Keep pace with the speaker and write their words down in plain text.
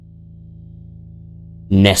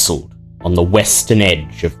Nestled on the western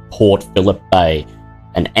edge of Port Phillip Bay,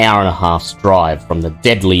 an hour and a half's drive from the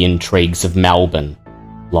deadly intrigues of Melbourne,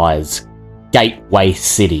 lies Gateway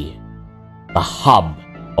City, the hub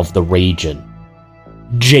of the region,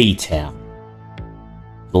 G-Town.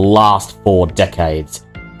 For the last 4 decades,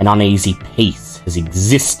 an uneasy peace has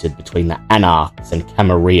existed between the Anarchs and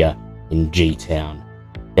Camarilla in G-Town,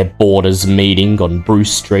 their borders meeting on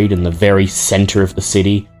Bruce Street in the very centre of the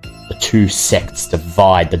city. The two sects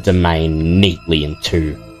divide the domain neatly in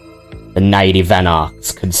two. The native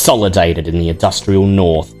Anarchs, consolidated in the industrial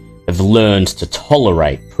north, have learned to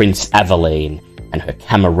tolerate Prince Aveline and her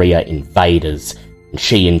Camarilla invaders, and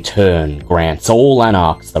she in turn grants all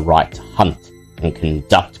Anarchs the right to hunt and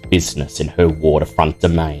conduct business in her waterfront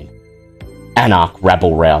domain. Anarch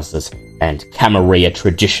rabble-rousers and Camarilla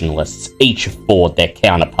traditionalists each afford their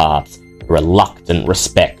counterparts a reluctant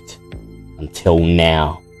respect. Until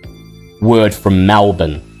now. Word from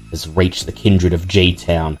Melbourne has reached the kindred of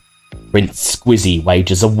G-Town. Prince Squizzy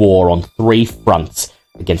wages a war on 3 fronts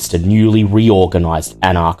against a newly reorganised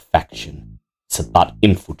Anarch faction, Sabbat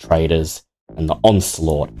infiltrators, and the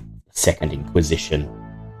onslaught of the Second Inquisition.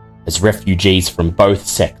 As refugees from both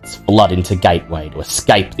sects flood into Gateway to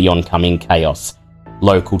escape the oncoming chaos,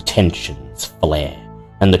 local tensions flare,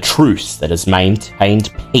 and the truce that has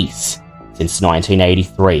maintained peace since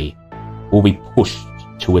 1983 will be pushed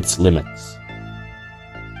to its limits.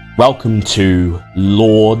 Welcome to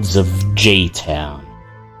Lords of G-Town,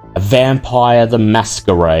 a Vampire the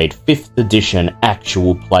Masquerade 5th edition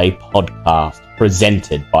actual play podcast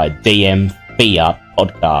presented by DM Fiat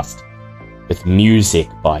Podcast, with music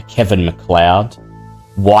by Kevin MacLeod,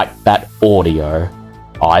 White Bat Audio,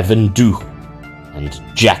 Ivan Duch, and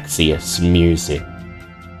Jaxius Music.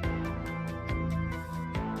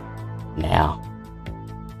 Now,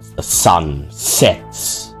 as the sun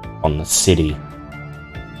sets on the city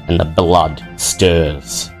and the blood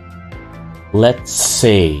stirs, let's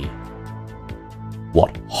see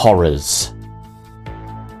what horrors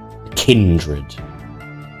the kindred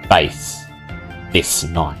face this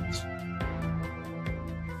night.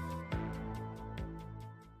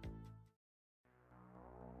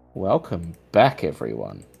 Welcome back,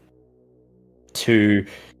 everyone, to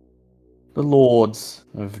the Lords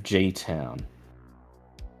of G-Town.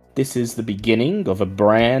 This is the beginning of a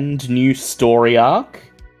brand new story arc,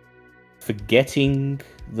 Forgetting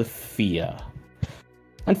the Fear.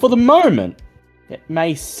 And for the moment, it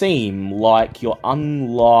may seem like your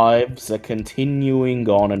unlives are continuing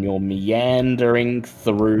on and you're meandering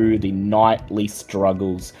through the nightly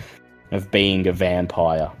struggles of being a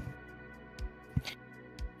vampire.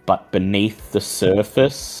 But beneath the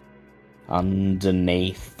surface,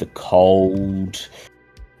 underneath the cold,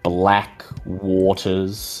 black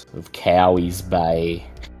waters of Cowie's Bay,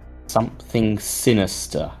 something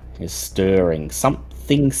sinister is stirring.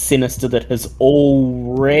 Something sinister that has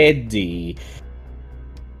already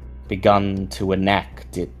begun to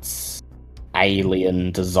enact its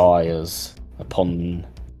alien desires upon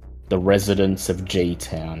the residents of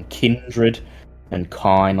G-Town, kindred and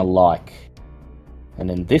kine alike. And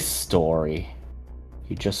in this story,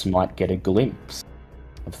 you just might get a glimpse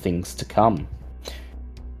of things to come.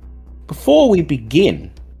 Before we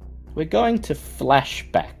begin, we're going to flash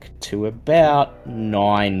back to about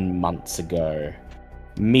 9 months ago,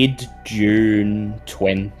 mid-June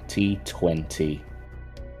 2020.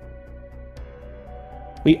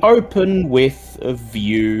 We open with a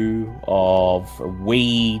view of a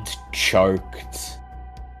weed-choked,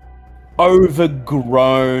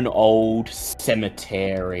 overgrown old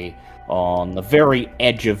cemetery on the very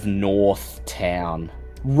edge of North Town,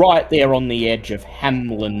 right there on the edge of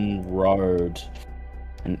Hamlin Road.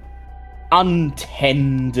 An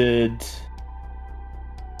untended,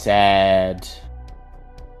 sad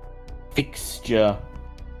fixture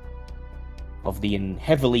of the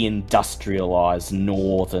heavily industrialised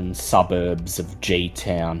northern suburbs of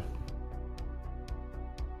G-Town.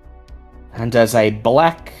 And as a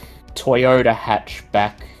black Toyota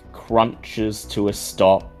hatchback crunches to a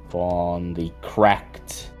stop on the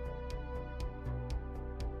cracked,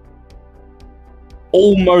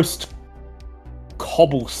 almost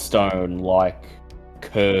cobblestone-like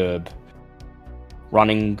curb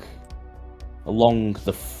running along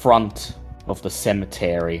the front of the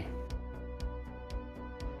cemetery,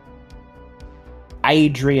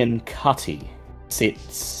 Adrian Cutty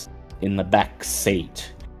sits in the back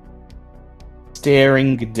seat,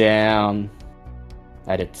 staring down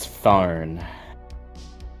at its phone,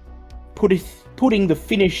 putting the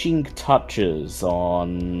finishing touches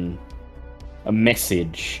on a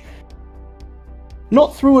message.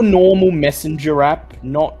 Not through a normal messenger app,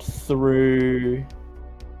 not through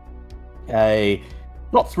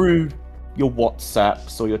not through your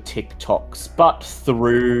WhatsApps or your TikToks, but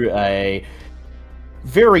through a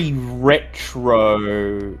very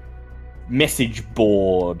retro message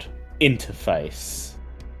board interface.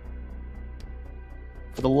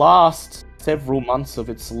 For the last several months of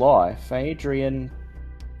its life, Adrian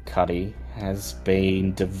Cuddy has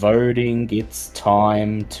been devoting its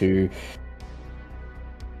time to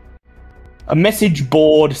a message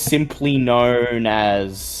board simply known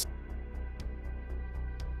as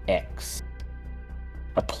X.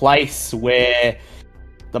 A place where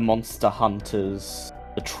the monster hunters,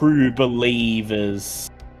 the true believers,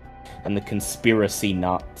 and the conspiracy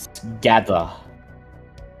nuts gather.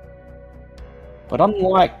 But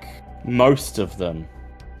unlike most of them,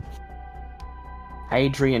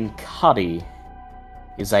 Adrian Cuddy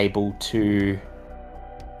is able to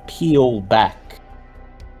peel back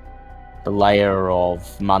the layer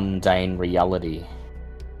of mundane reality.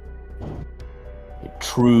 It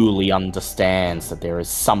truly understands that there is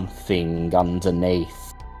something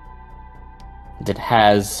underneath. And it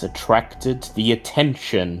has attracted the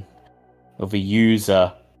attention of a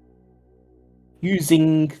user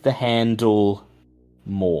using the handle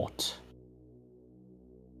Mort.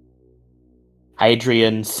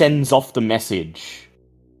 Adrian sends off the message.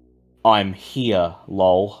 "I'm here,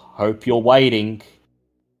 lol. Hope you're waiting."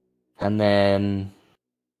 And then...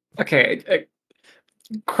 Okay,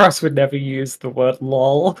 Cross would never use the word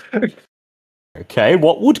lol. Okay,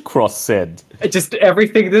 what would Cross said? Just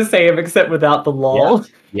everything the same except without the lol.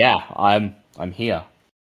 Yeah, I'm here.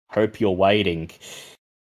 Hope you're waiting.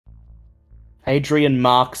 Adrian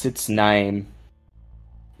marks its name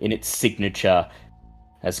in its signature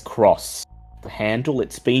as Cross, the handle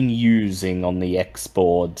it's been using on the X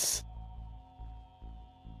boards.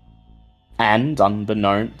 And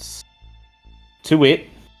unbeknownst to it,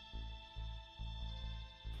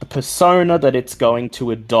 the persona that it's going to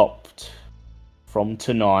adopt from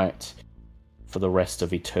tonight for the rest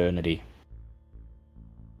of eternity.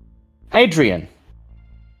 Adrian,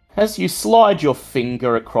 as you slide your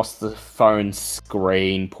finger across the phone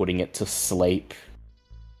screen, putting it to sleep,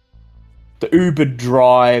 the Uber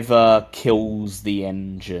driver kills the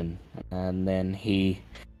engine, and then he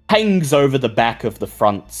hangs over the back of the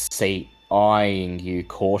front seat, eyeing you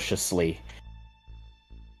cautiously.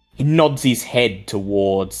 He nods his head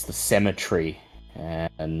towards the cemetery,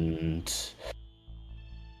 and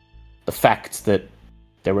the fact that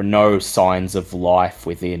there are no signs of life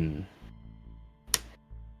within.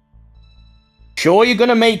 "Sure you're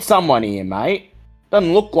gonna meet someone here, mate?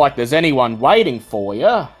 Doesn't look like there's anyone waiting for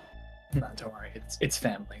you." No, don't worry. It's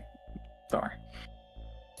family. Don't worry.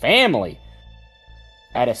 Family?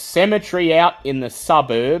 At a cemetery out in the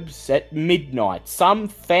suburbs at midnight. Some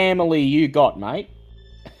family you got, mate.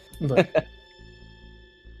 Look.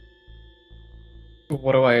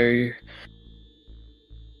 What do I owe you?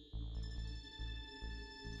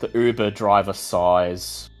 The Uber driver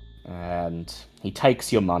sighs, and he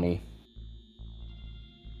takes your money.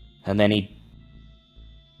 And then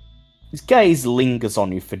his gaze lingers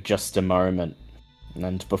on you for just a moment,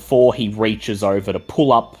 and before he reaches over to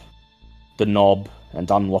pull up the knob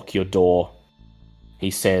and unlock your door,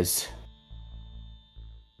 he says,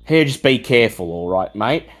 "Here, just be careful, alright,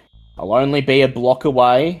 mate? I'll only be a block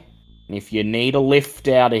away, and if you need a lift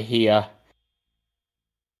out of here,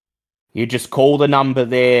 you just call the number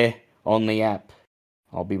there on the app.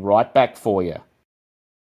 I'll be right back for you."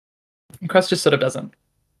 Cross just sort of doesn't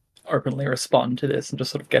openly respond to this and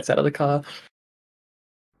just sort of gets out of the car.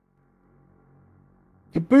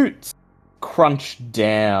 Your boots crunch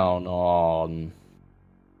down on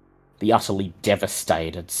the utterly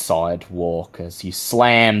devastated sidewalk as you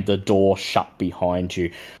slam the door shut behind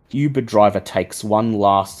you. The Uber driver takes one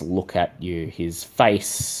last look at you, his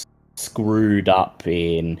face screwed up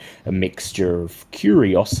in a mixture of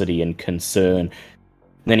curiosity and concern.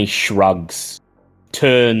 Then he shrugs,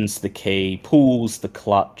 turns the key, pulls the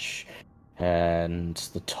clutch, and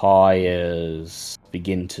the tyres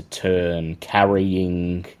begin to turn,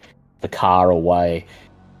 carrying the car away.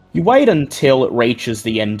 You wait until it reaches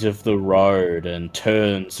the end of the road and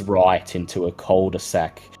turns right into a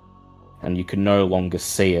cul-de-sac, and you can no longer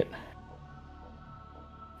see it.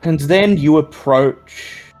 And then you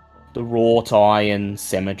approach the wrought iron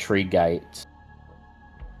cemetery gate.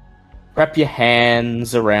 Wrap your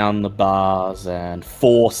hands around the bars and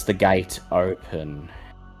force the gate open.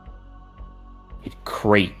 It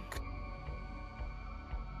creaks.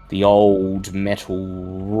 The old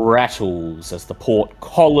metal rattles as the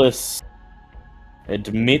portcullis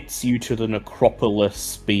admits you to the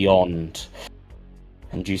necropolis beyond,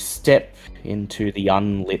 and you step into the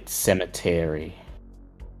unlit cemetery.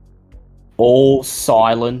 All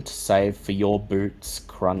silent, save for your boots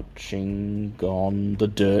crunching on the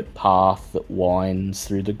dirt path that winds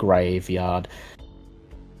through the graveyard.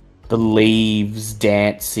 The leaves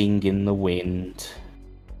dancing in the wind.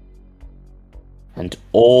 And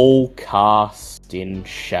all cast in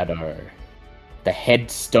shadow. The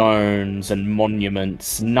headstones and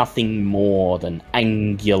monuments, nothing more than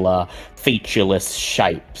angular, featureless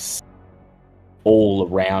shapes all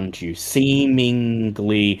around you,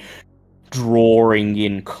 seemingly drawing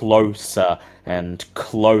in closer and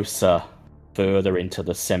closer further into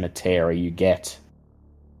the cemetery you get.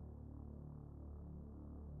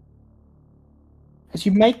 As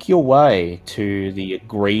you make your way to the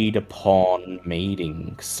agreed upon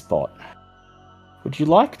meeting spot, would you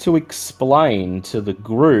like to explain to the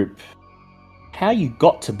group how you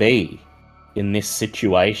got to be in this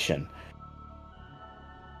situation?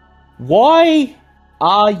 Why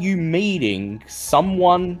are you meeting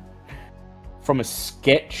someone from a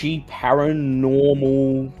sketchy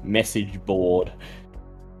paranormal message board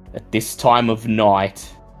at this time of night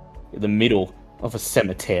in the middle of a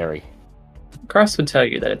cemetery? Cross would tell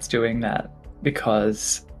you that it's doing that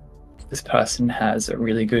because this person has a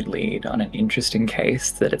really good lead on an interesting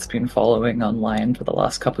case that it's been following online for the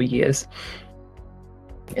last couple of years.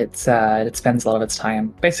 It spends a lot of its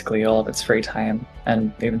time, basically all of its free time,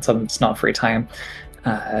 and even some of it's not free time,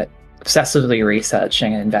 obsessively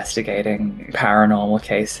researching and investigating paranormal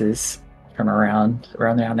cases from around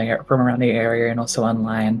the area and also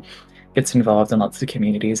online. Gets involved in lots of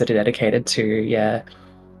communities that are dedicated to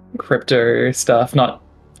crypto stuff, not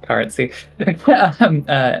currency,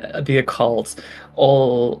 the occult,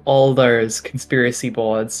 all those conspiracy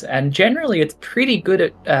boards, and generally it's pretty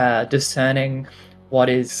good at discerning what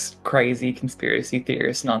is crazy conspiracy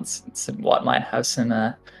theorist nonsense and what might have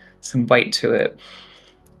some weight to it.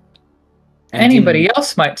 And Anybody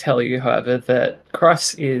else might tell you, however, that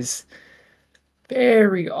Cross is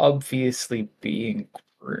very obviously being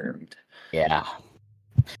groomed. Yeah.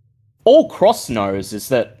 All Cross knows is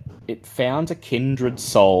that it found a kindred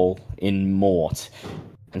soul in Mort.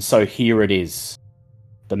 And so here it is.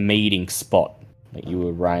 The meeting spot that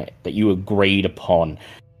you agreed upon.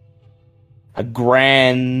 A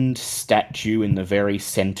grand statue in the very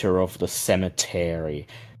center of the cemetery.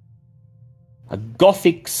 A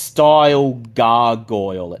Gothic-style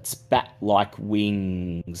gargoyle, its bat-like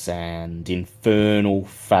wings and infernal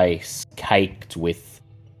face caked with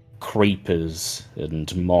creepers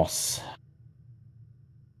and moss.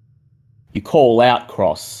 You call out,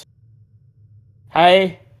 Cross.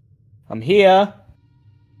 Hey, I'm here.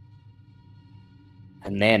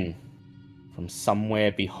 And then, from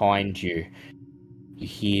somewhere behind you, you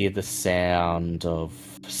hear the sound of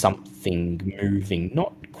something moving,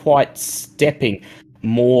 not quite stepping,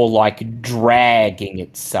 more like dragging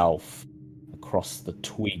itself across the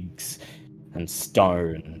twigs and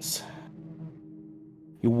stones.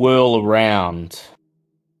 You whirl around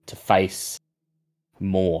to face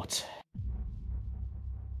Mort.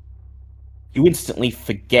 You instantly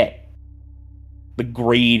forget the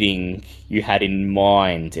greeting you had in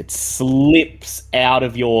mind. It slips out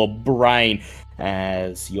of your brain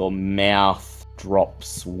as your mouth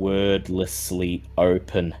drops wordlessly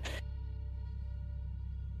open.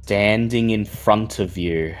 Standing in front of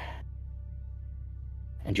you,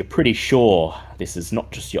 and you're pretty sure this is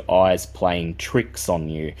not just your eyes playing tricks on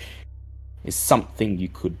you, is something you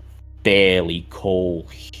could barely call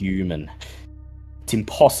human. It's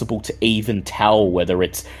impossible to even tell whether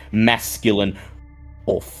it's masculine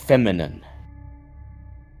or feminine.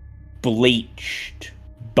 Bleached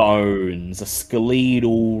bones, a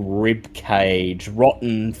skeletal rib cage,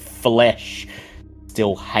 rotten flesh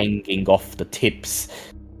still hanging off the tips.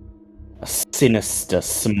 A sinister,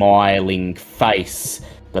 smiling face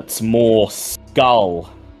that's more skull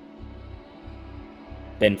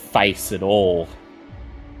than face at all.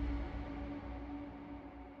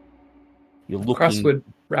 You're looking... Cross would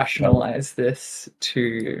rationalize this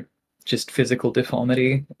to just physical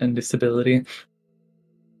deformity and disability.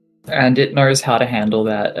 And it knows how to handle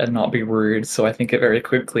that and not be rude, so I think it very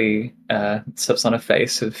quickly steps on a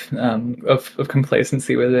face of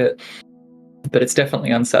complacency with it. But it's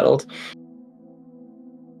definitely unsettled.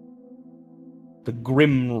 The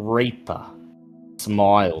Grim Reaper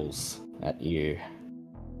smiles at you.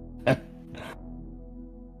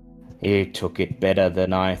 You took it better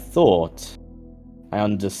than I thought. I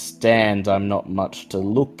understand I'm not much to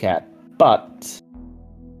look at, but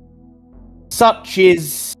such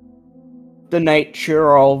is the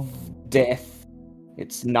nature of death.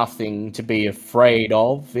 It's nothing to be afraid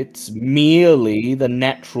of. It's merely the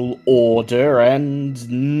natural order, and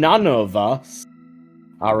none of us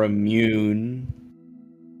are immune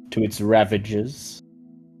to its ravages.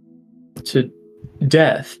 To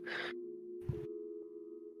death?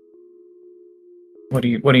 What do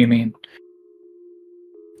you mean?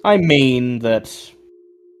 I mean that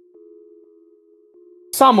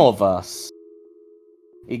some of us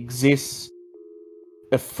exist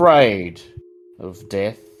afraid of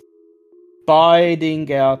death,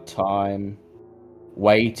 biding our time,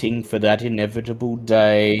 waiting for that inevitable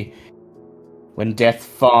day when death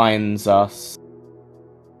finds us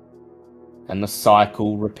and the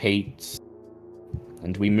cycle repeats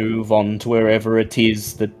and we move on to wherever it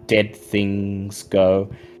is that dead things go.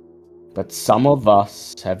 But some of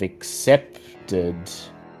us have accepted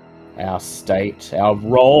our state, our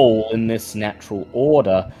role in this natural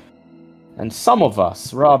order, and some of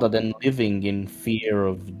us, rather than living in fear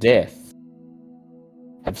of death,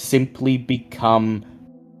 have simply become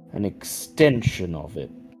an extension of it,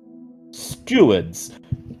 stewards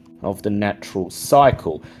of the natural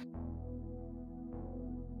cycle.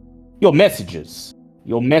 Your messages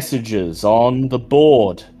on the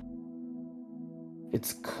board.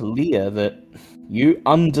 It's clear that you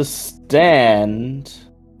understand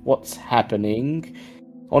what's happening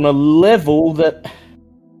on a level that,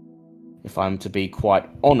 if I'm to be quite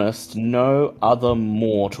honest, no other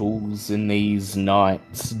mortals in these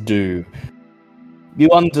nights do. You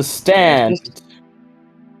understand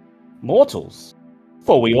mortals.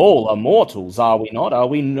 For we all are mortals, are we not? Are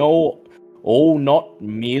we all not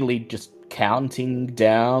merely just counting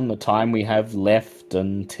down the time we have left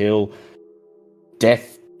until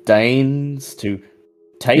death deigns to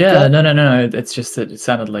take us? No. It's just that it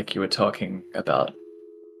sounded like you were talking about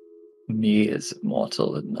me as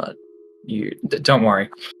mortal and not you. Don't worry.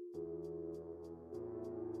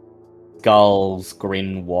 Gull's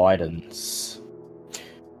grin widens.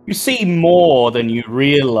 You see more than you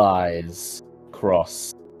realize,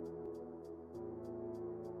 Cross.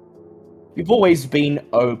 You've always been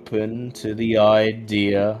open to the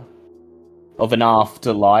idea of an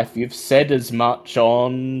afterlife. You've said as much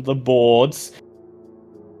on the boards.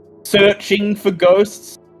 Searching for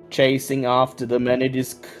ghosts, chasing after them, and it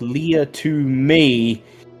is clear to me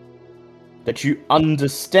that you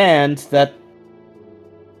understand that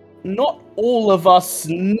not all of us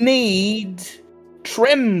need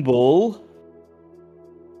tremble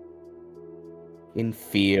in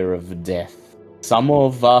fear of death. Some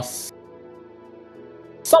of us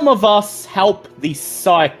help the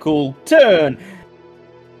cycle turn.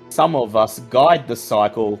 Some of us guide the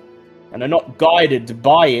cycle and are not guided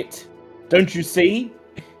by it. Don't you see?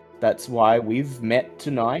 That's why we've met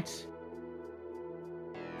tonight.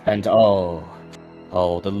 And oh,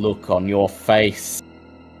 the look on your face.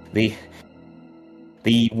 The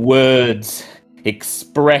words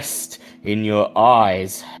expressed in your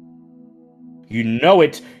eyes. You know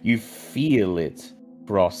it, you feel it,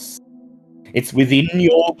 Cross. It's within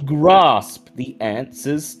your grasp, the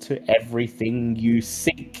answers to everything you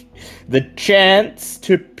seek. The chance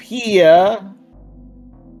to peer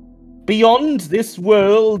beyond this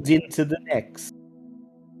world into the next.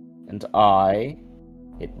 And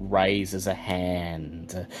it raises a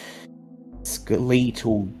hand. A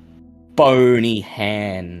skeletal, bony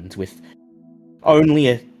hand with only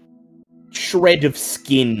a shred of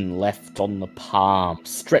skin left on the palm,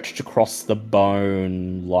 stretched across the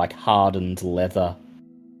bone like hardened leather.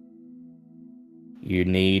 You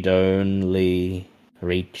need only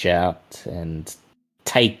reach out and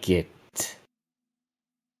take it.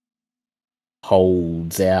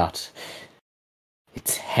 Holds out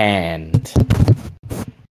its hand.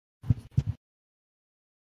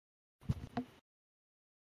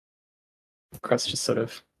 Crust just sort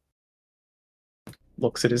of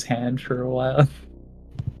looks at his hand for a while.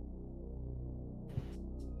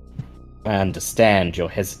 I understand your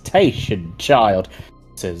hesitation, child,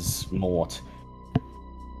 says Mort.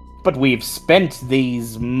 But we've spent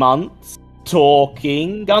these months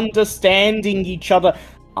talking, understanding each other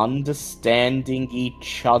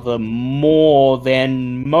more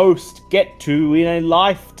than most get to in a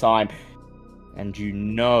lifetime. And you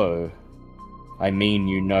know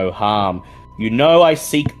harm. You know I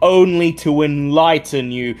seek only to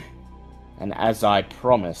enlighten you, and as I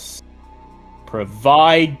promise,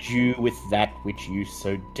 provide you with that which you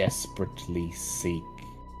so desperately seek.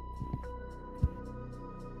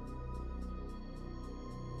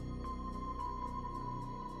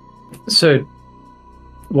 So,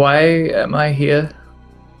 why am I here?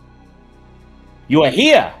 You are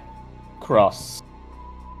here, Cross,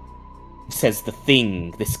 says the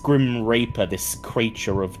thing, this grim reaper, this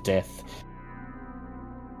creature of death.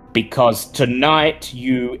 Because tonight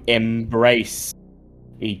you embrace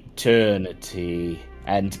eternity.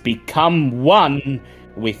 and become one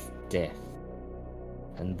with death.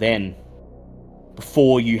 And then,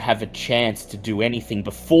 before you have a chance to do anything,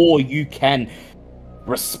 before you can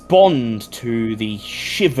respond to the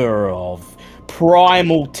shiver of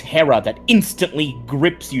primal terror that instantly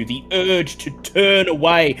grips you, the urge to turn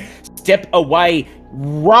away, step away,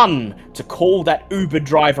 run to call that Uber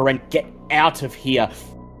driver and get out of here,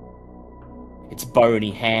 its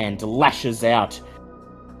bony hand lashes out,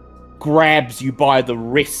 grabs you by the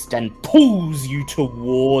wrist and pulls you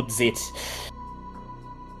towards it.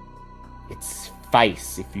 Its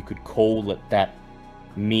face, if you could call it that,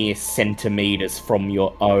 mere centimeters from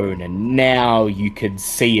your own, and now you can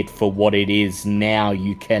see it for what it is. Now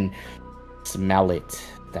you can smell it,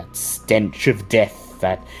 that stench of death,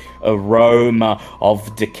 that aroma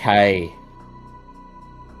of decay.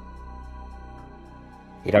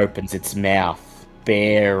 It opens its mouth,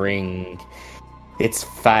 baring its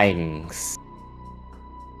fangs.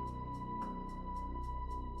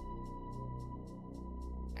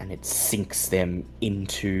 And it sinks them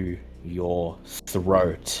into your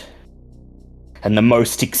throat. And the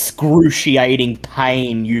most excruciating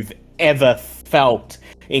pain you've ever felt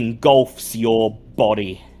engulfs your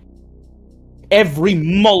body. Every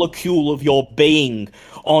molecule of your being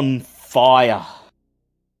on fire.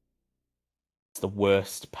 It's the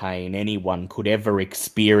worst pain anyone could ever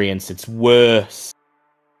experience. It's worse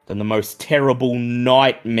than the most terrible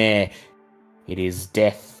nightmare. It is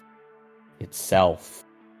death itself.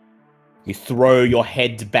 You throw your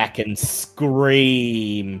head back and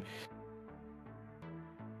scream.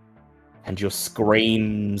 And your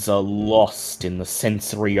screams are lost in the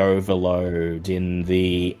sensory overload, in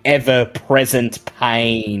the ever-present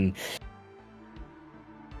pain.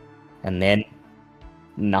 And then,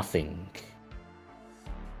 nothing.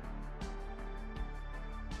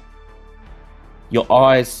 Your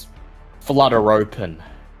eyes flutter open.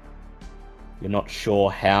 You're not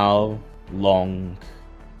sure how long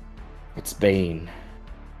it's been.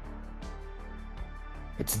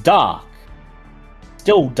 It's dark.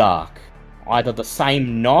 Still dark. Either the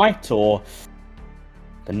same night or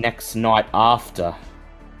the next night after.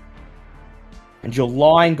 And you're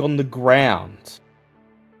lying on the ground.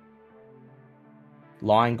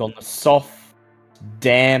 Lying on the soft,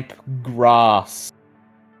 damp grass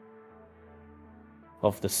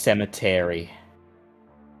of the cemetery.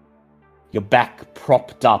 Your back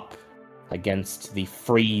propped up against the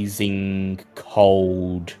freezing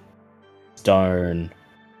cold stone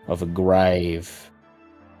of a grave.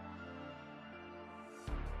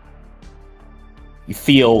 You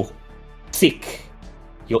feel sick,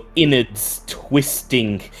 your innards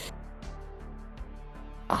twisting.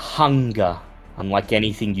 A hunger unlike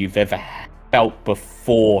anything you've ever felt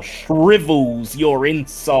before shrivels your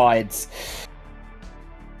insides.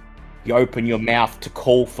 You open your mouth to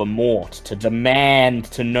call for Mort, to demand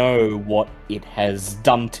to know what it has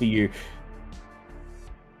done to you.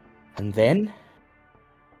 And then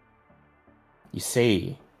you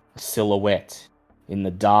see a silhouette in the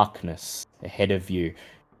darkness ahead of you.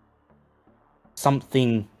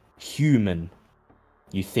 Something human,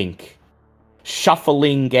 you think,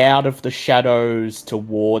 shuffling out of the shadows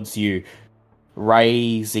towards you,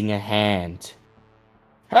 raising a hand.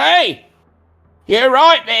 Hey! You're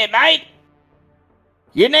right there, mate.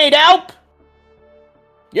 You need help?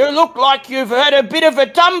 You look like you've had a bit of a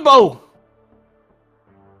tumble.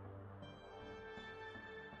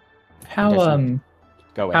 How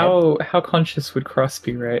Go ahead. how conscious would Cross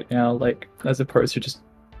be right now, like, as opposed to just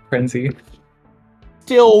frenzy?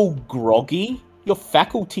 Still groggy. Your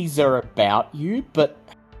faculties are about you, but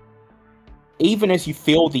even as you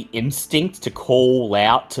feel the instinct to call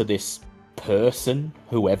out to this person,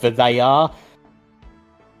 whoever they are,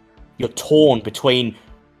 you're torn between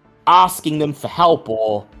asking them for help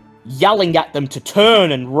or yelling at them to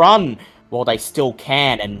turn and run while they still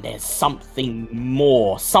can, and there's something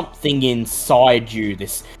more, something inside you,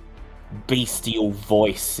 this bestial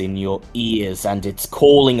voice in your ears, and it's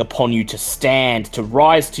calling upon you to stand, to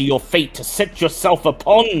rise to your feet, to set yourself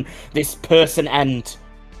upon this person and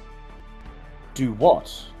do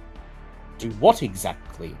what? Do what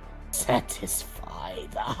exactly? Satisfy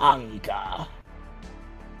the hunger.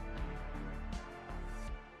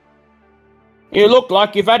 You look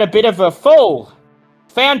like you've had a bit of a fall.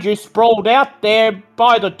 Found you sprawled out there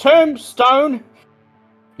by the tombstone.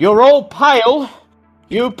 You're all pale.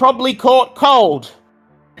 You probably caught cold.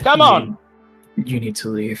 Come on. You need to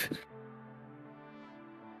leave.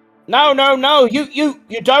 No.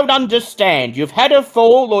 You don't understand. You've had a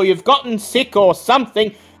fall or you've gotten sick or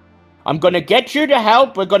something. I'm gonna get you to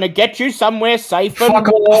help. We're gonna get you somewhere safe and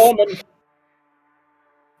warm and...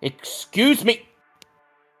 Excuse me.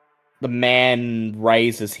 The man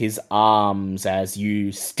raises his arms as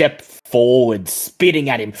you step forward, spitting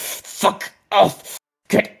at him. Fuck off!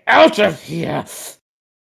 Get out of here!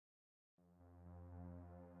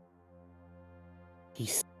 He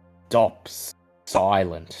stops,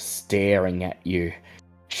 silent, staring at you,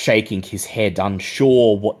 shaking his head,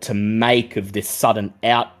 unsure what to make of this sudden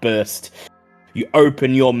outburst. You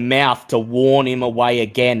open your mouth to warn him away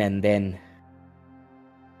again, and then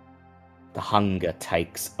the hunger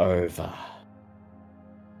takes over.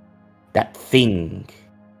 That thing,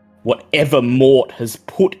 whatever Mort has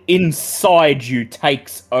put inside you,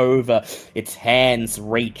 takes over. Its hands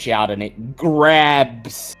reach out and it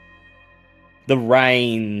grabs the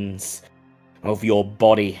reins of your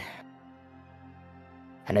body.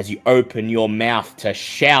 And as you open your mouth to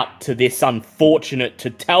shout to this unfortunate, to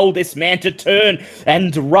tell this man to turn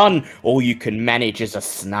and run, all you can manage is a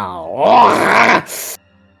snarl.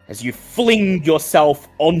 As you fling yourself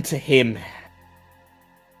onto him,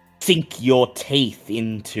 sink your teeth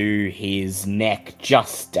into his neck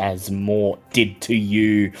just as Mort did to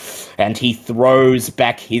you, and he throws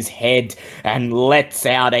back his head and lets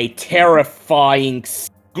out a terrifying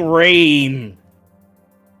scream.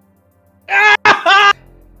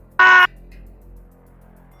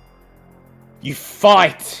 You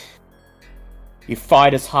fight. You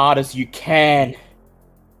fight as hard as you can.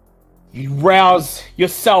 You rouse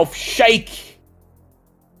yourself, shake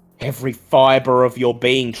every fibre of your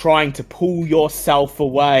being, trying to pull yourself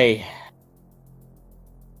away.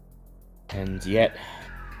 And yet,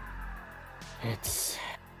 it's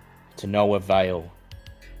to no avail.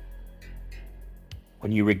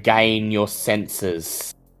 When you regain your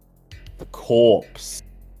senses, the corpse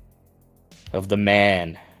of the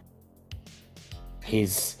man,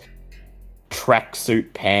 his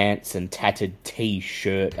tracksuit pants and tattered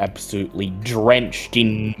t-shirt absolutely drenched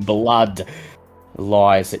in blood,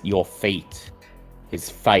 lies at your feet, his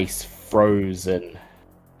face frozen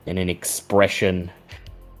in an expression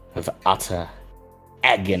of utter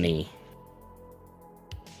agony.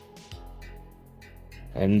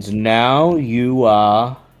 And now you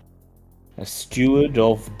are a steward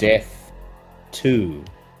of death too,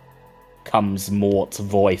 comes Mort's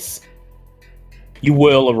voice. You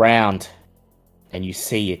whirl around, and you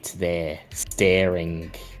see it there,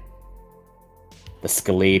 staring. The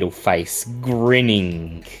skeletal face,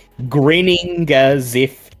 grinning as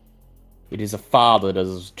if it is a father that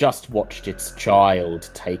has just watched its child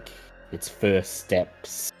take its first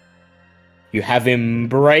steps. You have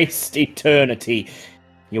embraced eternity.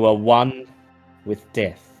 You are one with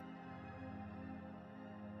death.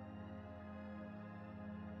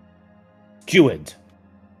 Steward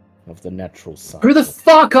of the natural cycle. Who the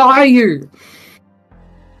fuck are you?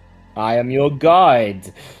 I am your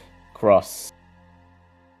guide, Cross.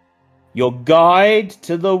 Your guide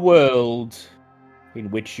to the world in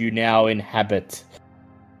which you now inhabit,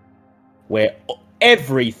 where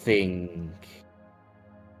everything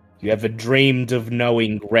you ever dreamed of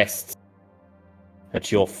knowing rests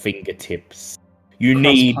at your fingertips. You Cross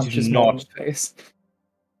need punches not. Morton's face.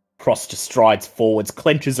 Cross just strides forwards,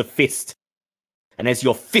 clenches a fist, and as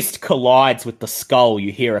your fist collides with the skull,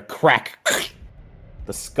 you hear a crack.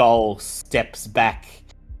 The skull steps back,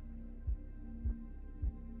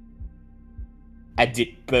 and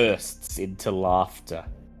it bursts into laughter.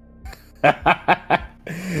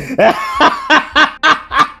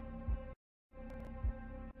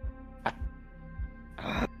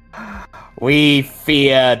 We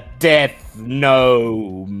fear death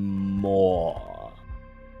no more.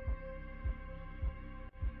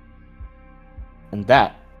 And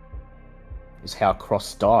that is how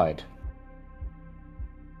Cross died.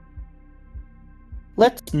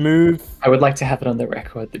 Let's move. I would like to have it on the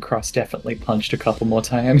record that Cross definitely punched a couple more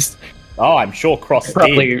times. Oh, I'm sure Cross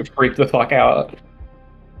Probably did. freaked the fuck out.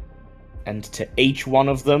 And to each one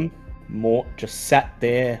of them, Mort just sat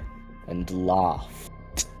there and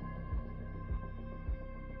laughed.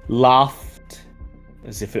 Laughed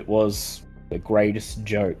as if it was the greatest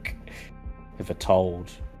joke ever told.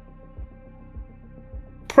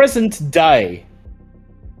 Present day,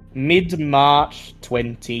 mid-March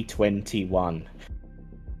 2021.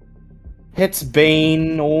 It's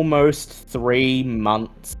been almost 3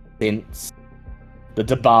 months since the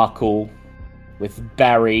debacle with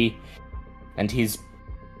Barry and his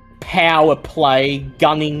power play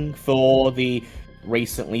gunning for the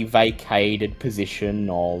recently vacated position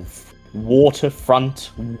of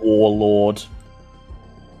waterfront warlord.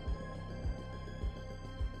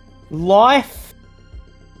 Life,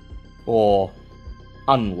 or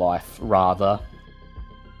unlife rather,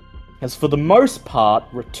 has for the most part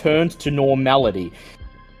returned to normality.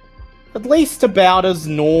 At least about as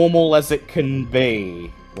normal as it can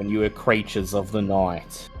be when you are creatures of the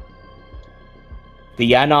night.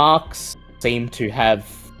 The Anarchs seem to have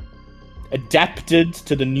adapted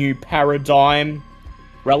to the new paradigm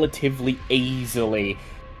relatively easily,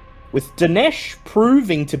 with Dinesh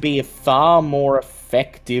proving to be a far more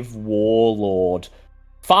effective warlord,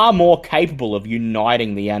 far more capable of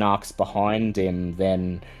uniting the Anarchs behind him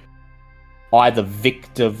than either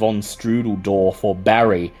Victor von Strudeldorf or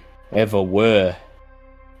Barry ever were.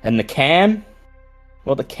 And the Cam?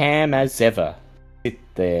 Well, the Cam, as ever, sit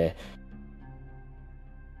there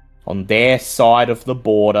on their side of the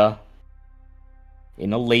border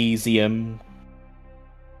in Elysium,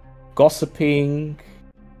 gossiping,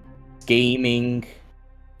 scheming,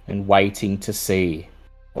 and waiting to see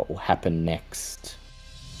what will happen next.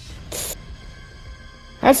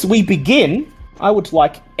 As we begin, I would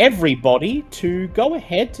like everybody to go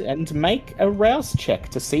ahead and make a rouse check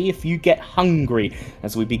to see if you get hungry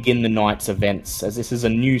as we begin the night's events. As this is a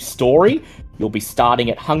new story, you'll be starting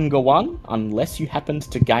at Hunger 1, unless you happened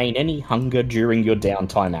to gain any hunger during your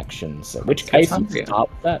downtime actions, in which case you start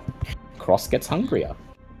with that. Cross gets hungrier.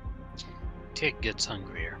 Tig gets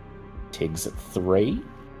hungrier. Tig's at 3.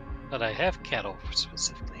 But I have cattle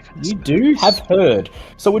specifically for this. You do have herd.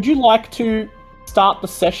 So would you like to start the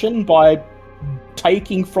session by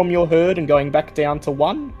taking from your herd and going back down to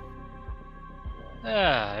 1?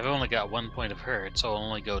 I've only got 1 point of herd, so I'll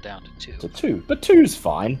only go down to 2. To 2. But 2's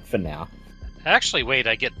fine for now. Actually, wait,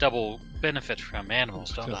 I get double benefit from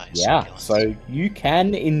animals, don't I? Yeah, so you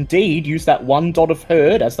can indeed use that 1 dot of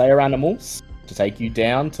herd, as they are animals, to take you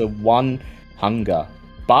down to 1 hunger.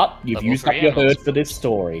 But you've Level used up 3 your herd animals. for this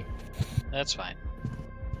story. That's fine.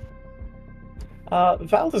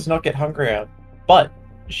 Val does not get hungrier, but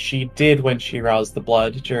she did when she roused the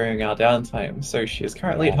blood during our downtime, so she is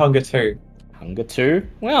currently at hunger 2. Hunger 2?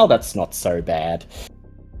 Well, that's not so bad.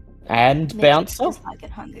 And Bouncer? Does not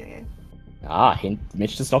get hungrier. Ah, hint,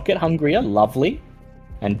 Mitch does not get hungrier. Lovely.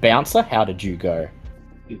 And Bouncer, how did you go?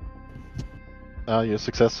 Yeah,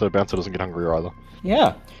 success, so Bouncer doesn't get hungrier either.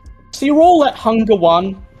 Yeah. So you're all at Hunger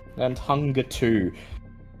 1 and Hunger 2.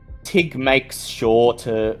 Tig makes sure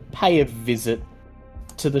to pay a visit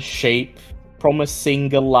to the sheep,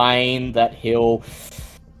 promising Elaine that he'll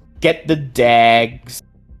get the dags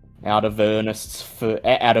out of Ernest's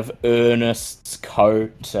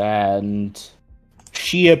coat and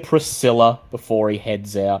shear Priscilla before he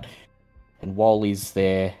heads out. And while he's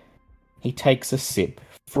there, he takes a sip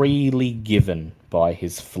freely given by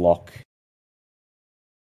his flock,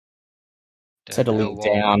 settling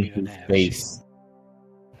down his beast.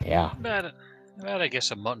 Yeah. But I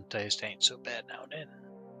guess a mutton taste ain't so bad now and then.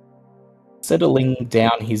 Settling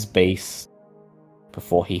down his beast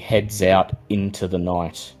before he heads out into the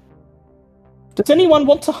night. Does anyone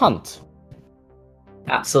want to hunt?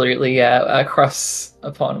 Absolutely, yeah. Cross,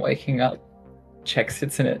 upon waking up, checks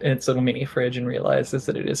it's in its little mini fridge and realizes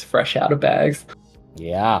that it is fresh out of bags.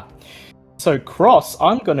 Yeah. So, Cross,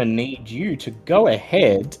 I'm going to need you to go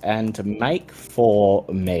ahead and make for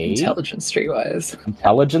me... Intelligence streetwise.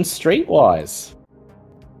 Intelligence streetwise.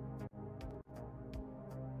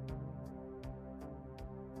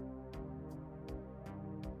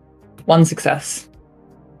 One success.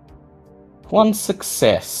 1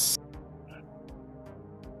 success.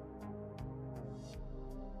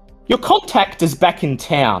 Your contact is back in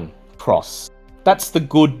town, Cross. That's the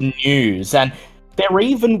good news, and they're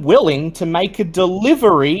even willing to make a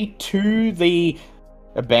delivery to the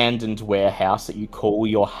abandoned warehouse that you call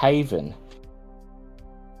your haven.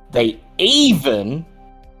 They even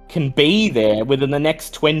can be there within the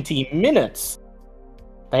next 20 minutes.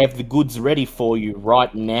 They have the goods ready for you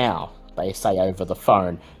right now, they say over the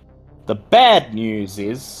phone. The bad news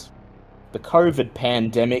is the COVID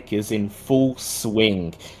pandemic is in full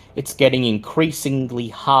swing. It's getting increasingly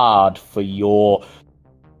hard for your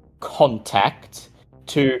contact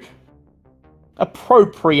to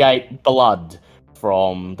appropriate blood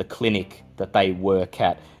from the clinic that they work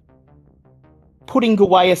at. Putting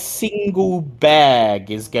away a single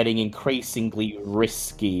bag is getting increasingly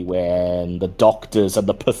risky when the doctors and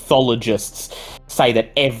the pathologists say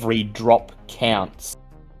that every drop counts.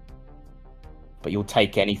 But you'll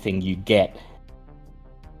take anything you get.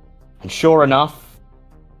 And sure enough,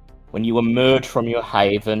 when you emerge from your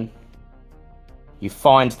haven, you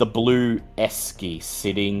find the blue esky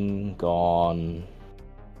sitting on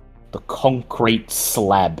the concrete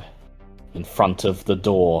slab in front of the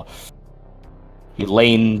door. You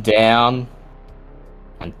lean down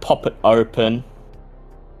and pop it open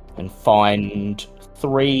and find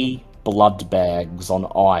 3 blood bags on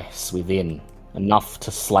ice within, enough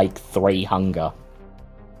to slake 3 hunger.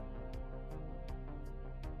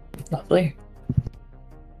 Lovely.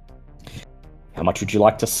 How much would you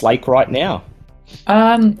like to slake right now?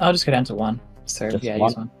 I'll just go down to 1. So Just yeah, one?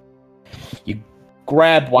 use 1. You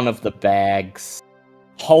grab one of the bags,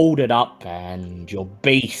 hold it up, and your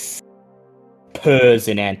beast purrs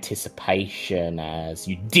in anticipation as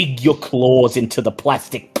you dig your claws into the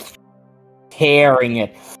plastic, tearing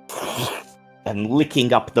it and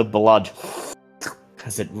licking up the blood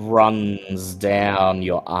as it runs down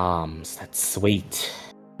your arms. That sweet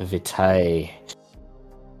vitae.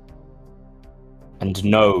 And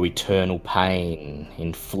no eternal pain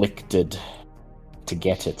inflicted to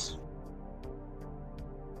get it.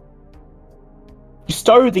 You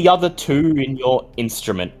stow the other 2 in your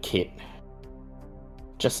instrument kit,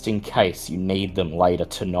 just in case you need them later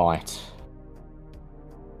tonight.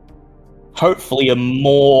 Hopefully a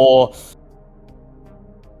more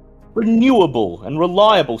renewable and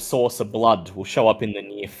reliable source of blood will show up in the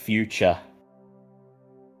near future.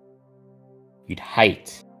 You'd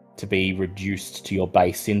hate to be reduced to your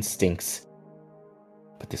base instincts,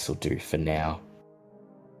 but this'll do for now.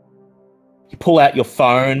 You pull out your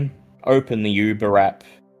phone, open the Uber app,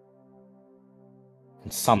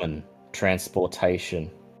 and summon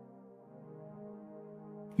transportation.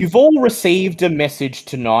 You've all received a message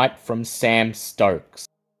tonight from Sam Stokes,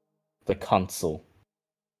 the consul.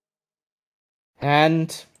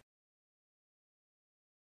 And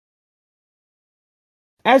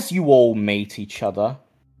as you all meet each other,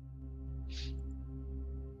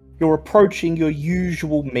 you're approaching your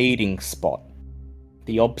usual meeting spot,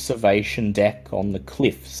 the observation deck on the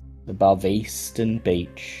cliffs above Eastern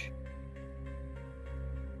Beach.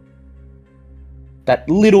 That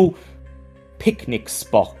little picnic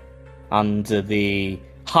spot under the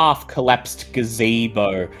half-collapsed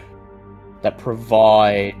gazebo that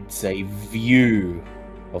provides a view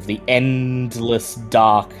of the endless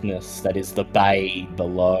darkness that is the bay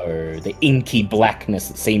below, the inky blackness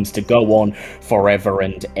that seems to go on forever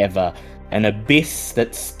and ever, an abyss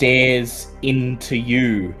that stares into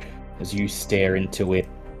you as you stare into it.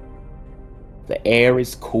 The air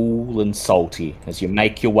is cool and salty as you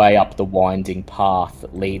make your way up the winding path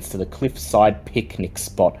that leads to the cliffside picnic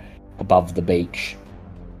spot above the beach.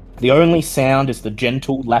 The only sound is the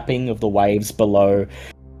gentle lapping of the waves below,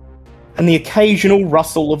 and the occasional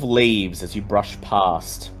rustle of leaves as you brush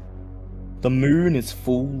past. The moon is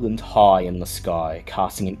full and high in the sky,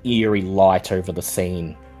 casting an eerie light over the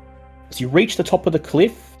scene. As you reach the top of the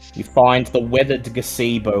cliff, you find the weathered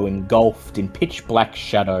gazebo engulfed in pitch-black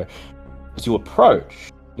shadow. As you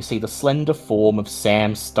approach, you see the slender form of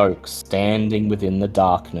Sam Stokes standing within the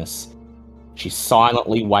darkness. She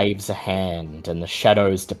silently waves a hand, and the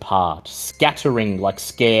shadows depart, scattering like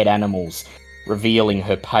scared animals, revealing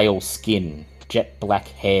her pale skin, jet black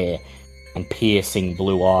hair, and piercing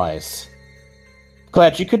blue eyes.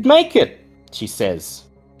 "Glad you could make it," she says,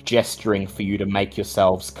 gesturing for you to make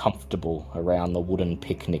yourselves comfortable around the wooden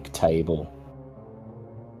picnic table.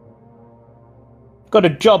 "Got a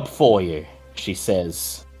job for you," she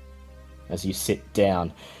says, as you sit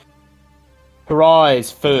down. Her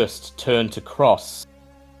eyes first turn to Cross.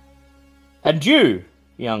 "And you,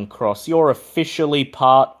 young Cross, you're officially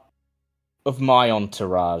part of my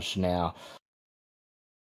entourage now.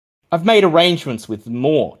 I've made arrangements with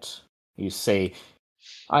Mort, you see.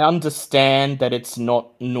 I understand that it's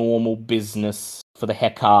not normal business for the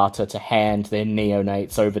Hecata to hand their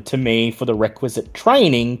neonates over to me for the requisite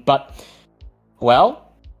training, but, well,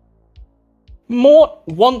 Mort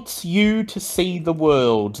wants you to see the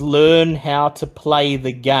world, learn how to play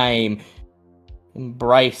the game,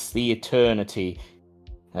 embrace the eternity,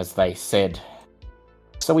 as they said.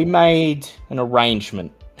 So we made an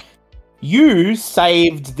arrangement. You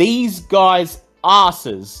saved these guys'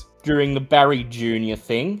 asses during the Barry Jr.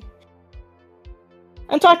 thing,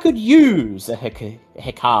 and I could use a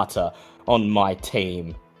Hecata on my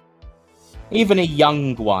team. Even a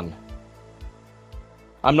young one.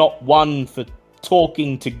 I'm not one for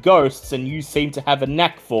talking to ghosts, and you seem to have a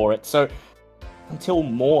knack for it, so until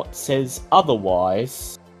Mort says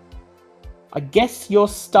otherwise, I guess you're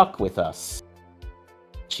stuck with us."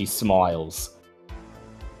 She smiles.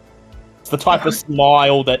 It's the type of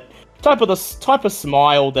smile that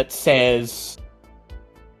says,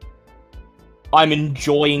 "I'm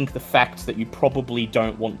enjoying the fact that you probably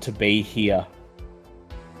don't want to be here,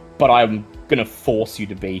 but I'm gonna force you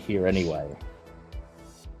to be here anyway."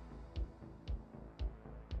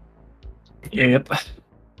 Yep.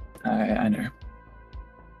 I know.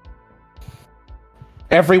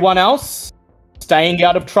 Everyone else? Staying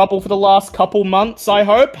out of trouble for the last couple months, I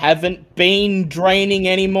hope? Haven't been draining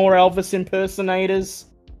any more Elvis impersonators?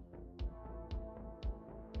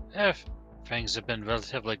 things have been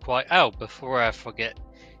relatively quiet. Oh, before I forget,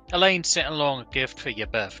 Elaine sent along a gift for your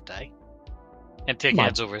birthday. And Tig My-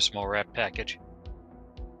 hands over a small wrap package.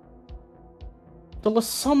 The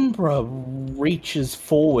Lasombra reaches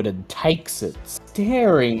forward and takes it,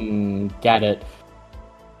 staring at it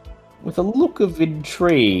with a look of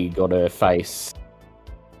intrigue on her face.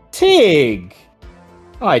 Tig!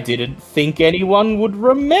 I didn't think anyone would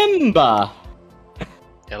remember.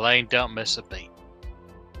 Elaine don't miss a beat.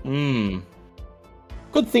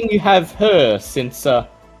 Good thing you have her, since,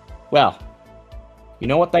 well, you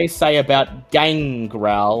know what they say about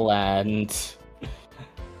gangrel and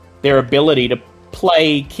their ability to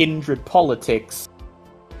play kindred politics.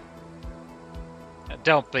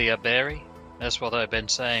 Don't be a berry. That's what I've been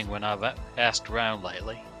saying when I've asked around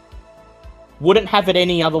lately. Wouldn't have it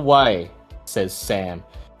any other way, says Sam.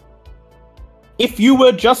 If you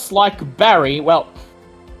were just like Barry, well...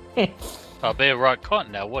 I'll be a right cunt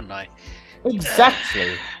now, wouldn't I?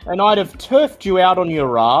 Exactly. And I'd have turfed you out on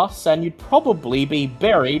your ass, and you'd probably be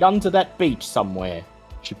buried under that beach somewhere.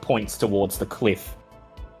 She points towards the cliff.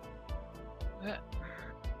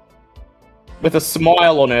 With a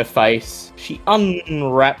smile on her face, she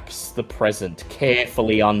unwraps the present,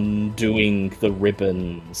 carefully undoing the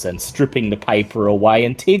ribbons and stripping the paper away.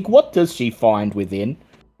 And Tig, what does she find within?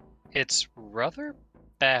 It's rather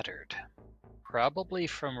battered. Probably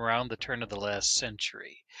from around the turn of the last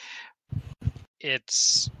century.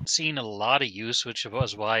 It's seen a lot of use, which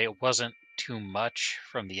was why it wasn't too much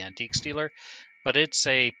from the antique dealer, but it's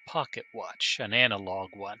a pocket watch, an analog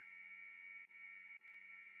one.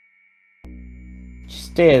 She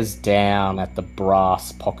stares down at the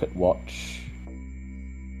brass pocket watch.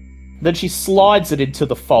 Then she slides it into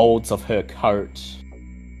the folds of her coat.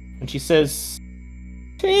 And she says,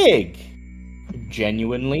 Tig, I'm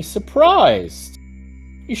genuinely surprised.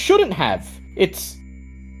 You shouldn't have. It's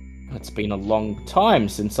been a long time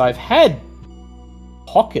since I've had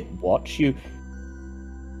pocket watch. You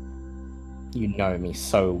know me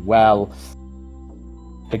so well.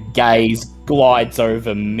 Her gaze glides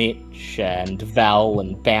over Mitch and Val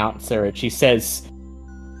and Bouncer, and she says,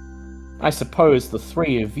 I suppose the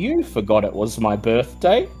three of you forgot it was my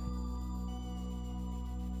birthday?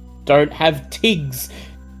 Don't have Tig's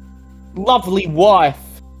lovely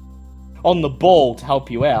wife on the ball to help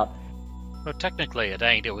you out. Well, technically it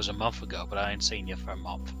ain't. It was a month ago, but I ain't seen you for a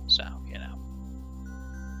month, so, you know.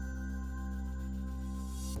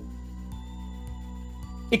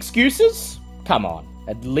 Excuses? Come on.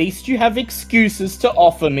 At least you have excuses to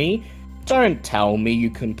offer me. Don't tell me you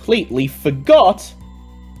completely forgot.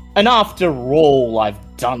 And after all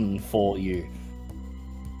I've done for you.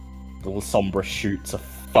 The Lasombra shoots a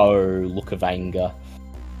faux look of anger.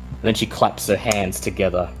 And then she claps her hands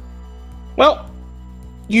together. Well,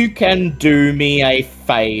 you can do me a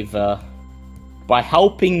favour by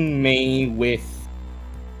helping me with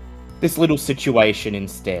this little situation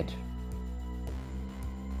instead.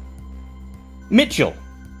 Mitchell,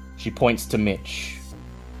 she points to Mitch.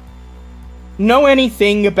 Know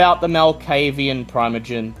anything about the Malkavian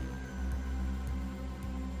Primogen?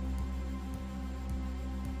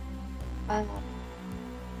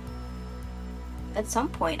 At some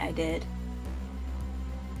point I did.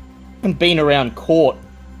 Haven't been around court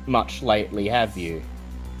much lately, have you?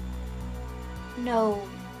 No.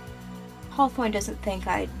 Hawthorne doesn't think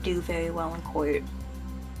I do very well in court.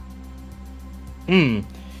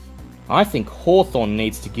 I think Hawthorne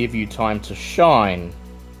needs to give you time to shine.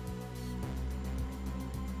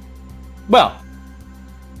 Well,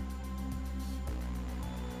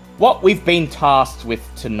 what we've been tasked with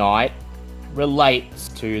tonight relates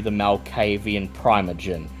to the Malkavian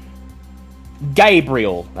Primogen.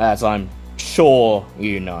 Gabriel, as I'm sure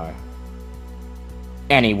you know.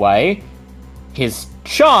 Anyway, his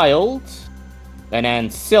child, an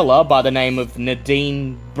ancilla by the name of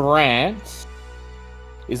Nadine Brandt,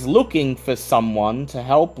 is looking for someone to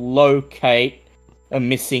help locate a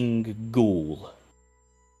missing ghoul.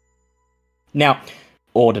 Now,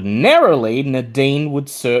 ordinarily, Nadine would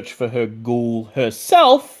search for her ghoul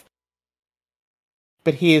herself,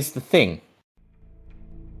 but here's the thing.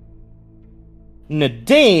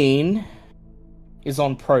 Nadine is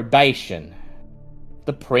on probation.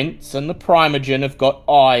 The Prince and the Primogen have got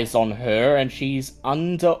eyes on her, and she's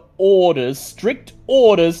under orders, strict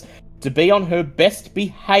orders, to be on her best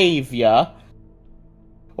behaviour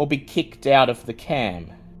or be kicked out of the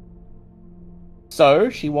cam. So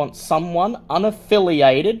she wants someone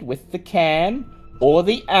unaffiliated with the cam or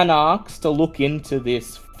the Anarchs to look into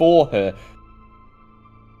this for her.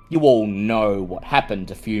 You all know what happened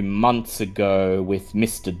a few months ago with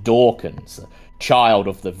Mr. Dawkins, a child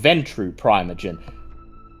of the Ventru Primogen.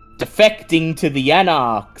 defecting to the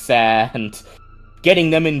Anarchs and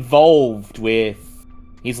getting them involved with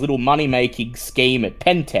his little money-making scheme at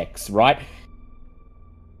Pentex, right?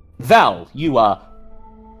 Val, you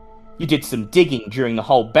did some digging during the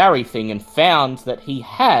whole Barry thing and found that he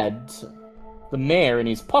had the mayor in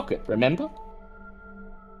his pocket, remember?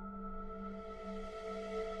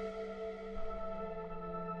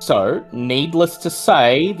 So, needless to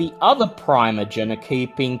say, the other Primogen are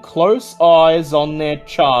keeping close eyes on their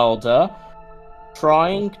childer,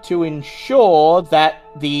 trying to ensure that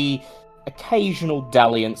the occasional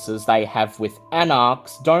dalliances they have with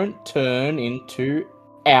Anarchs don't turn into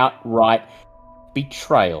outright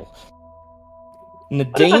betrayal.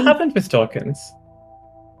 Whatever Nadine happened with Dawkins?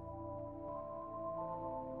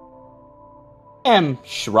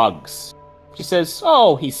 shrugs. She says,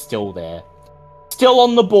 oh, he's still there. Still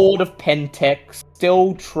on the board of Pentex,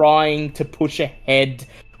 still trying to push ahead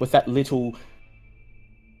with that little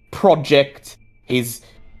project he's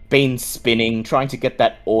been spinning, trying to get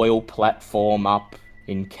that oil platform up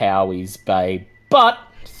in Cowie's Bay. But,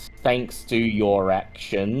 thanks to your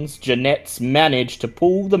actions, Jeanette's managed to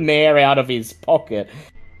pull the mayor out of his pocket.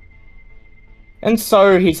 And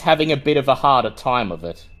so he's having a bit of a harder time of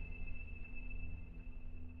it.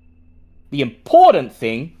 The important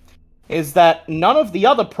thing is that none of the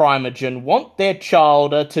other Primogen want their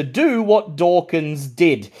childer to do what Dawkins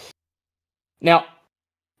did. Now,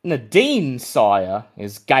 Nadine's sire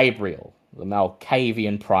is Gabriel, the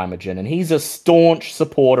Malkavian Primogen, and he's a staunch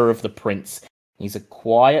supporter of the prince. He's a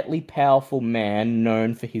quietly powerful man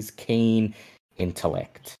known for his keen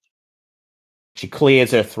intellect. She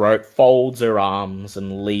clears her throat, folds her arms,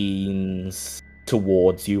 and leans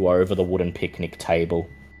towards you over the wooden picnic table.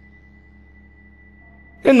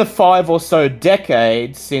 In the 5 or so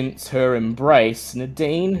decades since her embrace,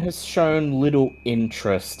 Nadine has shown little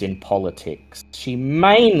interest in politics. She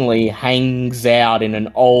mainly hangs out in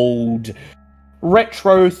an old,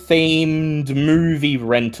 retro-themed movie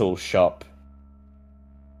rental shop.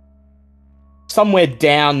 Somewhere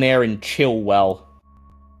down there in Chilwell.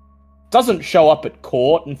 Doesn't show up at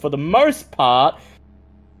court, and for the most part,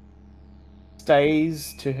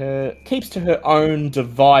 keeps to her own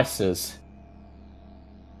devices.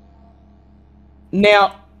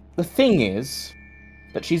 Now, the thing is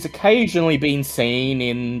that she's occasionally been seen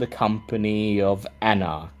in the company of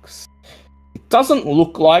Anarchs. It doesn't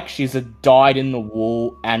look like she's a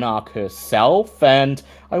dyed-in-the-wool Anarch herself, and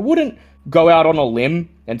I wouldn't go out on a limb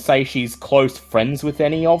and say she's close friends with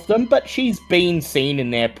any of them, but she's been seen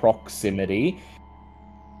in their proximity.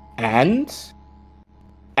 And,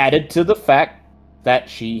 added to the fact that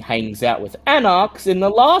she hangs out with Anarchs, in the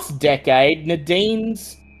last decade,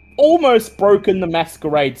 Nadine's almost broken the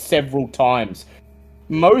Masquerade several times,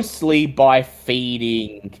 mostly by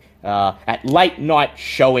feeding at late night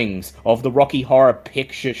showings of the Rocky Horror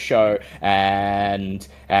Picture Show and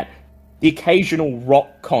at the occasional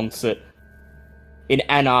rock concert in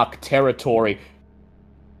Anarch territory.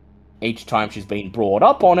 Each time she's been brought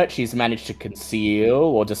up on it, she's managed to conceal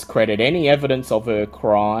or discredit any evidence of her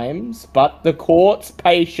crimes, but the court's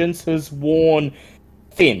patience has worn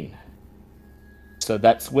thin. So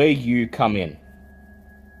that's where you come in.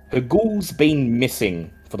 Her ghoul's been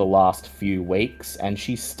missing for the last few weeks, and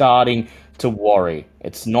she's starting to worry.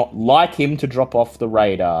 It's not like him to drop off the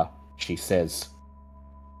radar, she says.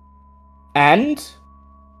 And,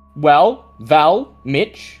 well, Val,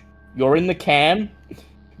 Mitch, you're in the cam.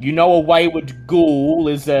 You know a wayward ghoul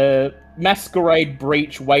is a masquerade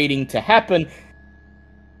breach waiting to happen.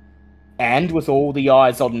 And with all the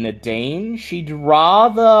eyes on Nadine, she'd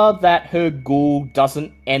rather that her ghoul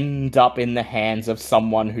doesn't end up in the hands of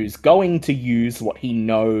someone who's going to use what he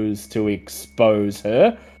knows to expose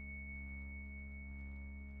her.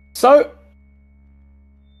 So,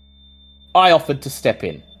 I offered to step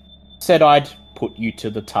in. Said I'd put you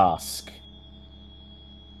to the task.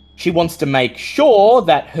 She wants to make sure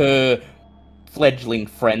that her fledgling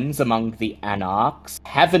friends among the Anarchs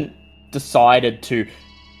haven't decided to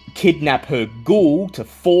kidnap her ghoul to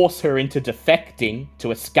force her into defecting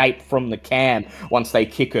to escape from the cam once they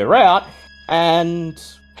kick her out, and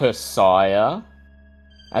her sire,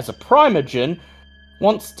 as a Primogen,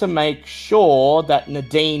 wants to make sure that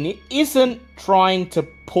Nadine isn't trying to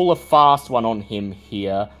pull a fast one on him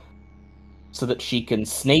here, so that she can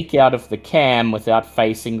sneak out of the cam without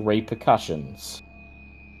facing repercussions.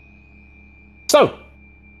 So,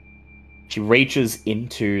 she reaches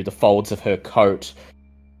into the folds of her coat,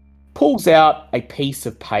 pulls out a piece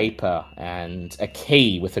of paper and a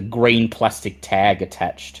key with a green plastic tag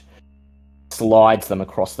attached, slides them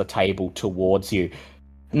across the table towards you.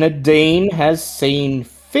 Nadine has seen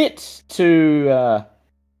fit to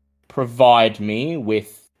provide me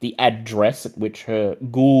with the address at which her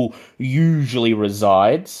ghoul usually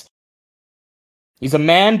resides, is a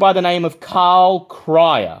man by the name of Carl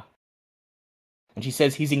Cryer. And she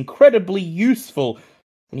says he's incredibly useful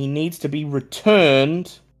and he needs to be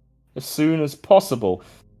returned as soon as possible.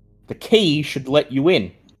 The key should let you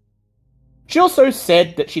in. She also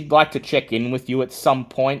said that she'd like to check in with you at some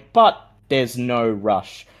point, but there's no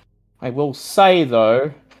rush. I will say,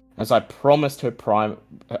 though, as I promised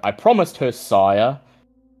her sire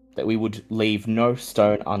that we would leave no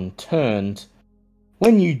stone unturned.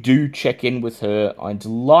 When you do check in with her, I'd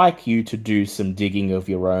like you to do some digging of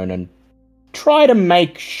your own and try to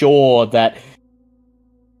make sure that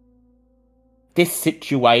this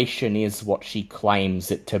situation is what she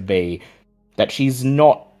claims it to be. That she's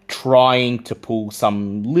not trying to pull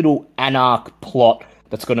some little anarch plot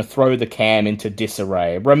that's going to throw the cam into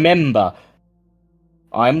disarray. Remember,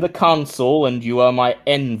 I'm the consul and you are my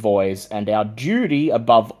envoys, and our duty,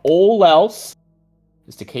 above all else,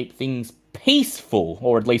 is to keep things peaceful,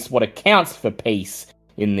 or at least what accounts for peace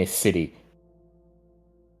in this city.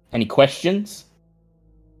 Any questions?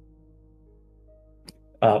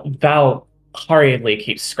 Val hurriedly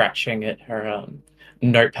keeps scratching at her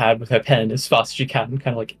notepad with her pen as fast as she can,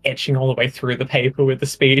 kind of like etching all the way through the paper with the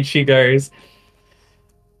speed she goes,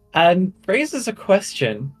 and raises a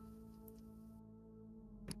question.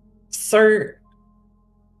 So,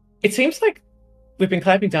 it seems like we've been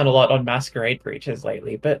clamping down a lot on Masquerade breaches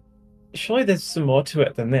lately, but surely there's some more to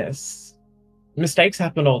it than this. Mistakes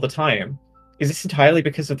happen all the time. Is this entirely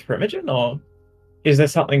because of the Primogen, or is there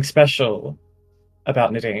something special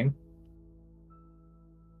about Nadine?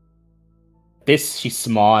 This, she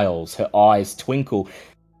smiles, her eyes twinkle.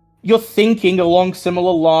 You're thinking along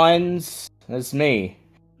similar lines as me.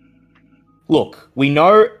 Look, we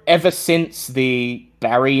know ever since the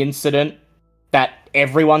Barry incident that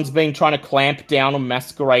everyone's been trying to clamp down on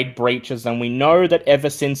Masquerade breaches, and we know that ever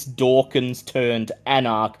since Dawkins turned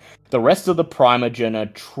Anarch, the rest of the Primogen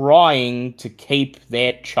are trying to keep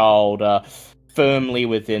their child firmly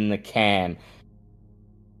within the can.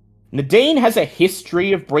 Nadine has a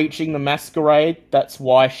history of breaching the Masquerade. That's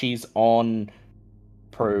why she's on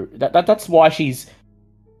that's why she's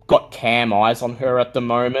got cam eyes on her at the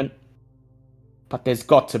moment. But there's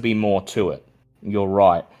got to be more to it. You're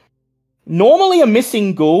right. Normally a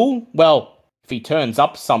missing ghoul, well, if he turns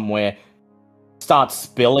up somewhere, starts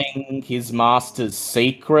spilling his master's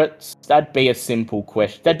secrets, that'd be a simple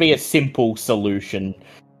question. That'd be a simple solution.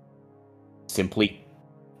 Simply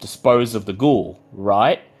dispose of the ghoul,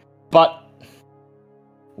 right? But,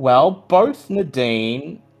 well, both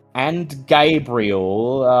Nadine and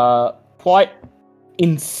Gabriel are quite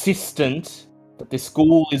insistent that this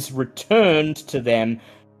ghoul is returned to them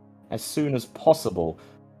as soon as possible.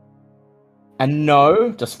 And no,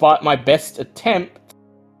 despite my best attempt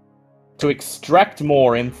to extract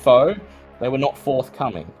more info, they were not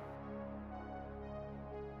forthcoming.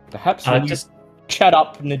 Perhaps when you chat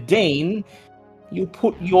up Nadine, you'll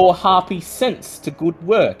put your harpy sense to good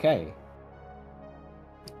work, eh?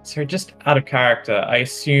 So just out of character, I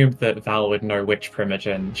assumed that Val would know which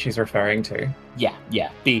Primogen she's referring to. Yeah.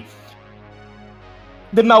 The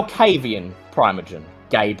Malkavian Primogen,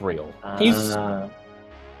 Gabriel.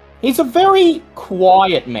 He's a very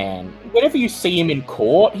quiet man. Whenever you see him in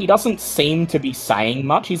court, he doesn't seem to be saying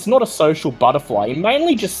much. He's not a social butterfly. He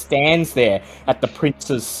mainly just stands there at the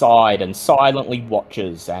prince's side and silently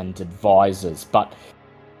watches and advises. But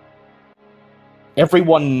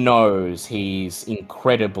everyone knows he's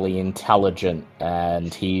incredibly intelligent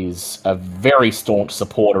and he's a very staunch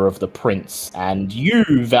supporter of the prince. And you,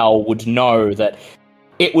 Val, would know that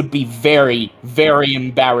it would be very, very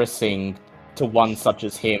embarrassing to one such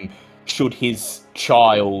as him should his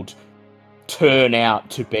child turn out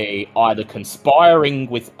to be either conspiring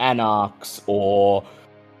with anarchs or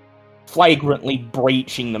flagrantly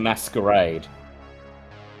breaching the Masquerade.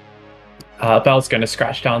 Val's going to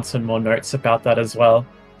scratch down some more notes about that as well.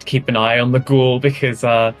 Keep an eye on the ghoul, because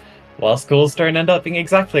whilst ghouls don't end up being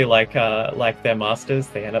exactly like their masters,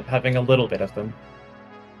 they end up having a little bit of them.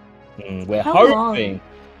 We're How hoping... long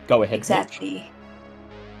Go ahead. exactly?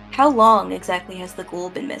 How long exactly has the ghoul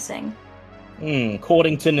been missing?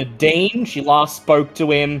 According to Nadine, she last spoke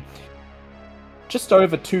to him just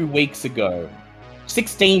over 2 weeks ago.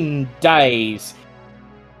 16 days.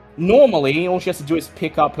 Normally, all she has to do is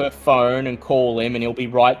pick up her phone and call him, and he'll be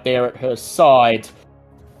right there at her side.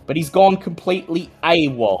 But he's gone completely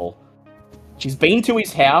AWOL. She's been to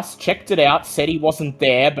his house, checked it out, said he wasn't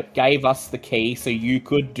there, but gave us the key so you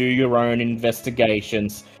could do your own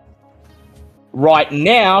investigations. Right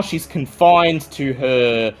now, she's confined to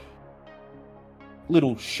her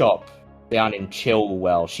little shop down in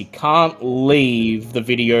Chilwell. She can't leave the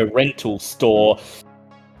video rental store,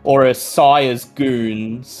 or her sire's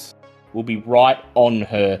goons will be right on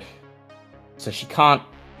her. So she can't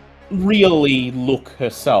really look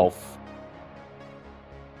herself.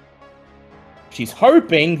 She's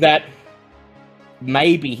hoping that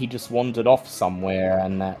maybe he just wandered off somewhere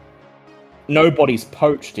and that nobody's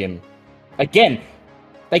poached him. Again,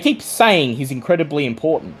 they keep saying he's incredibly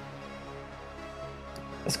important.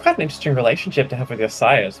 It's quite an interesting relationship to have with your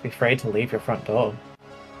sires, to be afraid to leave your front door.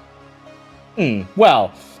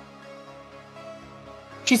 Well,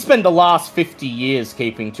 she spent the last 50 years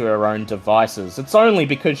keeping to her own devices. It's only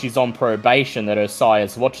because she's on probation that her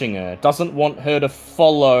sire's watching her. Doesn't want her to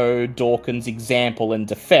follow Dawkins' example and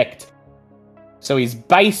defect. So he's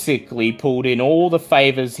basically pulled in all the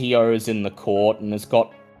favours he owes in the court and has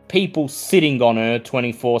got people sitting on her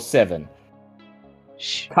 24/7.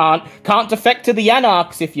 Can't defect to the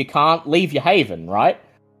Anarchs if you can't leave your haven, right?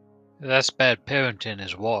 That's bad parenting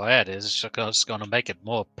is what that is. It's going to make it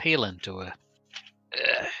more appealing to her.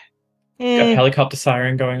 Got a helicopter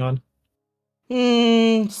siren going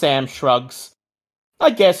on. Sam shrugs. I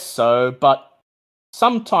guess so, but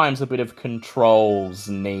sometimes a bit of control's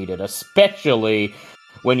needed, especially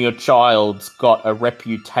when your child's got a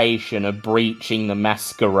reputation of breaching the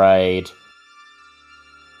Masquerade.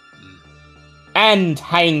 And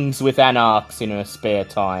hangs with Anarchs in her spare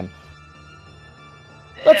time.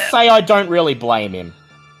 Let's say I don't really blame him.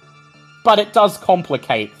 But it does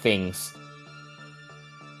complicate things.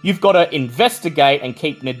 You've got to investigate and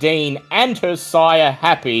keep Nadine and her sire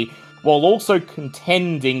happy, while also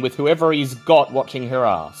contending with whoever he's got watching her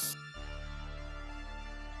ass.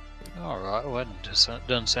 Alright, well, that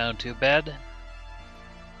doesn't sound too bad.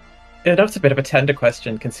 Yeah, that's a bit of a tender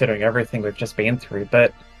question considering everything we've just been through,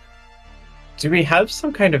 but do we have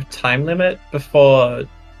some kind of time limit before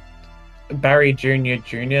Barry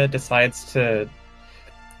Jr. decides to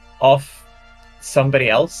off somebody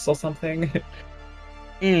else or something?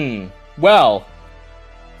 Well,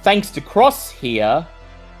 thanks to Cross here,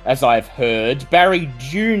 as I've heard, Barry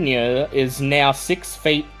Jr. is now 6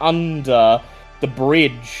 feet under the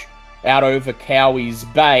bridge out over Cowie's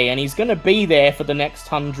Bay, and he's going to be there for the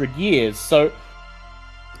next 100 years, so...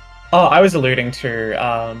 Oh, I was alluding to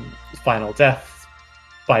Final Death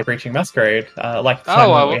by breaching Masquerade, like the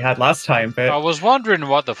time we had last time, but... I was wondering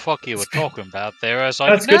what the fuck you were talking about there. I was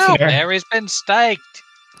like, That's good to know. Barry's been staked.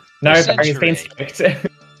 No, Barry's been staked.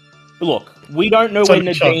 Look, we don't know where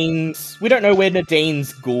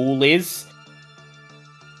Nadine's ghoul is.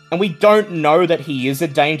 And we don't know that he is a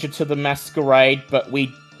danger to the Masquerade, but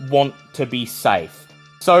we want to be safe.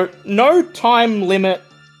 So, no time limit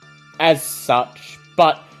as such,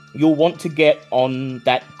 but you'll want to get on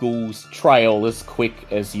that ghoul's trail as quick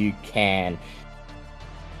as you can.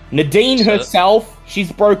 Nadine herself,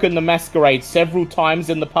 she's broken the Masquerade several times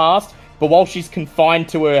in the past, but while she's confined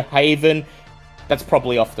to her haven, that's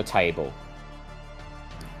probably off the table.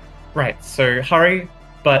 Right, so hurry,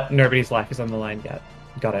 but nobody's life is on the line yet.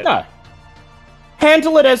 Got it. No.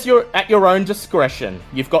 Handle it at your own discretion.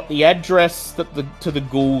 You've got the address to the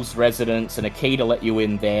ghoul's residence and a key to let you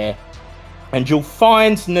in there. And you'll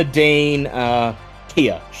find Nadine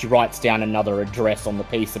here. She writes down another address on the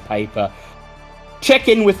piece of paper. Check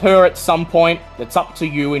in with her at some point. It's up to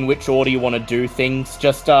you in which order you want to do things.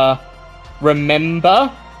 Just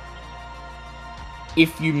remember,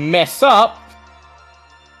 if you mess up,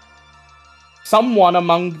 someone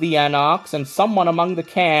among the Anarchs and someone among the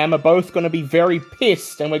Cam are both going to be very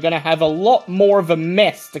pissed, and we're going to have a lot more of a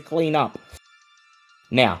mess to clean up.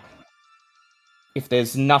 Now, if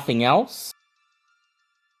there's nothing else,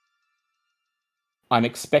 I'm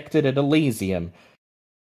expected at Elysium.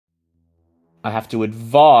 I have to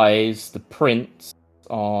advise the Prince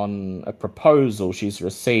on a proposal she's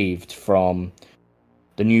received from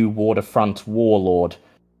the new waterfront warlord.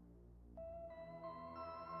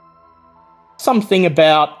 Something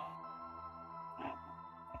about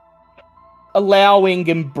allowing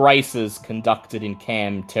embraces conducted in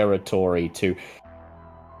Cam territory to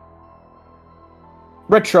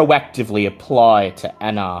retroactively apply to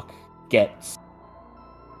Anarch gets.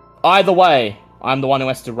 Either way, I'm the one who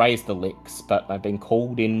has to raise the licks, but I've been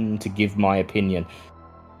called in to give my opinion.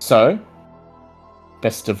 So,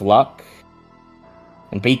 best of luck,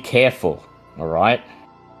 and be careful, alright?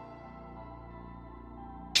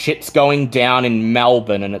 Shit's going down in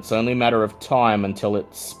Melbourne, and it's only a matter of time until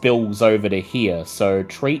it spills over to here, so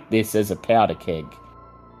treat this as a powder keg.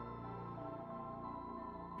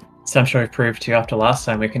 So I'm sure we've proved to you after last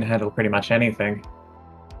time we can handle pretty much anything.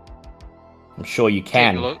 I'm sure you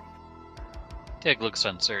can. Tig looks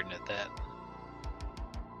uncertain at that.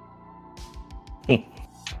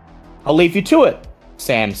 I'll leave you to it,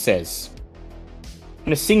 Sam says.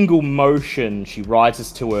 In a single motion, she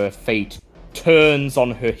rises to her feet, turns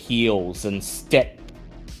on her heels, and steps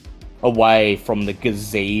away from the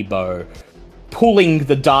gazebo, pulling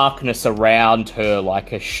the darkness around her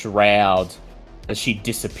like a shroud as she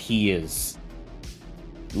disappears,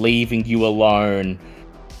 leaving you alone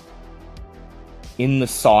in the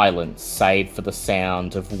silence, save for the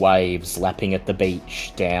sound of waves lapping at the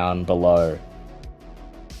beach down below.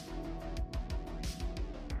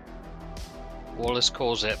 Wallace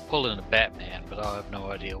calls that pulling a Batman, but I have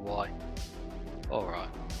no idea why. Alright.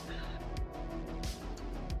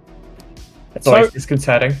 It's always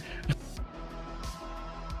disconcerting.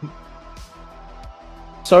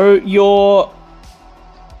 So your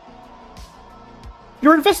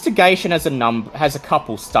investigation has a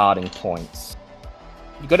couple starting points.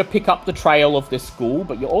 You got to pick up the trail of this school,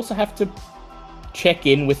 but you also have to check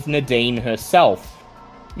in with Nadine herself.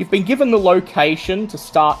 You've been given the location to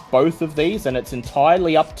start both of these, and it's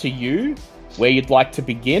entirely up to you where you'd like to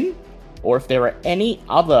begin, or if there are any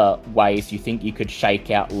other ways you think you could shake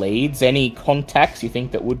out leads, any contacts you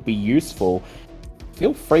think that would be useful,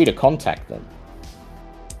 feel free to contact them.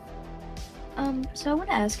 So I want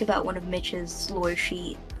to ask about one of Mitch's lore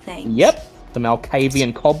sheet things. Yep, the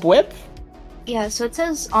Malkavian cobweb. Yeah, so it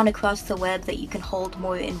says on across the web that you can hold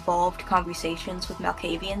more involved conversations with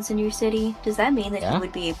Malkavians in your city. Does that mean that you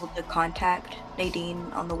would be able to contact Nadine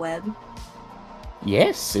on the web?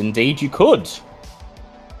 Yes, indeed you could.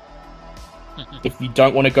 If you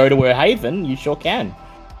don't want to go to her haven, you sure can.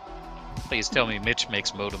 Please tell me Mitch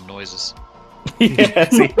makes modem noises. Yeah,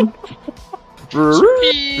 see. It's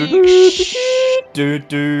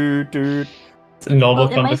a normal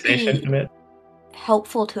conversation from it.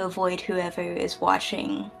 Helpful to avoid whoever is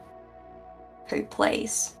watching her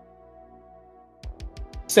place.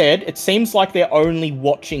 Said, it seems like they're only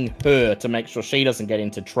watching her to make sure she doesn't get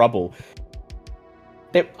into trouble.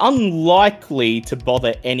 They're unlikely to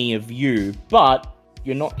bother any of you, but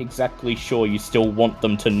you're not exactly sure you still want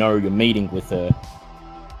them to know you're meeting with her.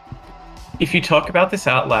 If you talk about this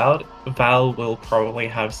out loud, Val will probably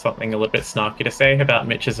have something a little bit snarky to say about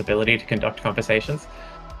Mitch's ability to conduct conversations.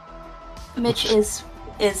 Mitch is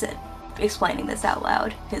explaining this out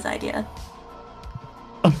loud, his idea.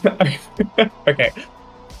 Okay.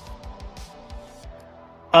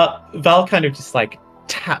 Val kind of just like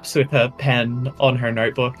taps with her pen on her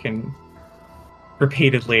notebook and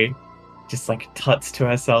repeatedly just like tuts to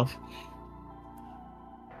herself.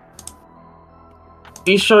 Are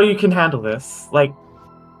you sure you can handle this? Like,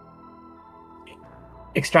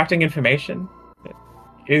 extracting information?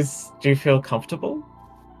 Do you feel comfortable?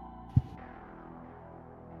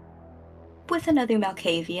 With another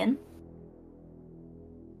Malkavian.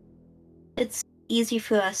 It's easy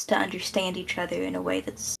for us to understand each other in a way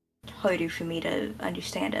that's harder for me to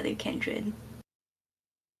understand other kindred.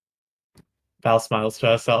 Val smiles to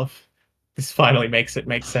herself. This finally makes it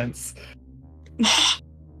make sense.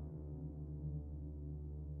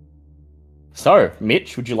 So,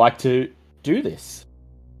 Mitch, would you like to do this?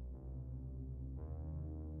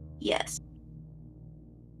 Yes.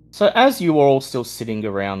 So as you are all still sitting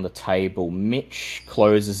around the table, Mitch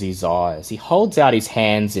closes his eyes. He holds out his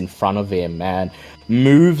hands in front of him and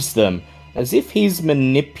moves them as if he's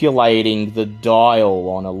manipulating the dial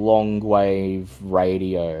on a long-wave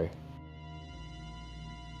radio.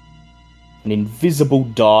 An invisible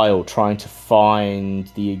dial trying to find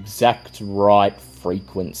the exact right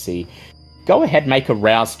frequency. Go ahead, make a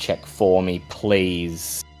rouse check for me,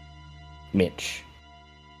 please, Mitch.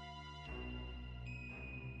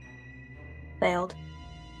 Failed.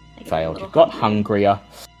 Failed. You got hungrier.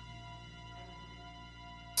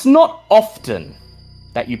 It's not often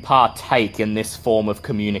that you partake in this form of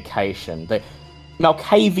communication. The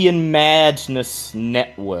Malkavian Madness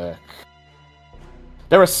Network.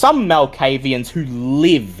 There are some Malkavians who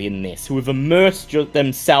live in this, who have immersed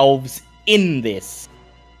themselves in this.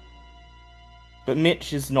 But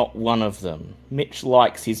Mitch is not one of them. Mitch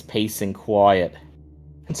likes his peace and quiet.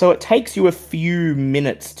 And so it takes you a few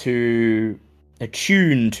minutes to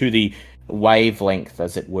attune to the wavelength,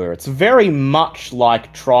 as it were. It's very much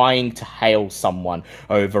like trying to hail someone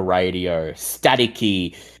over radio.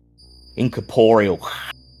 Staticky, incorporeal.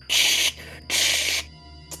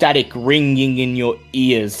 Static ringing in your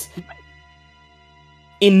ears.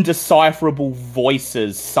 Indecipherable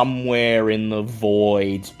voices somewhere in the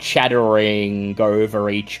void, chattering over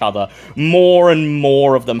each other. More and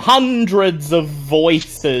more of them. Hundreds of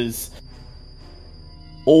voices.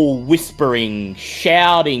 All whispering,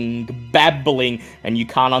 shouting, babbling, and you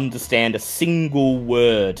can't understand a single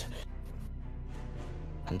word.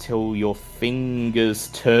 until your fingers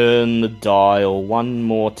turn the dial one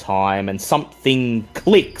more time and something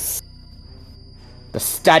clicks. The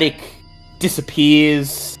static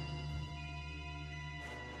disappears.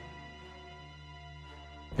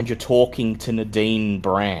 And you're talking to Nadine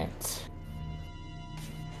Brandt.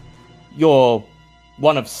 You're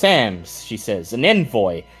one of Sam's, she says, an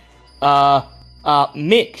envoy.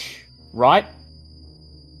 Mitch, right?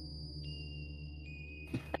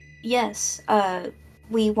 Yes,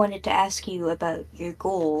 we wanted to ask you about your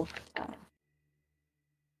goal.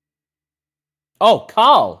 Oh,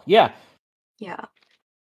 Carl, yeah. Yeah.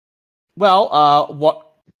 Well, what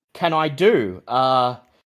can I do?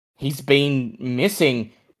 He's been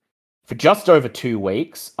missing for just over 2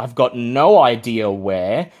 weeks. I've got no idea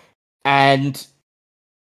where. And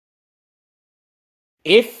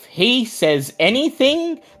if he says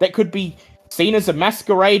anything that could be seen as a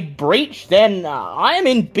masquerade breach, then I am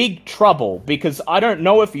in big trouble, because I don't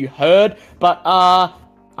know if you heard, but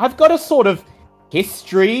I've got a sort of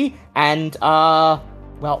history, and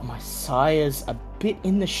well, my sire's a bit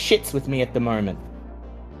in the shits with me at the moment.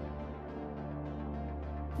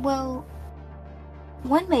 Well,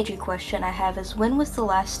 one major question I have is, when was the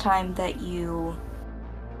last time that you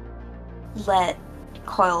let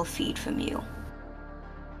Coil feed from you?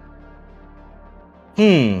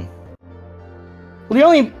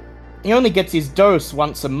 Well, he only gets his dose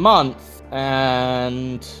once a month,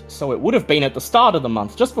 and so it would have been at the start of the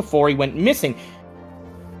month, just before he went missing.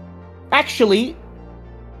 Actually,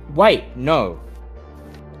 wait, no.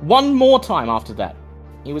 One more time after that.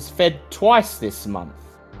 He was fed twice this month.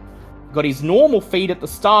 Got his normal feed at the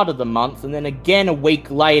start of the month, and then again a week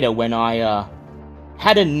later when I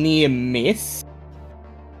had a near miss.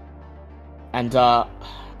 And I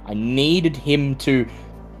needed him to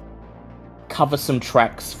cover some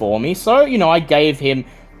tracks for me, so, I gave him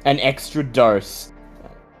an extra dose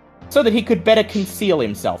so that he could better conceal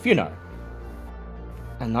himself, And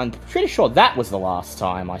I'm pretty sure that was the last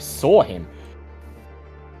time I saw him.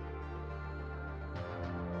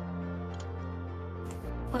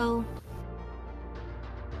 Well,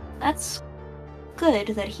 that's good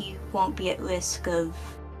that he won't be at risk of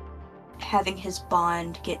having his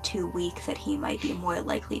bond get too weak that he might be more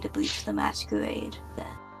likely to breach the Masquerade then.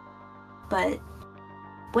 But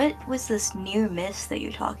what was this near miss that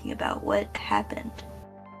you're talking about? What happened?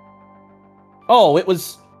 Oh, it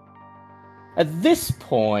was... At this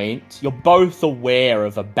point, you're both aware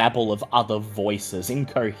of a babble of other voices,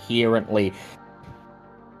 incoherently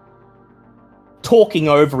talking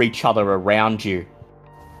over each other around you.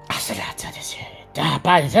 Oh,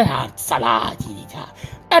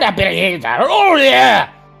 yeah!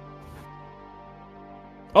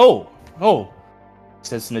 Oh,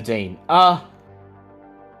 says Nadine. I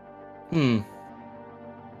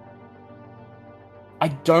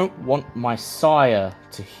don't want my sire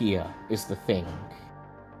to hear, is the thing.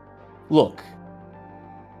 Look,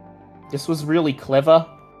 this was really clever.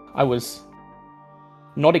 I was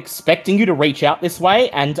not expecting you to reach out this way,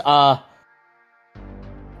 and,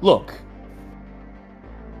 look.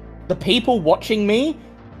 The people watching me,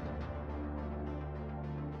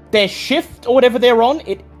 their shift, or whatever they're on,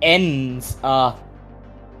 it ends at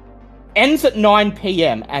 9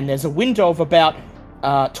 p.m, and there's a window of about,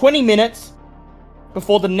 20 minutes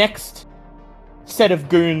before the next set of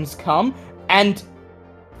goons come, and,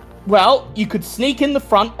 well, you could sneak in the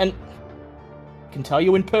front and... I can tell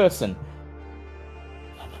you in person.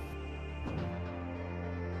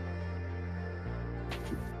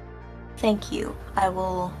 Thank you. I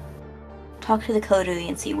will talk to the coterie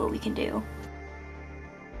and see what we can do.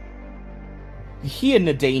 You hear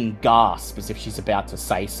Nadine gasp as if she's about to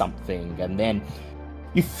say something, and then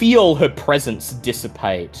you feel her presence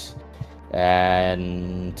dissipate,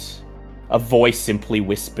 and a voice simply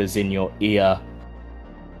whispers in your ear,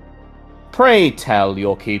 "Pray tell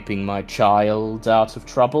you're keeping my child out of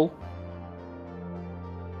trouble."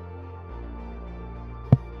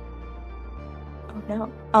 Oh no.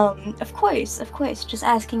 Of course. Just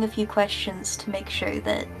asking a few questions to make sure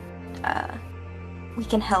that, we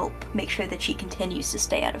can help make sure that she continues to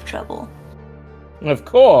stay out of trouble. Of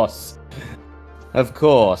course.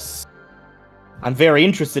 I'm very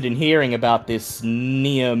interested in hearing about this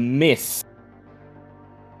near miss.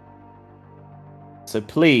 So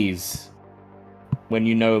please, when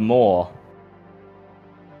you know more,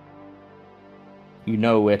 you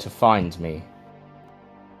know where to find me.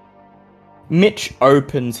 Mitch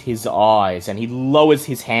opens his eyes and he lowers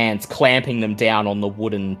his hands, clamping them down on the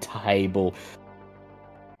wooden table.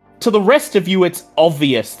 To the rest of you, it's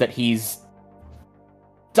obvious that he's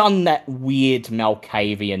done that weird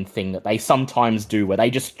Malkavian thing that they sometimes do, where they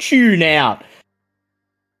just tune out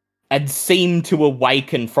and seem to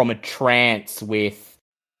awaken from a trance with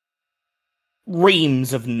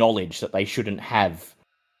reams of knowledge that they shouldn't have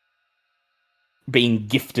being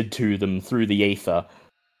gifted to them through the ether.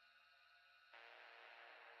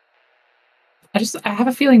 I have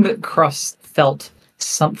a feeling that Cross felt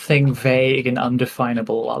something vague and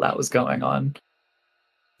undefinable while that was going on.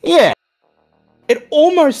 Yeah. It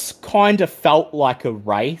almost kind of felt like a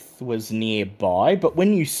wraith was nearby, but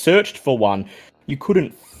when you searched for one, you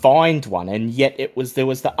couldn't find one, and yet there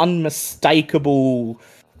was the unmistakable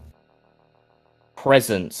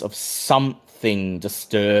presence of something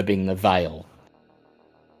disturbing the veil.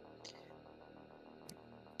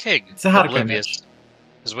 Tig, So how to oblivious,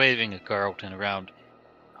 is waving at Carlton around.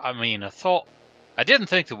 I mean, I didn't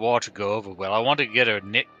think the watch would go over well. I wanted to get her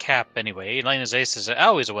knit cap anyway. Elena's ace is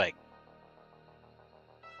always awake.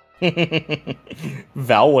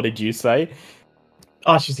 Val, what did you say?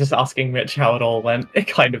 Oh, she's just asking Mitch how it all went.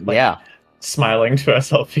 Kind of like Yeah. smiling to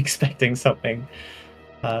herself, expecting something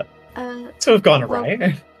to have gone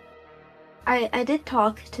awry. I did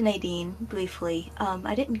talk to Nadine briefly.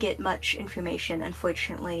 I didn't get much information,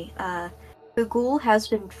 unfortunately. The ghoul has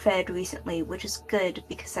been fed recently, which is good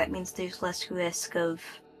because that means there's less risk of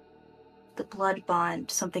the blood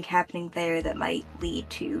bond, something happening there that might lead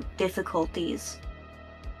to difficulties.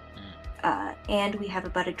 And we have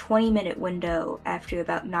about a 20-minute window after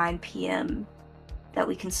about 9 p.m. that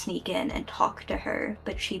we can sneak in and talk to her,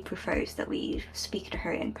 but she prefers that we speak to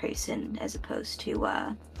her in person as opposed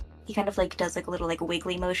to, he kind of like does like a little like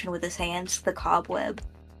wiggly motion with his hands, the cobweb.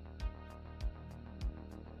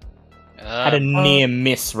 Had a near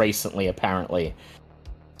miss recently, apparently.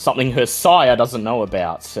 Something her sire doesn't know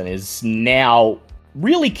about and is now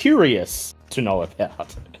really curious to know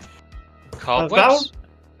about. Cobwebs?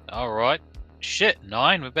 Alright. Shit,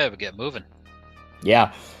 9, we better get moving.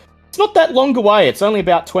 Yeah. It's not that long away, it's only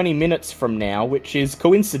about 20 minutes from now, which is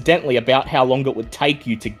coincidentally about how long it would take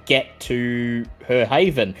you to get to her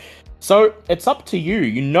haven. So, it's up to you.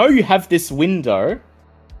 You know you have this window.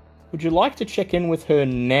 Would you like to check in with her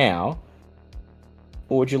now?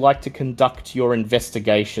 Or would you like to conduct your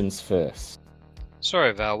investigations first?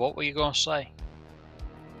 Sorry, Val, what were you going to say?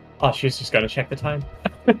 Oh, she's just going to check the time.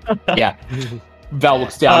 Yeah. Val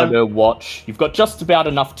looks down at her watch. You've got just about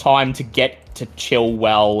enough time to get to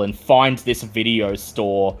Chilwell and find this video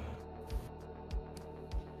store.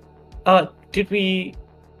 Did we...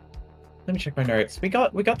 Let me check my notes. We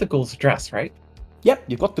got the ghoul's address, right? Yep,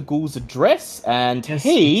 you've got the ghoul's address, and Yes,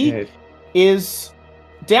 we he did. is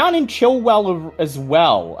down in Chilwell as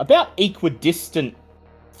well, about equidistant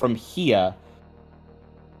from here.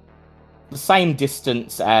 The same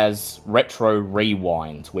distance as Retro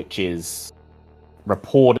Rewind, which is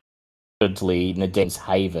reportedly Nadine's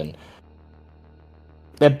haven.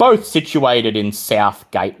 They're both situated in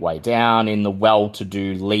South Gateway, down in the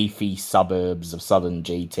well-to-do leafy suburbs of southern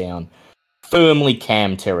G-Town. Firmly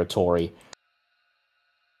Cam territory.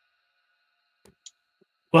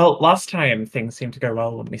 Well, last time things seemed to go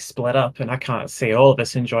well when we split up, and I can't see all of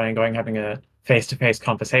us enjoying having a face-to-face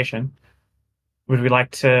conversation. Would we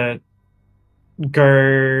like to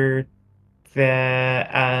go there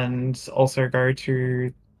and also go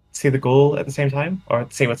to see the ghoul at the same time? Or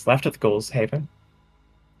see what's left of the ghoul's haven?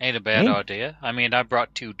 Ain't a bad idea. I mean, I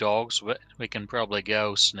brought 2 dogs. We can probably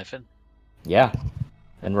go sniffing. Yeah.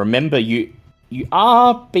 And remember, you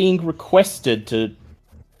are being requested to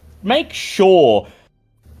make sure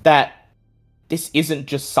that this isn't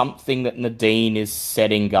just something that Nadine is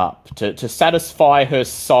setting up to satisfy her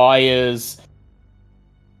sire's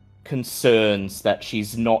concerns, that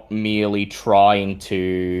she's not merely gearing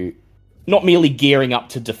up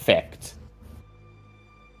to defect.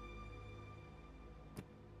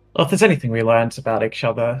 Well, if there's anything we learned about each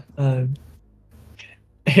other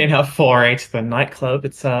in our foray to the nightclub,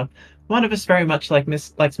 it's one of us very much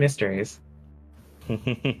likes mysteries.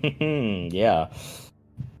 Yeah.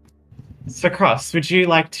 So, Cross, would you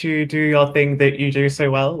like to do your thing that you do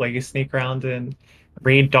so well, where you sneak around and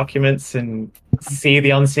read documents and see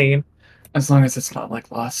the unseen? As long as it's not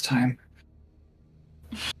like last time.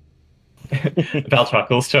 Val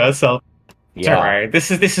chuckles to herself. Yeah. Don't worry,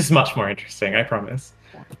 this is much more interesting, I promise.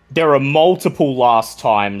 There are multiple last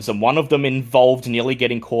times, and one of them involved nearly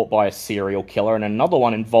getting caught by a serial killer, and another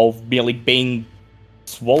one involved merely being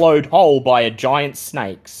swallowed whole by a giant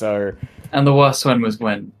snake, so... And the worst one was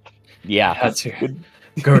when Yeah. I had to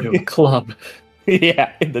go to a club.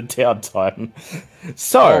 Yeah, in the downtime.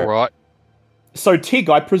 So, Alright. So Tig,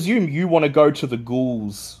 I presume you want to go to the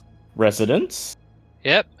ghoul's residence?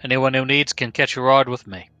 Yep, anyone who needs can catch a ride with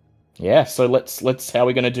me. Yeah, so let's how are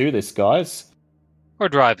we going to do this, guys? Or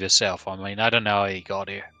drive yourself, I mean, I don't know how you got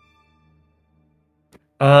here.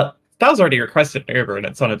 That was already requested an Uber and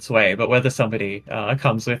it's on its way, but whether somebody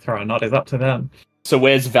comes with her or not is up to them. So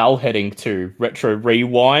where's Val heading to? Retro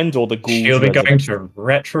Rewind or the Ghouls She'll be going Residence? to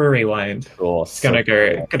Retro Rewind. Course, It's gonna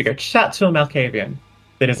go chat to a Malkavian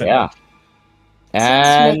that isn't. Yeah. Since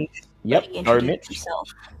And Nick yep, already go introduced Mitch. himself,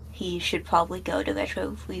 he should probably go to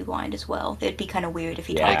Retro Rewind as well. It'd be kind of weird if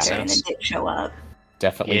he Yeah. talked to her and then Makes didn't show up.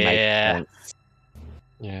 Definitely Yeah. makes sense.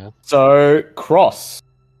 Yeah. So, Cross,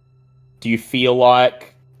 do you feel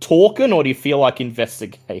like talking or do you feel like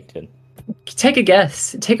investigating? Take a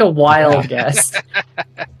guess. Take a wild guess.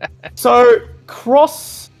 So,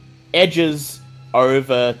 Cross edges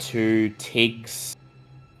over to Tig's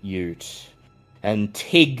ute, and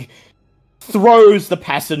Tig throws the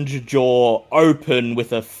passenger door open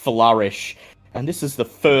with a flourish. And this is the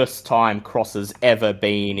first time Cross has ever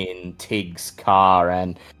been in Tig's car,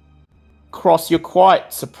 and Cross, you're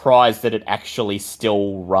quite surprised that it actually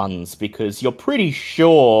still runs, because you're pretty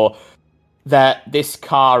sure that this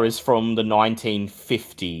car is from the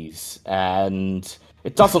 1950s, and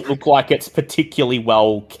it doesn't look like it's particularly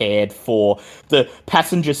well cared for. The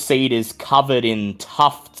passenger seat is covered in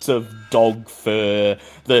tufts of dog fur.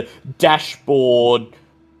 The dashboard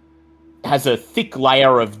has a thick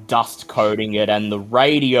layer of dust coating it, and the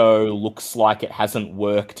radio looks like it hasn't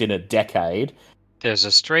worked in a decade. There's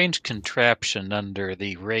a strange contraption under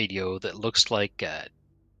the radio that looks like a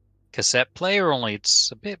cassette player, only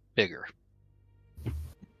it's a bit bigger.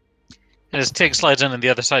 And as Tig slides in on the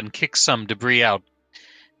other side and kicks some debris out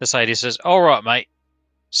the side, he says, "All right, mate.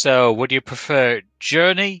 So, would you prefer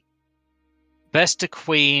Journey, Best of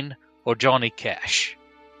Queen, or Johnny Cash?"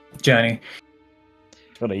 Journey.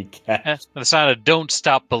 Johnny Cash. And the sound of "Don't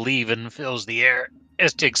Stop Believin'" fills the air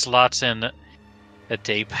as Tig slots in a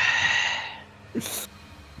tape. It's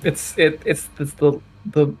the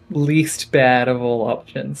least bad of all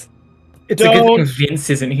options. It's a Don't- good thing Vince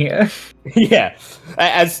isn't here. Yeah,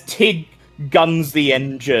 as Tig guns the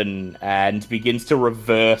engine and begins to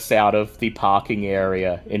reverse out of the parking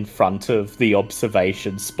area in front of the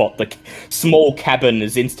observation spot, the small cabin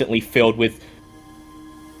is instantly filled with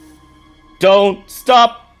 "Don't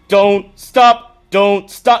stop, don't stop, don't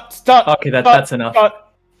stop, stop." Okay, stop, that's enough.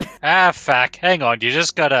 stop." Ah, fuck. Hang on. You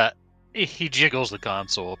just gotta... He jiggles the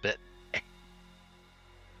console a bit.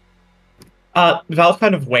 Val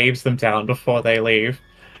kind of waves them down before they leave,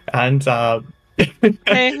 and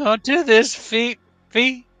Hang on to this, feet.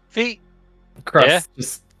 Cross Yeah.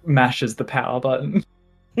 just mashes the power button.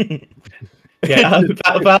 yeah,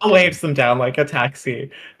 Val waves them down like a taxi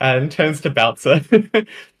and turns to Bouncer.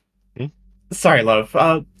 Sorry, love.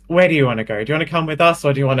 Where do you want to go? Do you want to come with us,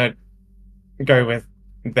 or do you want to go with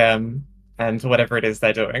them and whatever it is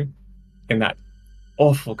they're doing in that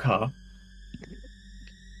awful car?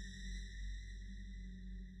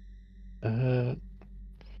 I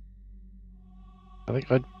think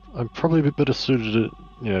I'm probably a bit better suited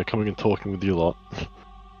at coming and talking with you lot.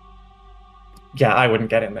 Yeah, I wouldn't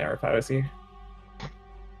get in there if I was you.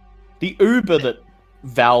 The Uber that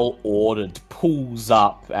Val ordered pulls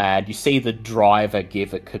up, and you see the driver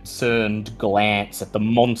give a concerned glance at the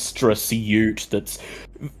monstrous ute that's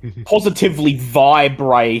positively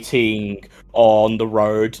vibrating on the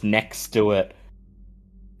road next to it.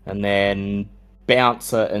 And then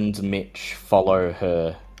Bouncer and Mitch follow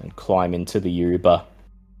her and climb into the Uber.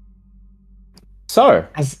 So,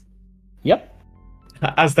 yep.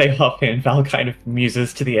 As they hop in, Val kind of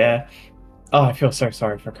muses to the air. Oh, I feel so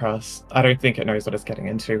sorry for Cross. I don't think it knows what it's getting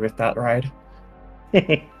into with that ride.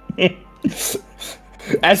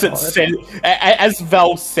 As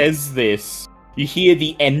Val says this, you hear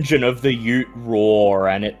the engine of the ute roar,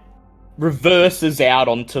 and it reverses out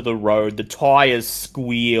onto the road. The tires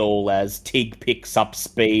squeal as Tig picks up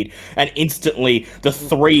speed, and instantly the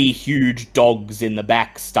three huge dogs in the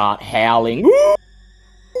back start howling. Ooh!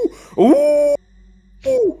 Ooh!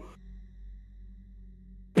 Ooh!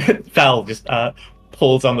 Val just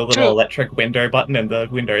pulls on the little Two. electric window button, and the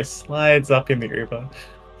window slides up in the Uber.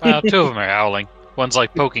 Two of them are howling. One's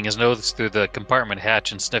like poking his nose through the compartment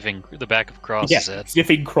hatch and sniffing the back of Cross's head.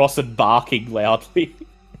 Sniffing Cross and barking loudly.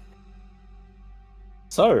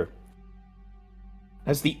 So,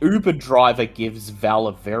 as the Uber driver gives Val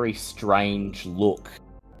a very strange look,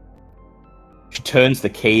 she turns the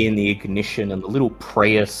key in the ignition and the little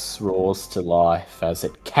Prius roars to life as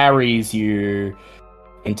it carries you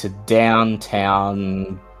into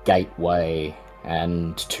downtown Gateway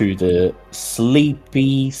and to the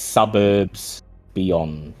sleepy suburbs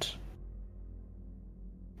beyond.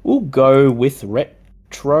 We'll go with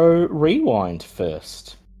Retro Rewind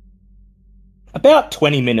first. About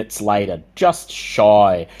 20 minutes later, just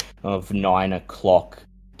shy of 9 o'clock,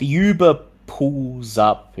 the Uber pulls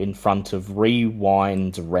up in front of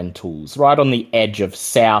Rewind Rentals, right on the edge of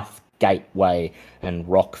South Gateway and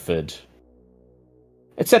Rockford.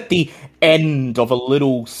 It's at the end of a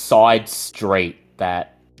little side street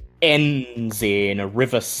that ends in a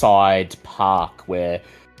riverside park where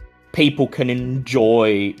people can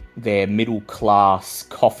enjoy their middle-class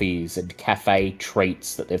coffees and cafe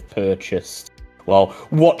treats that they've purchased while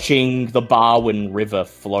watching the Barwon River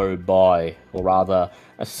flow by, or rather,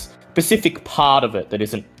 a specific part of it that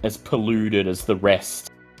isn't as polluted as the rest.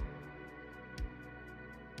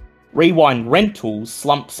 Rewind Rentals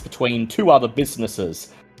slumps between two other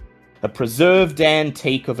businesses, a preserved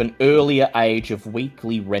antique of an earlier age of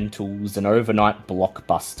weekly rentals and overnight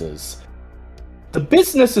blockbusters. The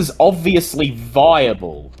business is obviously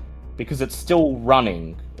viable because it's still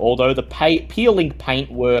running, although the peeling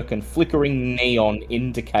paintwork and flickering neon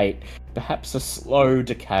indicate perhaps a slow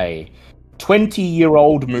decay.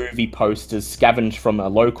 20-year-old movie posters scavenged from a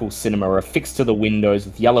local cinema are affixed to the windows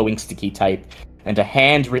with yellowing sticky tape, and a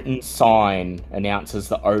handwritten sign announces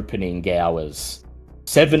the opening hours.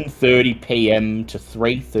 7:30 p.m. to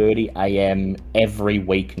 3:30 a.m. every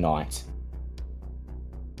weeknight.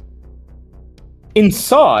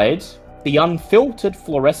 Inside, the unfiltered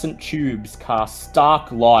fluorescent tubes cast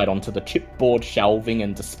stark light onto the chipboard shelving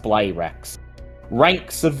and display racks.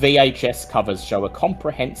 Ranks of VHS covers show a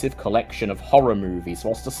comprehensive collection of horror movies,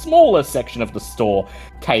 whilst a smaller section of the store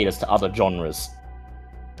caters to other genres.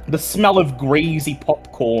 The smell of greasy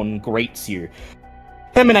popcorn greets you,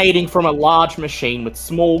 emanating from a large machine with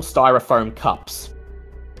small styrofoam cups,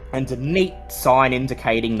 and a neat sign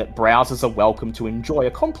indicating that browsers are welcome to enjoy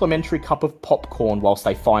a complimentary cup of popcorn whilst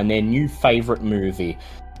they find their new favourite movie.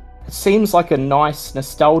 It seems like a nice,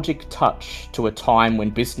 nostalgic touch to a time when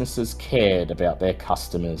businesses cared about their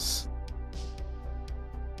customers.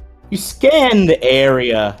 You scan the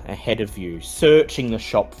area ahead of you, searching the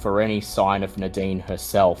shop for any sign of Nadine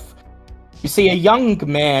herself. You see a young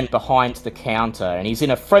man behind the counter, and he's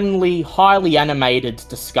in a friendly, highly animated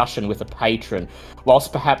discussion with a patron,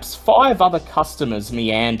 whilst perhaps 5 other customers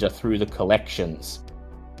meander through the collections.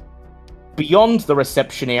 Beyond the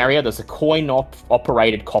reception area, there's a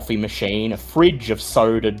coin-operated coffee machine, a fridge of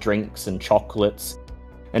soda drinks and chocolates,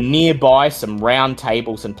 and nearby some round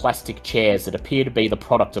tables and plastic chairs that appear to be the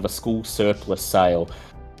product of a school surplus sale.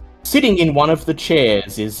 Sitting in one of the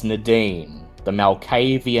chairs is Nadine, the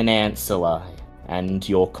Malkavian Ancilla, and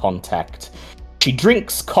your contact. She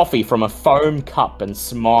drinks coffee from a foam cup and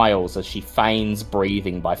smiles as she feigns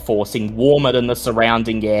breathing by forcing warmer than the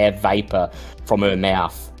surrounding air vapour from her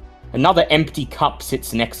mouth. Another empty cup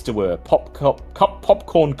sits next to her,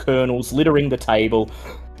 popcorn kernels littering the table,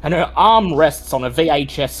 and her arm rests on a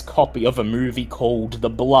VHS copy of a movie called The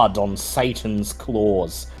Blood on Satan's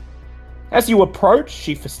Claws. As you approach,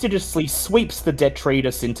 she fastidiously sweeps the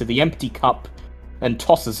detritus into the empty cup and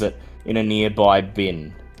tosses it in a nearby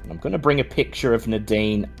bin. I'm going to bring a picture of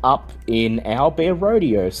Nadine up in Owlbear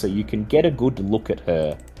Rodeo so you can get a good look at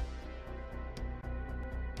her.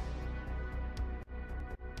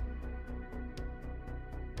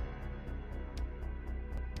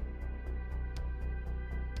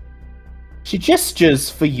 She gestures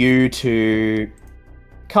for you to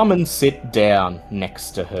come and sit down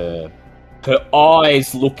next to her. Her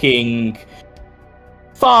eyes looking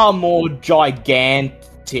far more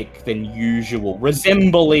gigantic than usual,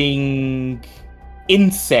 resembling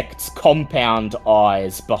insects' compound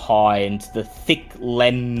eyes behind the thick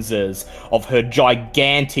lenses of her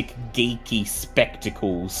gigantic geeky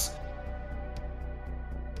spectacles.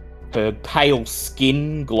 Her pale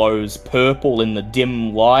skin glows purple in the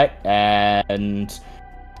dim light, and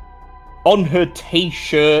on her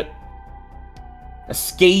t-shirt, a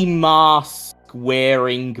ski mask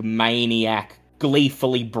wearing maniac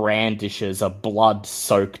gleefully brandishes a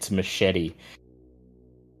blood-soaked machete.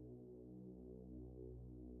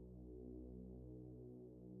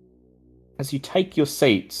 As you take your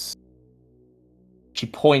seats, she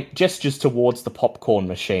gestures towards the popcorn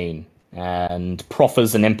machine and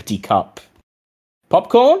proffers an empty cup.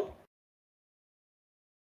 Popcorn?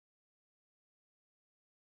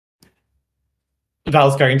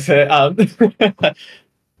 Val's going to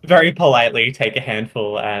very politely take a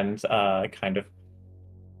handful and kind of,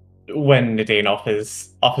 when Nadine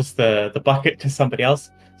offers the bucket to somebody else,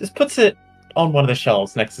 just puts it on one of the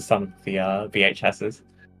shelves next to some of the VHSs.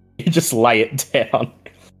 You just lay it down.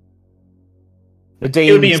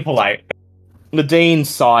 It would be impolite. Nadine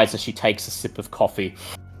sighs as she takes a sip of coffee.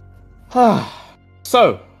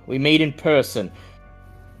 So, we meet in person.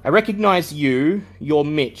 I recognize you. You're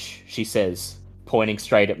Mitch, she says, pointing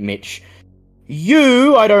straight at Mitch.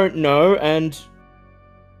 You, I don't know, and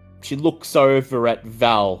She looks over at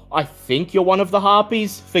Val. I think you're one of the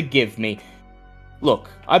Harpies? Forgive me. Look,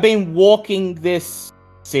 I've been walking this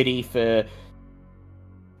city for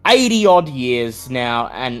 80 odd years now,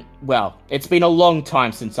 and, well, it's been a long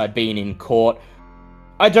time since I've been in court.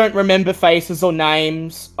 I don't remember faces or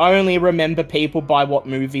names. I only remember people by what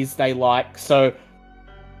movies they like, so...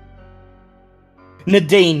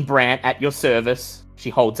 Nadine Brandt, at your service. She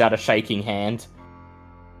holds out a shaking hand.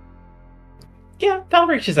 Yeah, Val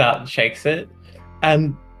reaches out and shakes it,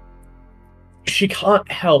 and she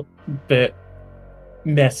can't help but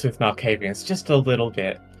mess with Malkavians just a little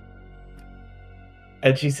bit.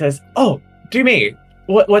 And she says, "Oh, do me.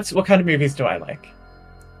 What kind of movies do I like?"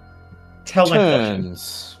 Tell my fortune.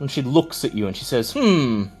 Turns, and she looks at you and she says,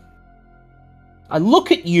 I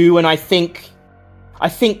look at you and I think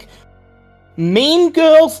Mean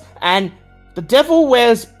Girls and The Devil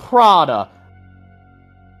Wears Prada.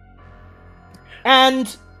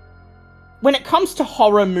 And when it comes to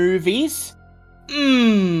horror movies,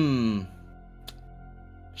 she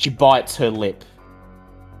bites her lip.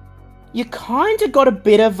 You kinda got a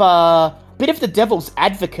bit of the devil's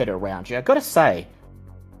advocate around you, I gotta say.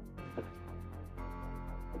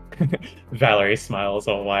 Valerie smiles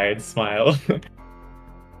a wide smile.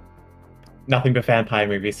 Nothing but vampire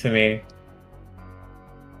movies for me.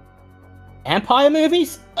 Vampire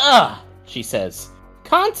movies? Ugh, she says.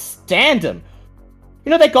 Can't stand them. You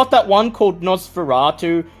know, they got that one called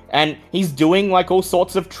Nosferatu, and he's doing, like, all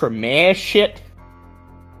sorts of Tremere shit.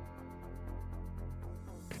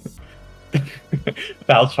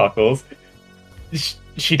 Val chuckles.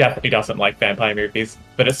 She definitely doesn't like vampire movies,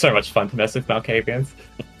 but it's so much fun to mess with Malkavians.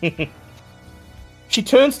 She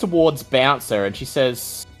turns towards Bouncer and she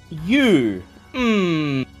says, you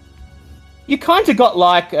kinda got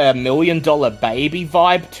like a $1 million baby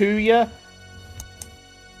vibe to you.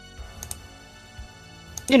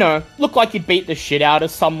 You know, look like you'd beat the shit out of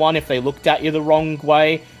someone if they looked at you the wrong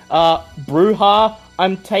way. Bruja,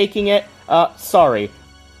 I'm taking it. Sorry.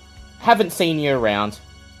 Haven't seen you around.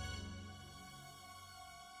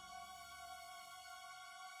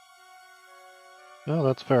 Well,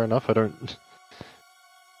 that's fair enough. Never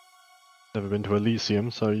been to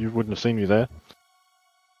Elysium, so you wouldn't have seen me there.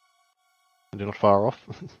 And you're not far off.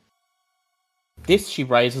 This, she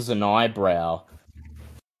raises an eyebrow.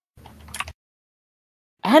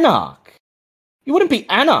 Anarch? You wouldn't be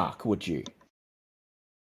Anarch, would you?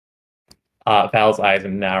 Val's eyes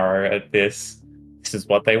narrow at this. This is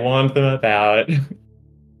what they warned them about.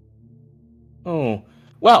 Oh.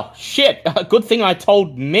 Well, shit. Good thing I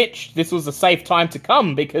told Mitch this was a safe time to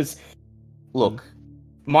come, because... Look,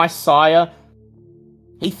 my sire...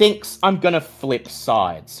 He thinks I'm gonna flip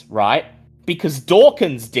sides, right? Because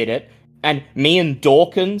Dawkins did it, and me and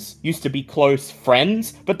Dawkins used to be close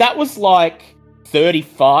friends, but that was like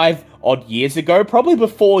 35 odd years ago, probably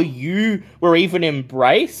before you were even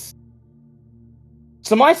embraced.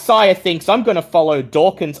 So my sire thinks I'm gonna follow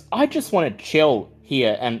Dawkins. I just want to chill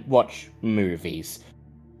here and watch movies.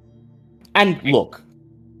 And look,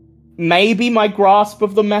 maybe my grasp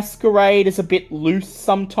of the Masquerade is a bit loose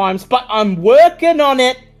sometimes, but I'm working on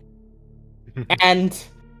it! And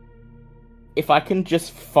if I can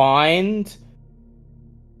just find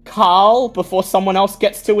Carl before someone else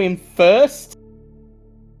gets to him first,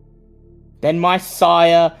 then my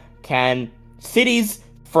sire can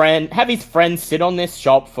have his friend sit on this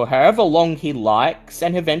shop for however long he likes,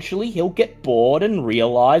 and eventually he'll get bored and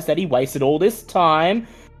realize that he wasted all this time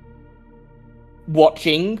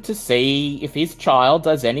watching to see if his child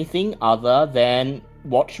does anything other than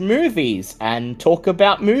watch movies and talk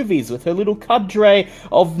about movies with her little cadre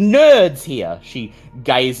of nerds here. She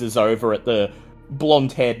gazes over at the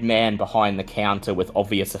blonde-haired man behind the counter with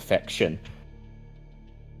obvious affection.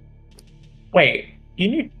 Wait, you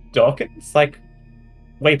knew Dawkins? Like,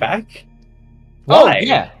 way back? Why? Oh,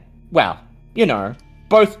 yeah. Well, you know,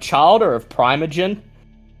 both child are of Primogen.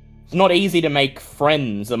 It's not easy to make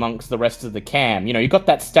friends amongst the rest of the cam. You know, you got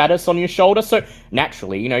that status on your shoulder, so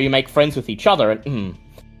naturally, you know, you make friends with each other. And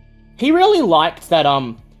he really liked that,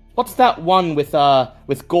 what's that one with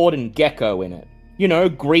Gordon Gekko in it? You know,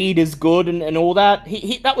 Greed is Good and all that.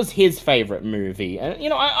 That was his favorite movie. And, you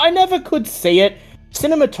know, I never could see it.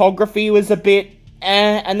 Cinematography was a bit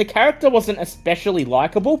and the character wasn't especially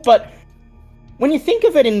likable, but when you think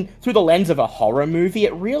of it through the lens of a horror movie,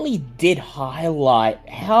 it really did highlight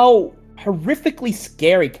how horrifically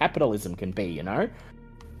scary capitalism can be, you know?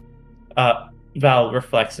 Val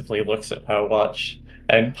reflexively looks at her watch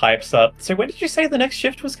and pipes up. So when did you say the next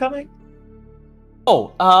shift was coming?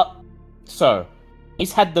 Oh, so,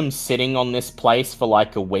 he's had them sitting on this place for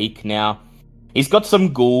like a week now. He's got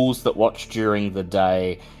some ghouls that watch during the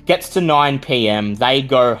day. Gets to 9 p.m, they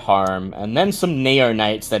go home, and then some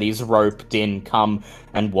neonates that he's roped in come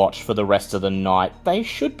and watch for the rest of the night. They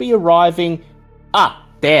should be arriving... Ah,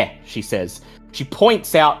 there, she says. She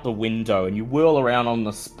points out the window, and you whirl around on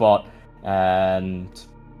the spot, and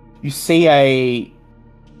you see a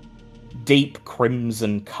deep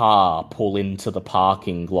crimson car pull into the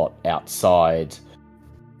parking lot outside.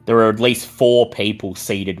 There are at least 4 people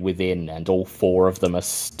seated within, and all 4 of them are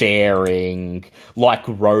staring like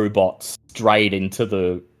robots straight into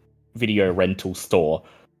the video rental store.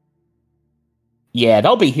 Yeah,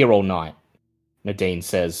 they'll be here all night, Nadine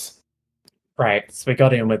says. Right, so we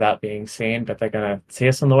got in without being seen, but they're gonna see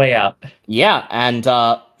us on the way out. Yeah, and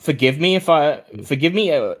forgive me,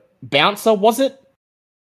 Bouncer, was it?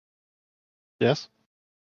 Yes?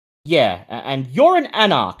 Yeah, and you're an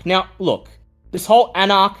anarch. Now, look, this whole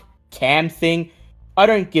anarch cam thing, I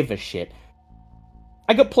don't give a shit.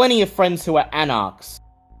 I got plenty of friends who are anarchs.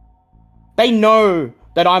 They know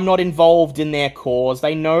that I'm not involved in their cause.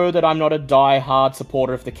 They know that I'm not a die-hard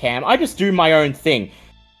supporter of the cam. I just do my own thing.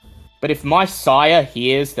 But if my sire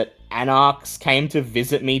hears that anarchs came to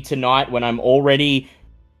visit me tonight when I'm already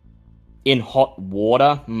in hot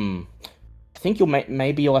water, I think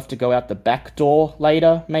maybe you'll have to go out the back door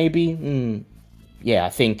later, maybe? Yeah, I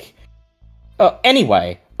think...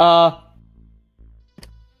 anyway, Hold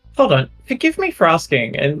on, forgive me for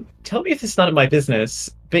asking, and tell me if it's none of my business,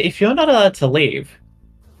 but if you're not allowed to leave,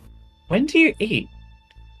 when do you eat?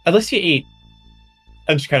 Unless you eat...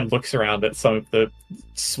 And she kind of looks around at some of the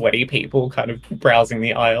sweaty people kind of browsing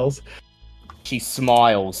the aisles. She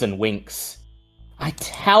smiles and winks. I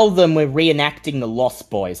tell them we're reenacting the Lost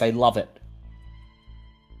Boys. They love it.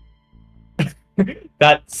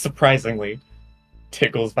 That surprisingly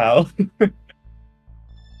tickles Val.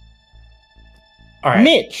 Alright.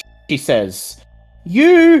 Mitch, she says.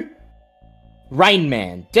 You... Rain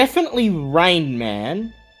Man. Definitely Rain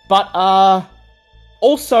Man. But,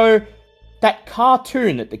 also... that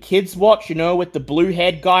cartoon that the kids watch, you know, with the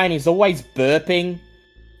blue-haired guy, and he's always burping,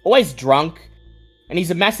 always drunk, and he's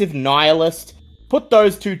a massive nihilist. Put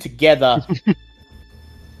those 2 together,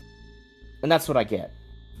 and that's what I get.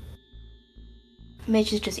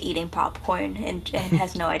 Mitch is just eating popcorn and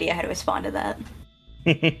has no idea how to respond to that.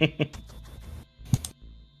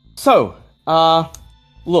 So,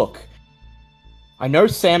 look, I know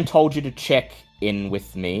Sam told you to check in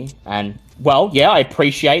with me, and, well, yeah, I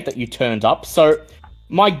appreciate that you turned up. So,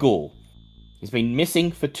 my ghoul, he's been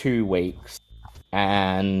missing for 2 weeks,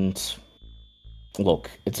 and look,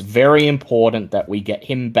 it's very important that we get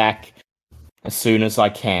him back as soon as I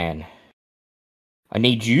can. I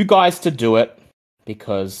need you guys to do it,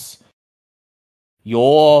 because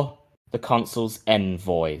you're the consul's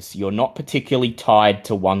envoys. You're not particularly tied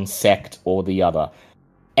to one sect or the other.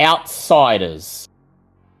 Outsiders.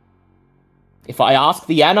 If I ask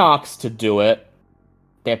the anarchs to do it,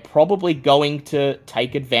 they're probably going to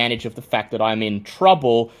take advantage of the fact that I'm in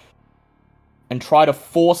trouble and try to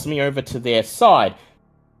force me over to their side.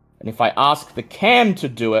 And if I ask the cam to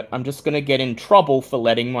do it, I'm just going to get in trouble for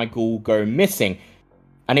letting my ghoul go missing.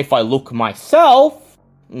 And if I look myself,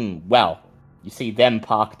 well, you see them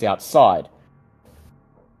parked outside.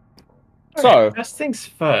 Okay, So, first things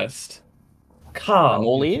first. Carl. I'm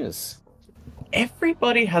all ears.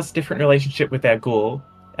 Everybody has a different relationship with their ghoul,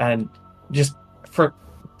 and just for a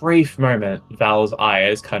brief moment, Val's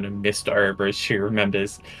eyes kind of mist over as she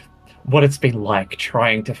remembers what it's been like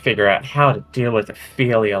trying to figure out how to deal with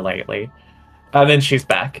Ophelia lately. And then she's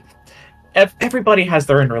back. Everybody has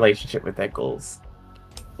their own relationship with their ghouls.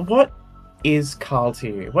 What is Carl to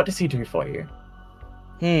you? What does he do for you?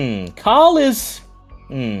 Carl is...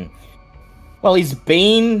 Well, he's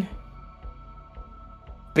been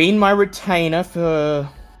my retainer for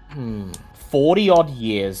 40-odd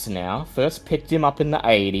years now. First picked him up in the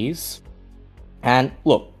 80s. And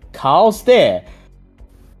look, Carl's there.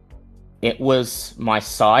 It was my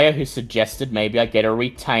sire who suggested maybe I get a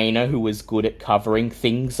retainer who was good at covering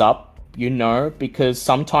things up, you know, because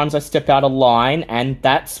sometimes I step out of line, and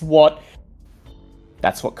that's what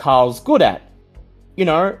Carl's good at. You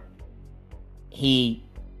know, he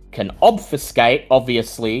can obfuscate,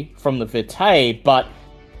 obviously, from the vitae, but,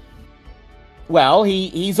 well,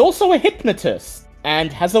 he's also a hypnotist,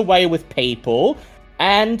 and has a way with people,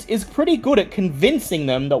 and is pretty good at convincing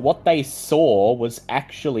them that what they saw was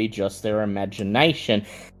actually just their imagination.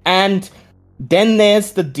 And then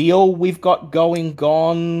there's the deal we've got going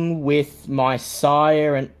on with my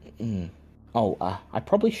sire, and... I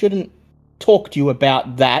probably shouldn't talk to you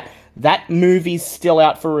about that. That movie's still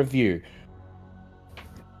out for review.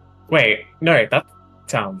 Wait, no, that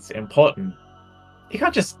sounds important. You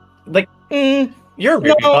can't just like Mm, you're a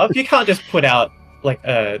movie No. buff. You can't just put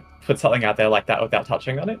something out there like that without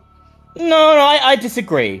touching on it. no, I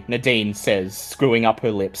disagree, Nadine says, screwing up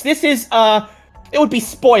her lips. This is, it would be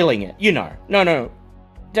spoiling it, you know. No,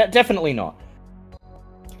 definitely not.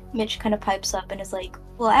 Mitch kind of pipes up and is like,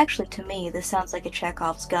 well, actually, to me, this sounds like a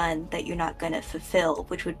Chekhov's gun that you're not going to fulfill,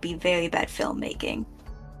 which would be very bad filmmaking.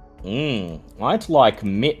 I'd like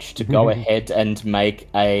Mitch to go ahead and make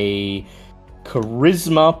a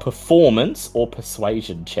charisma, performance, or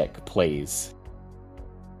persuasion check, please.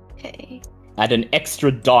 Okay. Add an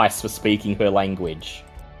extra dice for speaking her language.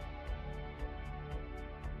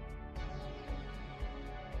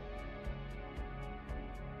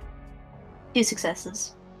 2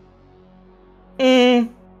 successes. A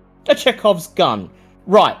Chekhov's gun.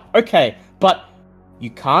 Right, okay, but you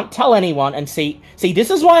can't tell anyone, and see, this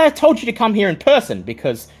is why I told you to come here in person,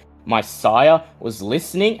 because my sire was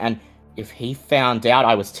listening, and if he found out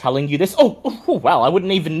I was telling you this, well, I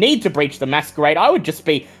wouldn't even need to breach the Masquerade. I would just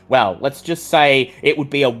be, well, let's just say it would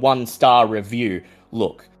be a 1-star review.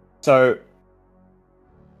 Look, so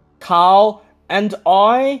Carl and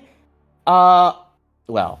I,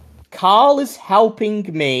 well, Carl is helping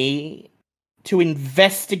me to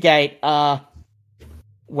investigate,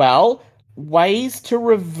 well, ways to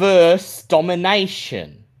reverse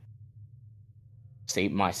domination. See,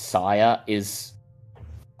 my sire is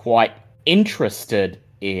quite interested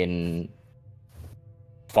in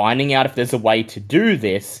finding out if there's a way to do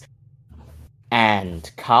this,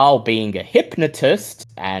 and Carl being a hypnotist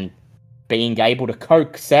and being able to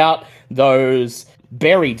coax out those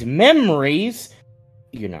buried memories,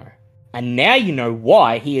 you know. And now you know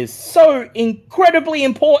why he is so incredibly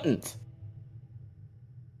important.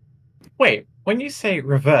 Wait, when you say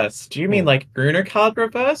reverse, do you mean like Uno card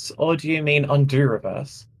reverse, or do you mean undo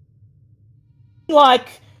reverse? Like,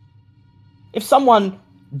 if someone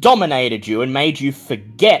dominated you and made you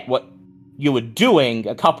forget what you were doing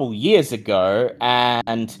a couple years ago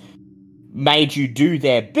and made you do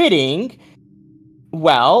their bidding,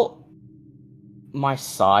 well, my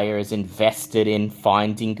sire is invested in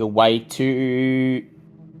finding a way to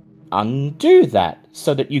undo that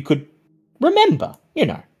so that you could remember, you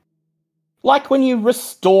know. Like when you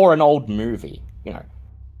restore an old movie, you know.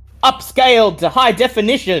 Upscaled to high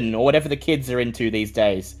definition, or whatever the kids are into these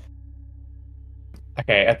days.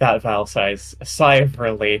 Okay, at that Val size, a sigh of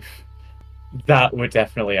relief. That would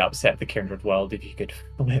definitely upset the Kindred world if you could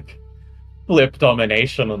flip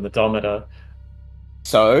domination on the Dominator.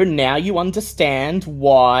 So now you understand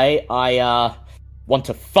why I want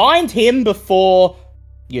to find him before,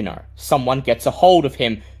 you know, someone gets a hold of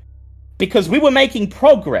him. Because we were making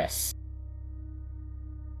progress.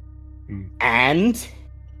 And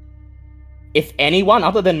if anyone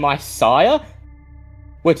other than my sire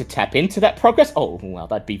were to tap into that progress, oh, well,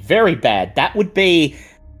 that'd be very bad. That would be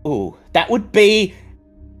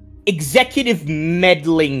executive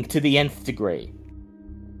meddling to the nth degree.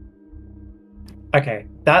 Okay,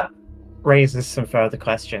 that raises some further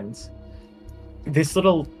questions. This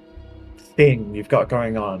little thing you've got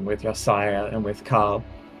going on with your sire and with Carl,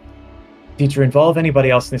 did you involve anybody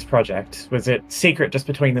else in this project? Was it secret just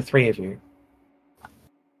between the 3 of you?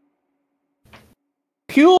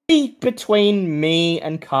 Purely between me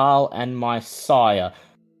and Carl and my sire.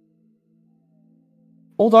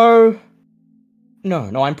 Although,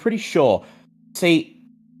 no, I'm pretty sure. See,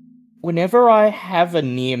 whenever I have a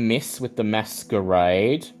near miss with the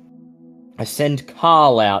Masquerade, I send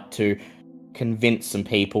Carl out to convince some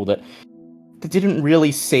people that didn't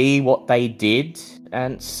really see what they did,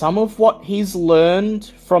 and some of what he's learned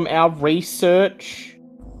from our research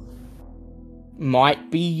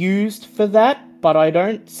might be used for that, but I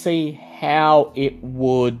don't see how it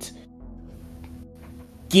would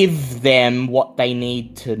give them what they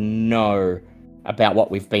need to know about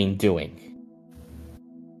what we've been doing.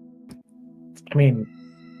 I mean,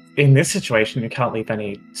 in this situation, you can't leave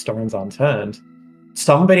any stones unturned.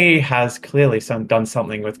 Somebody has clearly done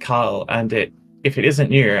something with Carl, and if it isn't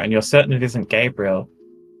you, and you're certain it isn't Gabriel,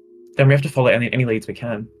 then we have to follow any leads we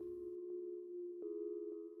can.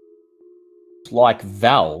 Like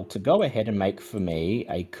Val to go ahead and make for me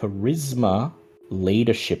a charisma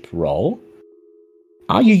leadership roll.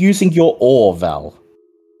 Are you using your ore, Val?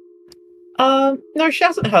 No, she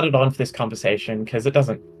hasn't had it on for this conversation because it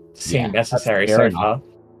doesn't seem necessary fair so enough. far.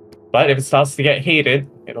 But if it starts to get heated,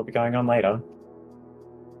 it'll be going on later.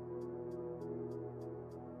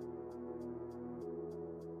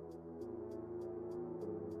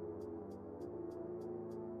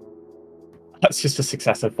 That's just a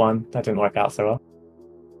successive one. That didn't work out so well.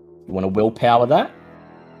 You want to willpower that?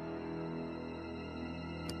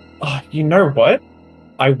 Oh, you know what?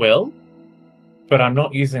 I will, but I'm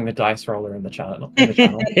not using the dice roller in the channel.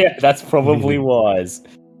 Yeah, that's probably wise.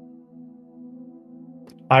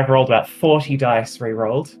 I've rolled about 40 dice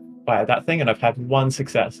re-rolled by that thing, and I've had one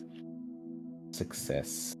success.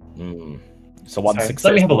 Success. So one So, success.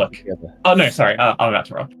 let me have a look. altogether. Oh no, sorry, I'm about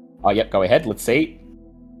to roll. Oh, yep, go ahead. Let's see.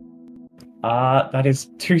 That is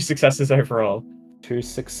 2 successes overall. 2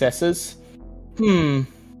 successes.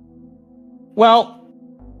 Well,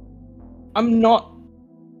 I'm not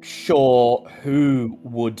sure who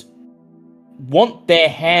would want their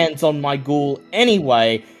hands on my ghoul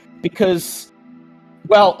anyway, because,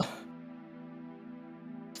 well,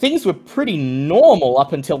 things were pretty normal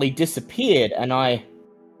up until he disappeared, and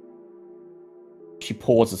She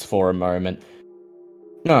pauses for a moment.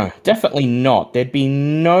 No, definitely not. There'd be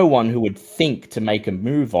no one who would think to make a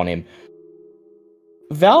move on him.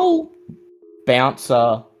 Val,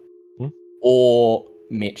 Bouncer, or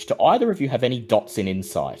Mitch, do either of you have any dots in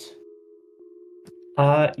insight?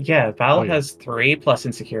 Yeah, Val Oh, yeah. has 3 plus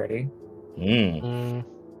insecurity. Yeah,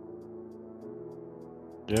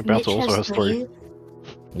 Mitch Bouncer also has 3.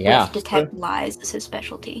 Yeah. With detect lies as his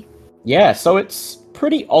specialty. Yeah, so it's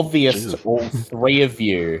pretty obvious Jesus. to all 3 of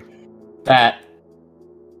you that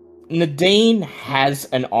Nadine has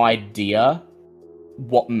an idea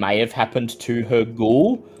what may have happened to her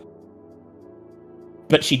ghoul,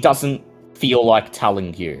 but she doesn't feel like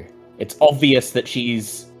telling you. It's obvious that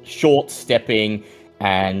she's short-stepping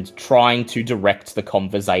and trying to direct the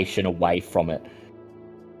conversation away from it.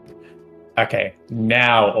 Okay,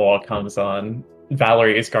 now Awe comes on.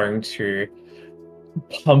 Valerie is going to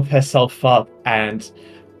pump herself up and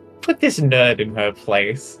put this nerd in her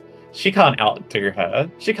place. She can't outdo her.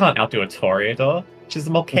 She can't outdo a Toreador. She's a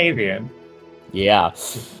Malkavian. Yeah.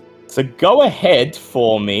 So go ahead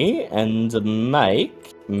for me and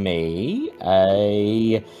make me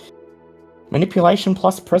a manipulation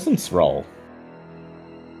plus presence roll.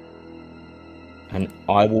 And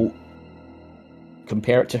I will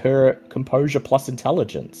compare it to her composure plus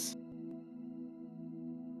intelligence.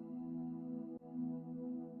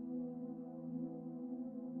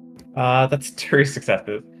 That's 2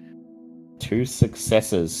 successes. 2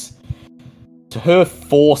 successes. To her,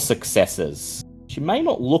 4 successes. She may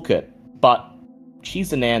not look it, but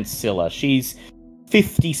she's an ancilla. She's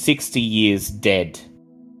 50, 60 years dead.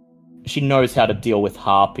 She knows how to deal with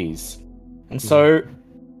harpies. And so,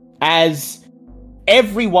 as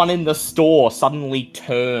everyone in the store suddenly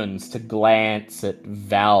turns to glance at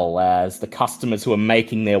Val as the customers who are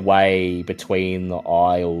making their way between the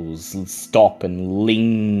aisles stop and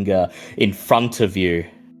linger in front of you.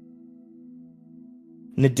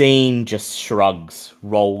 Nadine just shrugs,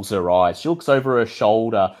 rolls her eyes. She looks over her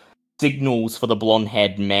shoulder, signals for the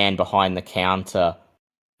blonde-haired man behind the counter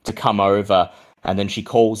to come over, and then she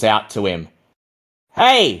calls out to him.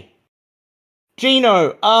 Hey!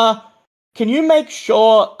 Gino, can you make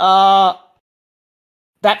sure,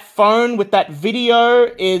 that phone with that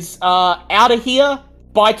video is, out of here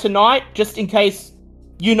by tonight, just in case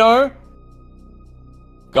you know?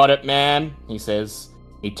 Got it, ma'am, he says.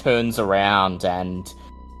 He turns around and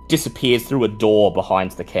disappears through a door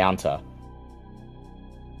behind the counter.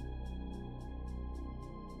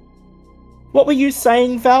 What were you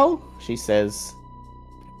saying, Val? She says.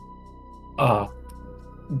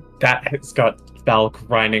 That has got Val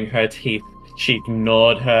grinding her teeth. She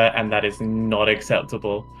ignored her, and that is not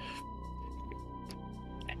acceptable.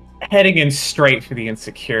 Heading in straight for the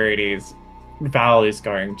insecurities, Val is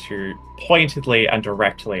going to pointedly and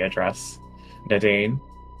directly address Nadine.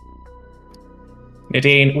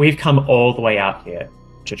 Nadine, we've come all the way out here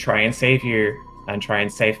to try and save you and try and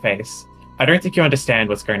save face. I don't think you understand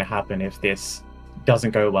what's going to happen if this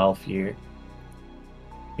doesn't go well for you.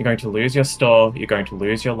 You're going to lose your store, you're going to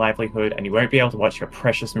lose your livelihood, and you won't be able to watch your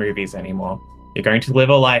precious movies anymore. You're going to live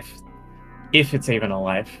a life, if it's even a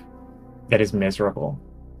life, that is miserable.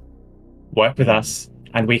 Work with us,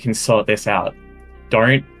 and we can sort this out.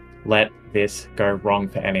 Don't let this go wrong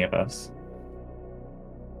for any of us.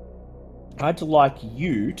 I'd like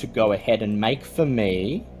you to go ahead and make for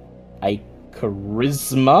me a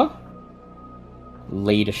charisma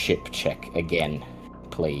leadership check again,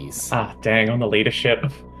 please. Dang, on the leadership.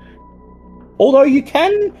 Although you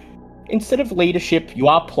can, instead of leadership, you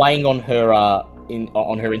are playing on her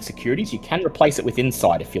on her insecurities. You can replace it with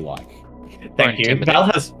insight if you like. Thank you. Val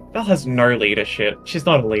has no leadership. She's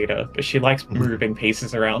not a leader, but she likes moving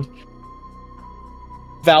pieces around.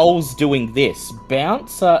 Val's doing this.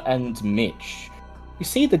 Bouncer and Mitch. You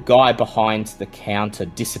see the guy behind the counter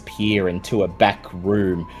disappear into a back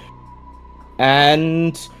room.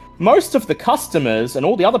 And most of the customers and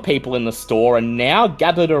all the other people in the store are now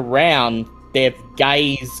gathered around their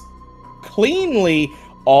gaze cleanly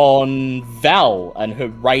on Val and her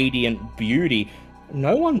radiant beauty.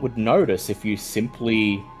 No one would notice if you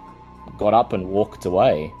simply got up and walked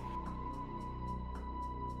away.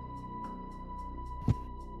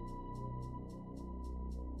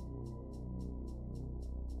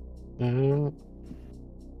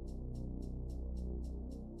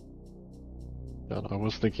 God, I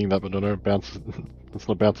was thinking that, but I know Bounce's, it's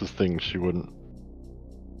not Bounce's thing, she wouldn't.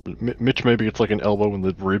 Mitch maybe it's like an elbow in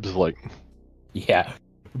the ribs, like Yeah.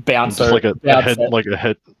 Bouncer. just like a Bouncer.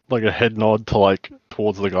 head nod to like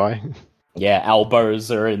towards the guy. Yeah, elbows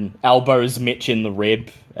Mitch in the rib,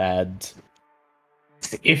 and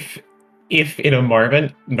If in a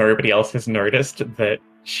moment nobody else has noticed that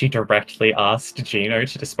she directly asked Gino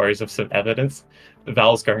to dispose of some evidence,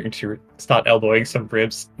 Val's going to start elbowing some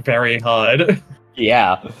ribs very hard.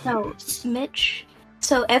 yeah. So, Mitch.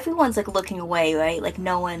 So everyone's like looking away, right? Like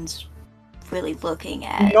no one's really looking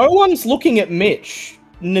at. No one's looking at Mitch.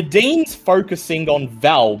 Nadine's focusing on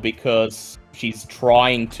Val because she's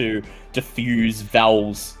trying to diffuse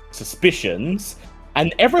Val's suspicions,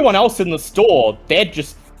 and everyone else in the store, they're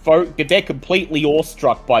just they're completely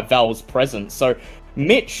awestruck by Val's presence. So,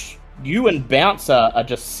 Mitch, you and Bouncer are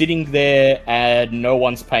just sitting there, and no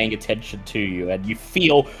one's paying attention to you, and you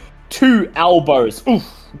feel 2 elbows,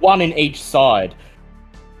 one in each side.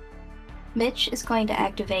 Mitch is going to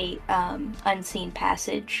activate Unseen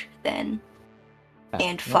Passage then,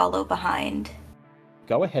 and follow behind.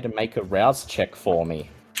 Go ahead and make a rouse check for me.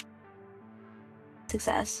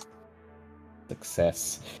 Success.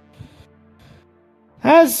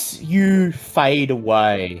 As you fade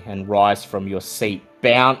away and rise from your seat,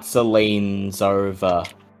 Bouncer leans over,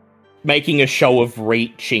 making a show of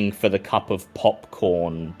reaching for the cup of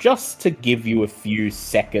popcorn, just to give you a few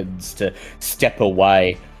seconds to step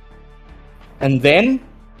away. And then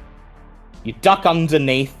you duck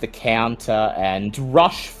underneath the counter and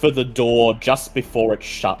rush for the door just before it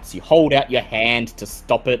shuts. You hold out your hand to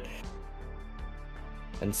stop it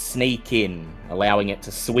and sneak in, allowing it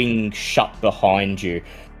to swing shut behind you.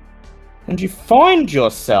 And you find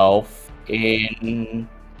yourself in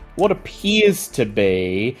what appears to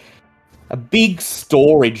be a big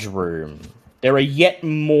storage room. There are yet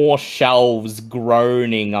more shelves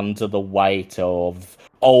groaning under the weight of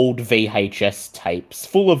old VHS tapes,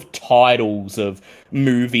 full of titles of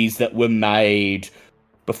movies that were made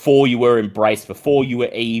before you were embraced, before you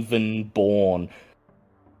were even born.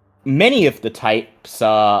 Many of the tapes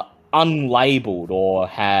are unlabeled or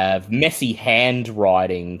have messy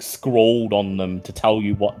handwriting scrawled on them to tell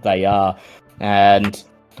you what they are. And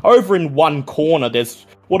over in one corner, there's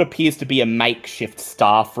what appears to be a makeshift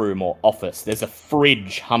staff room or office. There's a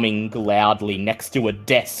fridge humming loudly next to a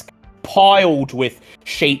desk piled with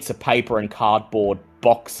sheets of paper and cardboard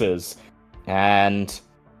boxes. And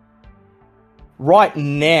right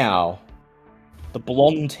now, the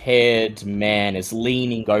blonde-haired man is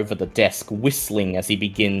leaning over the desk, whistling as he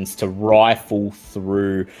begins to rifle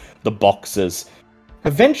through the boxes.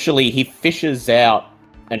 Eventually, he fishes out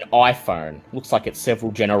an iPhone. Looks like it's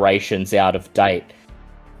several generations out of date.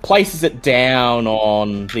 Places it down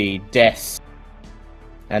on the desk.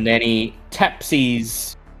 And then he taps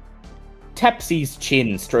his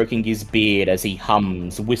chin, stroking his beard as he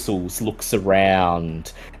hums, whistles, looks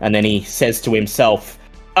around. And then he says to himself,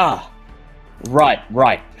 Right.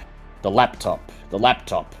 The laptop.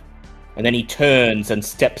 And then he turns and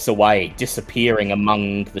steps away, disappearing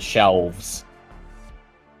among the shelves.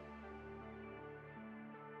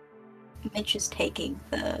 Mitch is taking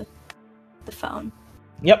the phone.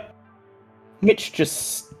 Yep. Mitch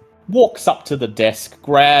just walks up to the desk,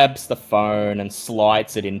 grabs the phone, and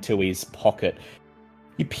slides it into his pocket.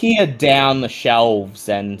 You peer down the shelves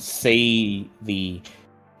and see the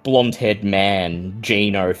blonde-haired man,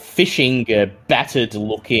 Gino, fishing a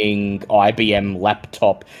battered-looking IBM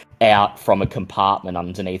laptop out from a compartment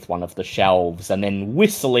underneath one of the shelves, and then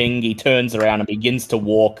whistling, he turns around and begins to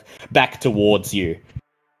walk back towards you.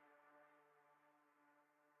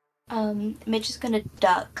 Mitch is gonna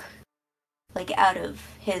duck, like, out of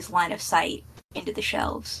his line of sight into the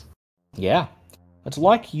shelves. Yeah. I'd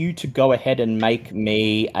like you to go ahead and make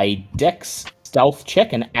me a Dex stealth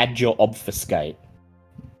check and add your obfuscate.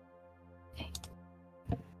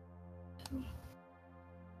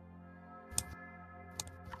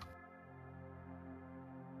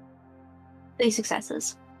 3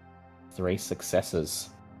 successes. 3 successes.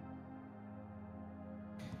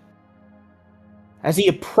 As he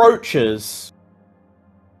approaches,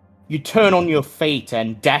 you turn on your feet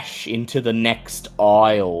and dash into the next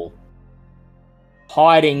aisle,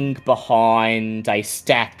 hiding behind a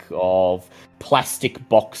stack of plastic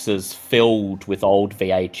boxes filled with old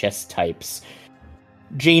VHS tapes.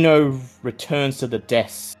 Gino returns to the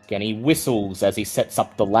desk and he whistles as he sets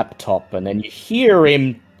up the laptop, and then you hear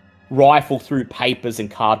him rifle through papers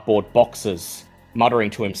and cardboard boxes,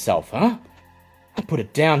 muttering to himself, "Huh? I put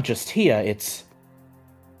it down just here. It's...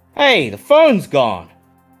 Hey, the phone's gone.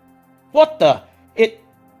 What the...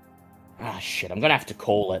 Ah, shit, I'm gonna have to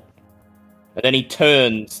call it." And then he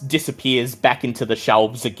disappears back into the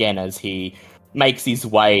shelves again as he makes his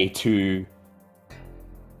way to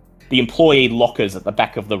the employee lockers at the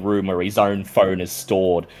back of the room where his own phone is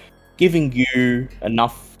stored, giving you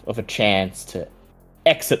enough of a chance to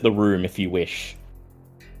exit the room if you wish.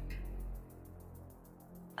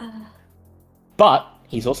 But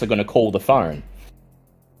he's also going to call the phone.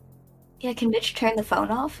 Yeah, can Mitch turn the phone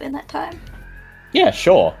off in that time? Yeah,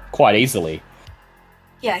 sure. Quite easily.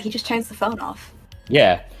 Yeah, he just turns the phone off.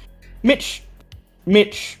 Yeah. Mitch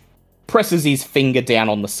presses his finger down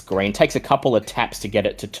on the screen, takes a couple of taps to get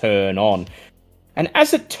it to turn on. And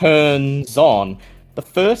as it turns on, the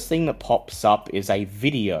first thing that pops up is a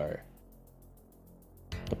video.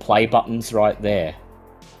 The play button's right there.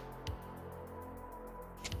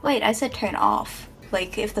 Wait, I said turn off.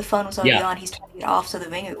 Like, if the phone was already Yeah. on, he's turning it off so the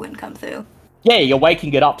ringer wouldn't come through. Yeah, you're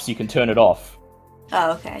waking it up so you can turn it off.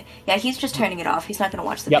 Oh, okay. Yeah, he's just turning it off. He's not gonna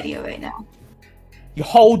watch the Yep. video right now. You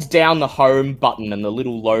hold down the home button and the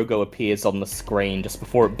little logo appears on the screen just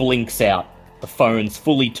before it blinks out. The phone's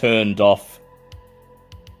fully turned off.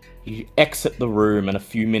 You exit the room and a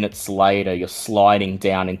few minutes later you're sliding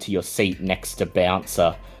down into your seat next to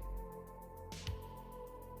Bouncer.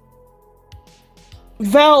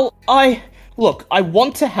 Val, I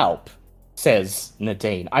want to help, says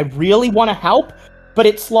Nadine. I really want to help, but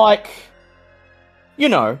it's like, you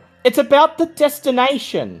know, it's about the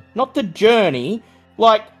destination, not the journey.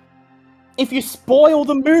 Like, if you spoil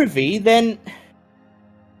the movie, then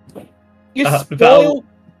you spoil...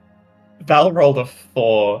 Val rolled a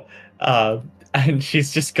 4, and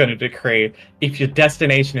she's just going to decree, if your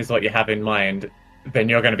destination is what you have in mind, then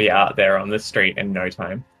you're going to be out there on the street in no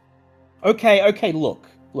time. Okay, look.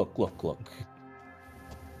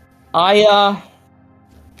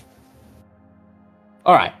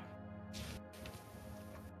 Alright.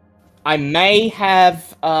 I may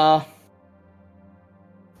have,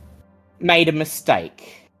 made a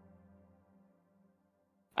mistake.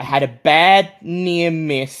 I had a bad near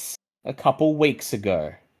miss a couple weeks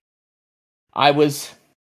ago. I was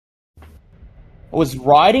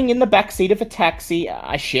riding in the backseat of a taxi.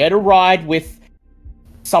 I shared a ride with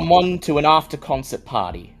someone to an after-concert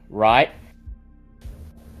party, right?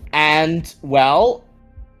 And, well,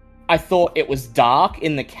 I thought it was dark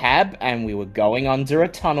in the cab and we were going under a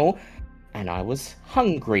tunnel and I was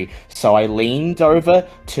hungry. So I leaned over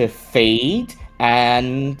to feed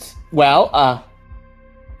and, well,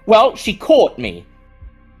 she caught me.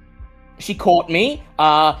 She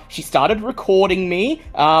started recording me,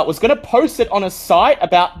 was gonna post it on a site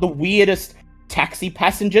about the weirdest taxi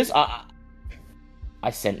passengers. I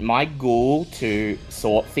sent my ghoul to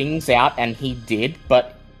sort things out, and he did,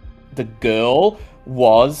 but the girl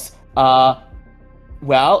was,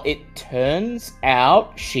 well, it turns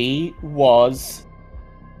out she was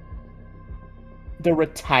the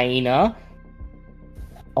retainer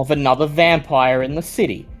of another vampire in the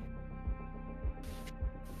city.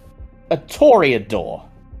 A Toreador.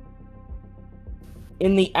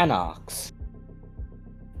 In the Anarchs.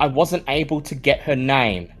 I wasn't able to get her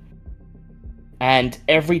name. And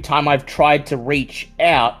every time I've tried to reach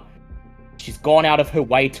out, she's gone out of her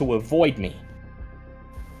way to avoid me.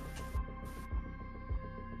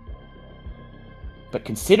 But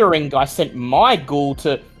considering I sent my ghoul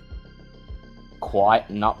to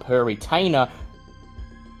quieten up her retainer,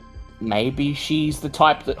 maybe she's the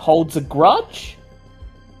type that holds a grudge?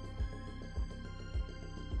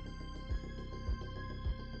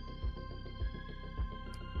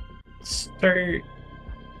 So,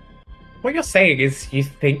 what you're saying is you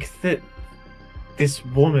think that this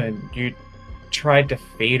woman you tried to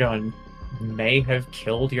feed on may have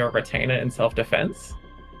killed your retainer in self-defense?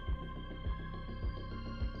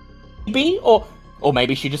 Maybe, or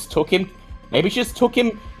maybe she just took him. Maybe she just took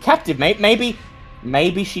him captive. Maybe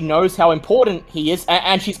she knows how important he is,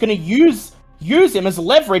 and she's going to use him as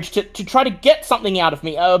leverage to try to get something out of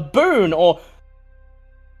me, a boon or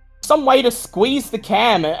some way to squeeze the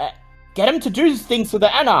cam, get him to do things for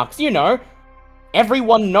the Anarchs. You know,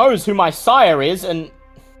 everyone knows who my sire is, and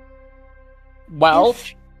well,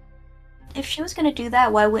 if she was going to do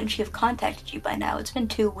that, why wouldn't she have contacted you by now? It's been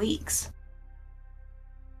 2 weeks.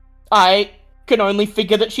 I can only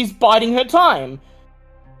figure that she's biding her time.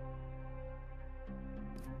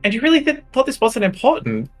 And you really thought this wasn't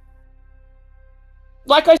important?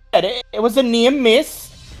 Like I said, it was a near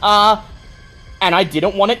miss, and I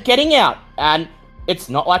didn't want it getting out. And it's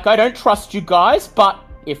not like I don't trust you guys, but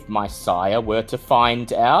if my sire were to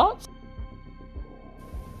find out,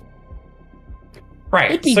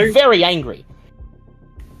 Right, he'd be so very angry.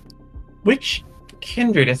 which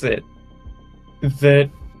kindred is it that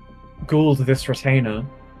ghouled this retainer?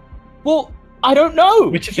 Well, I don't know,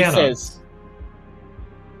 Which she Vanna? says.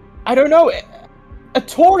 I don't know. A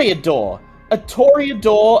Toreador. A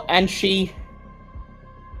Toreador, and she...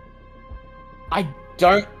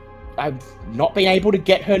 I've not been able to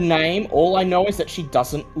get her name. All I know is that she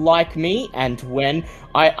doesn't like me, and when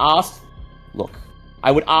I asked... Look,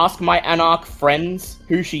 I would ask my Anarch friends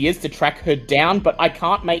who she is to track her down, but I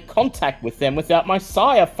can't make contact with them without my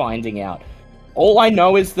sire finding out. All I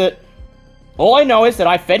know is that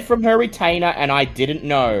I fed from her retainer and I didn't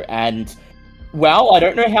know, and... Well, I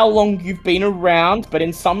don't know how long you've been around, but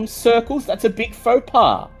in some circles, that's a big faux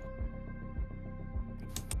pas.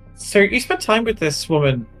 So you spent time with this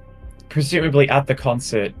woman, presumably at the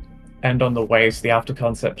concert and on the way to the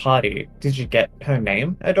after-concert party. Did you get her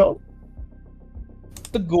name at all?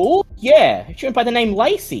 The ghoul? Yeah, she went by the name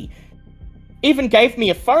Lacey. Even gave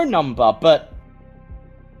me a phone number, but...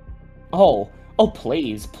 Oh,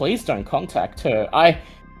 please don't contact her.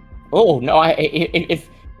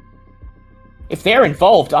 If they're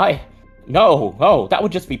involved, no, that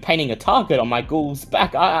would just be painting a target on my ghoul's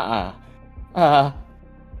back.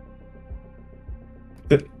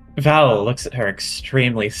 Val looks at her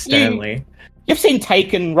extremely sternly. You've seen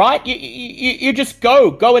Taken, right? You just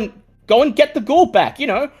go and get the ghoul back, you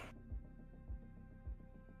know?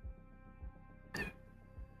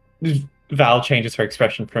 Val changes her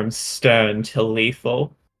expression from stern to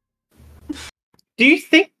lethal. Do you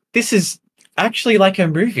think this is actually like a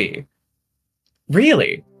movie?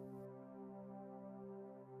 Really?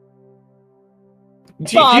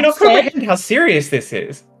 Do you not comprehend how serious this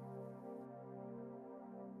is?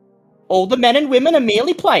 All the men and women are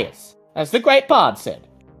merely players, as the great bard said.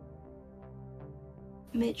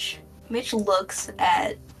 Mitch looks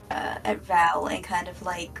at Val and kind of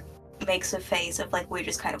like makes a face of like, we're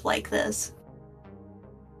just kind of like this.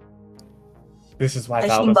 This is why Like,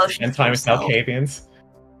 Val he doesn't motions spend time with himself. Malkavians.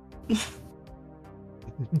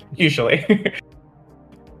 Usually.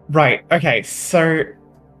 Right, okay, so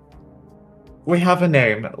we have a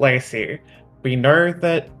name, Lacey. We know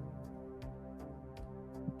that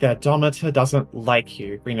the Automata doesn't like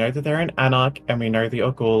you. We know that they're an Anarch, and we know that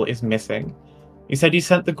your ghoul is missing. You said you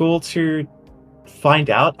sent the ghoul to find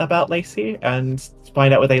out about Lacey and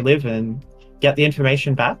find out where they live and get the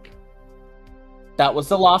information back? That was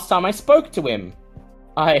the last time I spoke to him.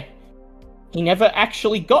 He never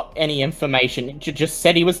actually got any information. He just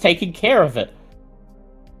said he was taking care of it.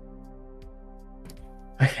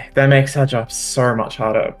 Okay, that makes our job so much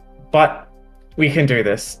harder. But we can do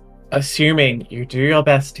this. Assuming you do your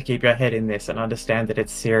best to keep your head in this and understand that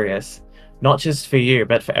it's serious. Not just for you,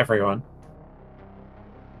 but for everyone.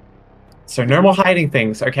 So no more hiding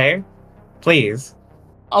things, okay? Please.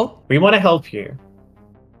 Oh, We want to help you.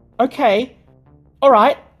 okay.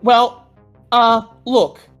 Alright, well,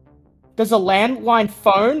 look. There's a landline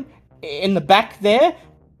phone in the back there,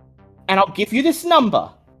 and I'll give you this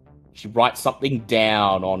number. She writes something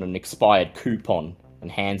down on an expired coupon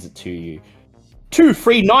and hands it to you. 2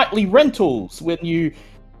 free nightly rentals when you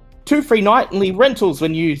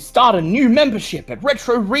start a new membership at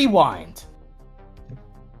Retro Rewind.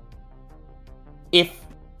 If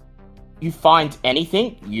you find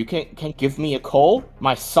anything, you can give me a call.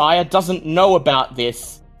 My sire doesn't know about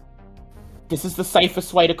this. This is the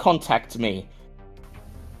safest way to contact me.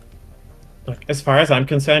 Look, as far as I'm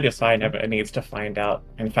concerned, your sire never needs to find out.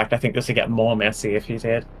 In fact, I think this would get more messy if you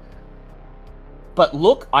did. But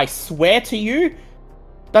look, I swear to you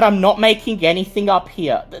that I'm not making anything up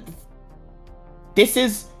here. This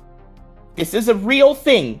is a real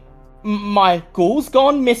thing. My ghoul's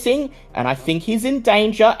gone missing, and I think he's in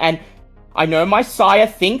danger, and I know my sire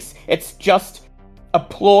thinks it's just a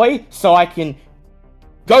ploy so I can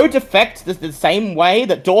go defect the same way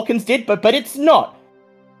that Dawkins did, but it's not.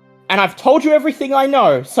 And I've told you everything I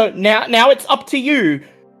know, so now it's up to you.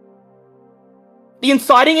 The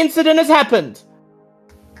inciting incident has happened.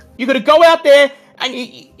 You gotta go out there, and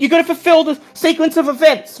you gotta fulfill the sequence of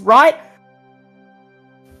events, right?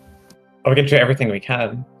 We can do everything we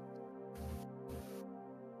can.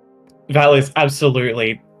 Val is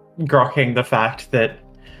absolutely grokking the fact that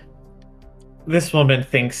this woman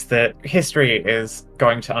thinks that history is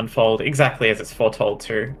going to unfold exactly as it's foretold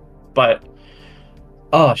to, but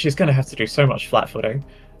she's going to have to do so much flat-footing.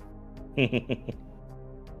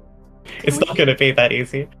 It's not going to be that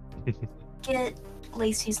easy. Get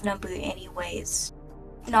Lacey's number anyways.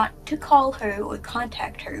 Not to call her or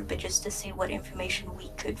contact her, but just to see what information we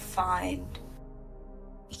could find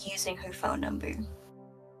using her phone number.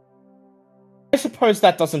 I suppose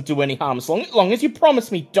that doesn't do any harm, as long as you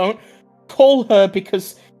promise me don't call her,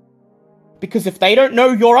 because if they don't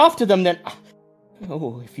know you're after them, then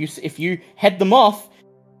if you head them off.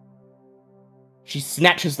 She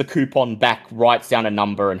snatches the coupon back, writes down a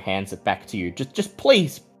number, and hands it back to you. Just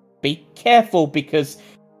please be careful, because,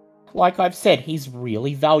 like I've said, he's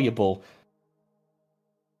really valuable.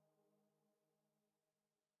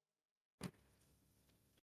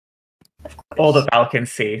 All that Val can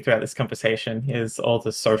see throughout this conversation is all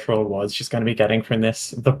the social rewards she's going to be getting from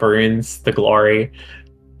this. The boons, the glory,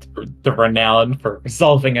 the renown for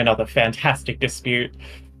resolving another fantastic dispute.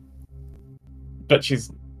 But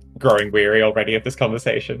she's growing weary already of this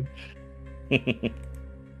conversation.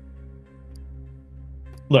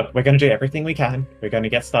 Look, we're going to do everything we can. We're going to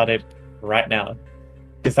get started right now.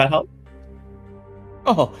 Does that help?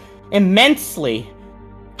 Oh, immensely.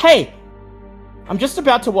 Hey, I'm just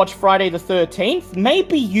about to watch Friday the 13th.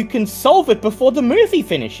 Maybe you can solve it before the movie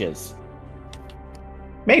finishes.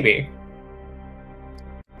 Maybe.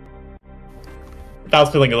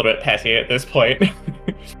 Val's feeling a little bit petty at this point.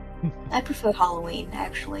 I prefer Halloween,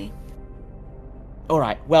 actually.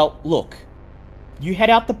 Alright, well, look. You head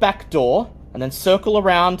out the back door, and then circle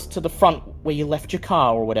around to the front where you left your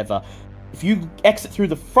car or whatever. If you exit through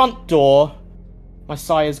the front door, my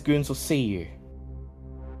sire's goons will see you.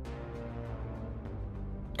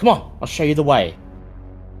 Come on, I'll show you the way.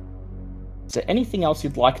 Is there anything else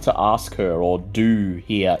you'd like to ask her or do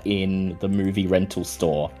here in the movie rental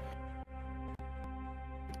store?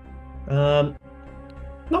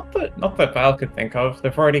 Not that Val could think of.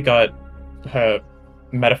 They've already got her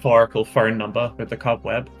metaphorical phone number with the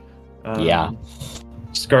cobweb. Yeah.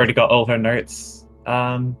 She's already got all her notes.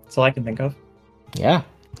 That's all I can think of. Yeah.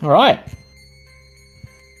 Alright.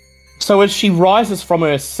 So as she rises from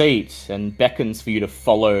her seat and beckons for you to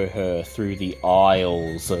follow her through the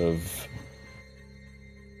aisles of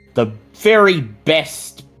the very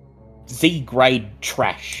best Z-grade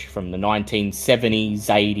trash from the 1970s,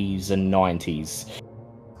 80s, and 90s,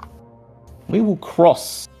 we will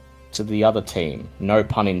cross to the other team. No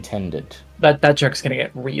pun intended. That joke's gonna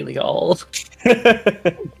get really old.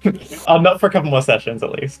 Not for a couple more sessions, at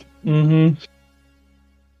least. Mm-hmm.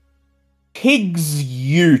 Higgs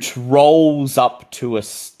Ute rolls up to a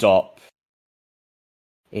stop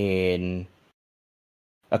in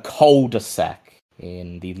a cul-de-sac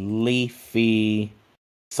in the leafy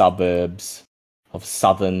suburbs of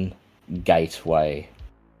Southern Gateway.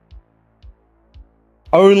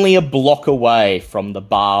 Only a block away from the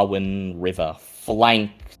Barwon River,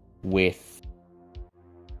 flanked with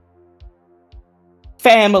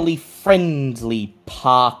family-friendly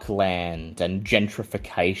parkland and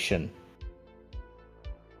gentrification.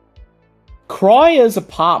 Cryer's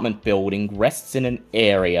apartment building rests in an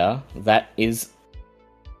area that is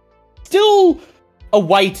still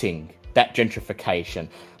awaiting that gentrification.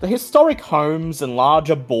 The historic homes and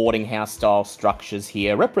larger boarding house style structures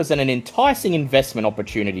here represent an enticing investment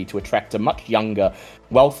opportunity to attract a much younger,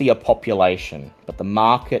 wealthier population, but the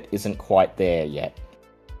market isn't quite there yet.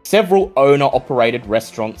 Several owner-operated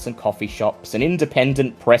restaurants and coffee shops, an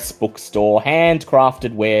independent press bookstore,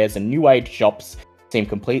 handcrafted wares, and new age shops seem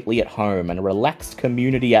completely at home, and a relaxed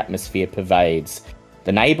community atmosphere pervades.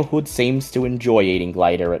 The neighbourhood seems to enjoy eating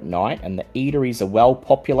later at night, and the eateries are well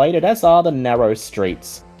populated, as are the narrow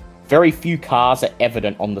streets. Very few cars are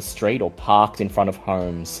evident on the street or parked in front of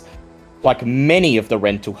homes. Like many of the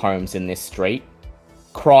rental homes in this street,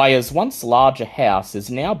 Cryer's once larger house is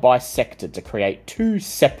now bisected to create two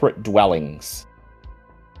separate dwellings.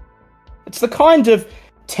 It's the kind of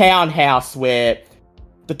townhouse where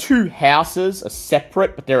the two houses are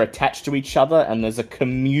separate, but they're attached to each other, and there's a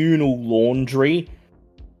communal laundry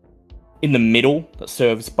in the middle that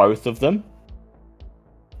serves both of them.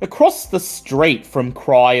 Across the street from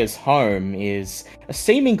Cryer's home is a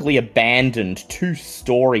seemingly abandoned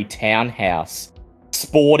two-story townhouse,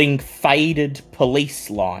 sporting faded police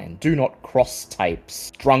line, do not cross tapes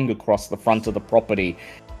strung across the front of the property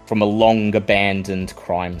from a long abandoned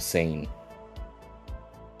crime scene.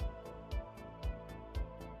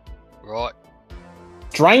 Right.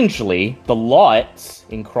 Strangely, the lights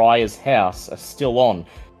in Cryer's house are still on,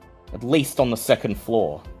 at least on the second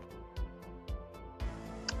floor.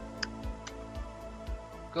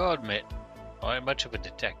 Gotta admit, I am much of a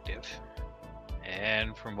detective.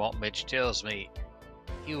 And from what Mitch tells me,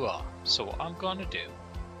 you are. So what I'm gonna do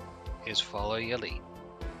is follow your lead.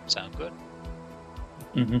 Sound good?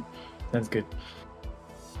 Mm-hmm. That's good.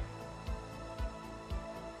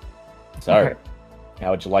 So, Okay.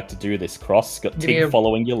 how would you like to do this, Cross? Got Give me Tig a-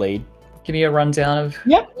 following your lead. Give me a rundown of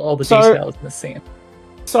Yep. all the So- details in the scene.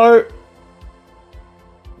 So,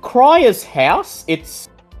 Cryer's house, it's...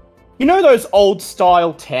 You know those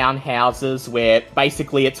old-style townhouses where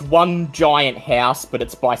basically it's one giant house, but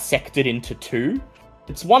it's bisected into two?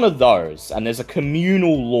 It's one of those, and there's a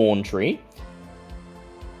communal laundry.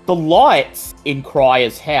 The lights in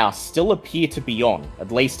Cryer's house still appear to be on,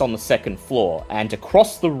 at least on the second floor, and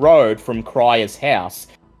across the road from Cryer's house,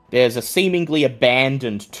 there's a seemingly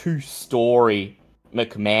abandoned two-story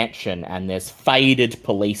McMansion, and there's faded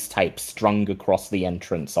police tape strung across the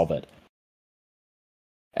entrance of it.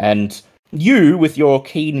 And you, with your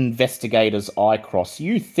keen investigator's eye, Cross,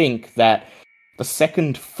 you think that the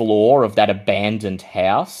second floor of that abandoned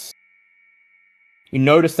house, you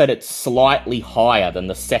notice that it's slightly higher than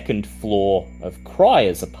the second floor of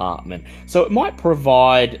Cryer's apartment, so it might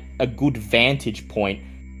provide a good vantage point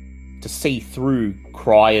to see through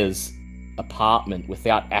Cryer's apartment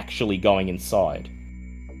without actually going inside.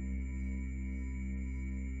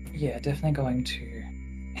 Yeah, definitely going to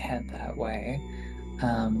head that way.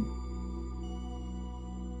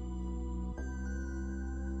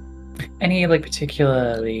 Any like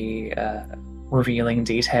particularly revealing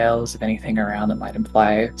details of anything around that might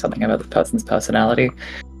imply something about the person's personality?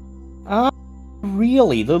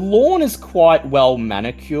 Really, the lawn is quite well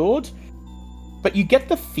manicured, but you get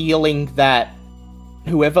the feeling that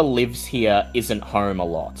whoever lives here isn't home a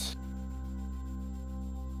lot.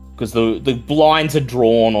 Because the blinds are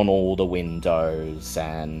drawn on all the windows,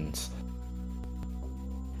 and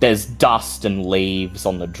there's dust and leaves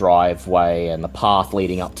on the driveway and the path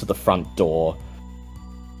leading up to the front door.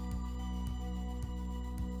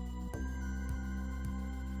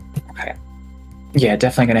 Okay. Yeah,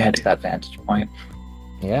 definitely going to head to that vantage point.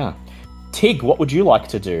 Yeah. Tig, what would you like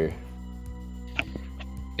to do?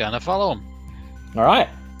 Gonna follow him. Alright.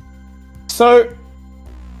 So,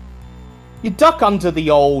 you duck under the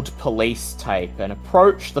old police tape and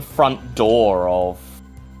approach the front door of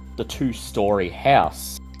the two-story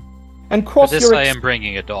house. And For cross this, your... I am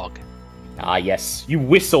bringing a dog. Ah, yes. You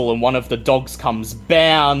whistle and one of the dogs comes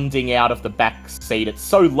bounding out of the back seat. It's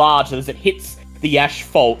so large that as it hits the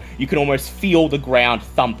asphalt, you can almost feel the ground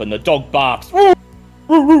thump, and the dog barks, "Woo!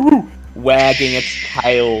 Woo, woo, woo," wagging its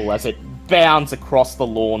tail as it bounds across the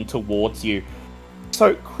lawn towards you.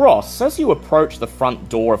 So, Cross, as you approach the front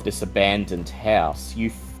door of this abandoned house,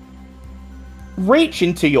 you reach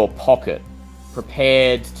into your pocket,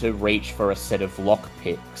 prepared to reach for a set of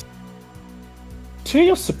lockpicks. To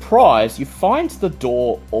your surprise, you find the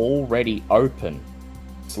door already open,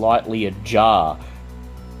 slightly ajar,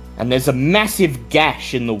 and there's a massive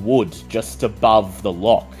gash in the wood just above the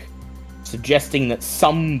lock, suggesting that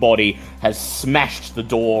somebody has smashed the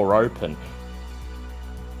door open.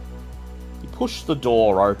 You push the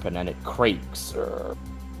door open and it creaks.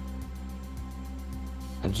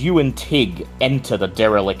 And you and Tig enter the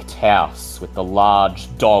derelict house with the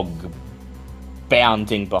large dog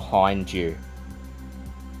bounding behind you.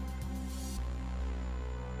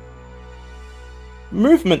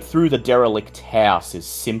 Movement through the derelict house is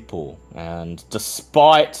simple, and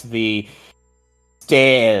despite the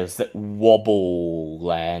stairs that wobble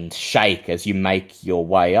and shake as you make your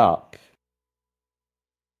way up,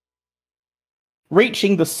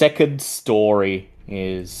 reaching the second story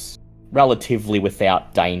is relatively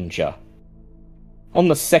without danger. On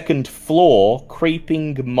the second floor,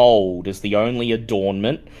 creeping mould is the only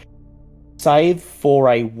adornment, save for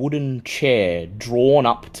a wooden chair drawn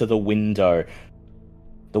up to the window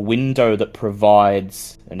that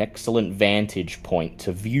provides an excellent vantage point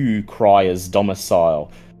to view Cryer's domicile.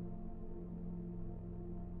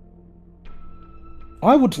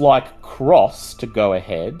 I would like Cross to go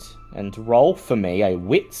ahead and roll for me a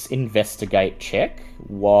wits investigate check,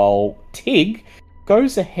 while Tig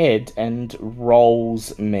goes ahead and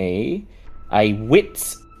rolls me a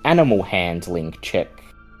wits animal handling check.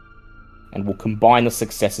 And we'll combine the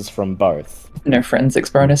successes from both. No forensics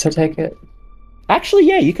bonus, I take it? Actually,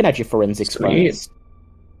 yeah, you can add your forensics Sweet. bonus.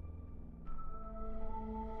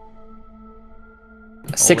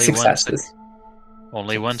 6 Only one successes.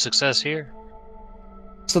 Only one success here.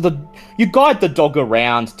 So you guide the dog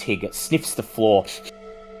around, Tig. It sniffs the floor.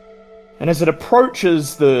 And as it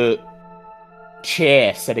approaches the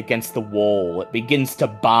chair set against the wall, it begins to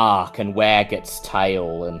bark and wag its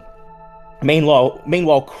tail. And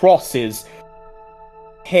meanwhile, Cross is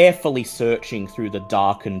carefully searching through the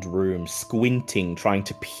darkened room, squinting, trying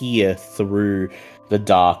to peer through the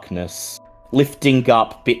darkness, lifting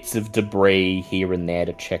up bits of debris here and there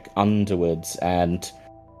to check underwards, and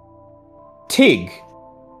Tig,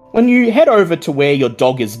 when you head over to where your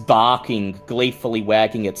dog is barking, gleefully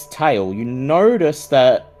wagging its tail, you notice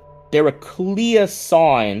that there are clear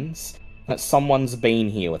signs that someone's been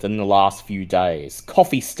here within the last few days.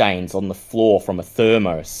 Coffee stains on the floor from a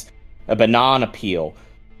thermos, a banana peel,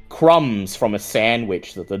 crumbs from a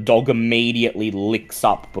sandwich that the dog immediately licks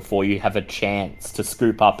up before you have a chance to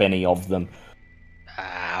scoop up any of them.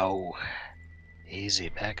 Ow. Easy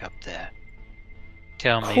back up there.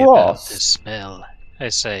 Tell me about Cross. this smell. I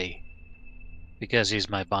say, because he's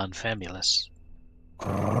my Bon Famulus.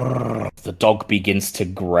 The dog begins to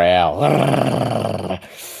growl.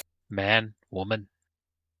 Man, woman.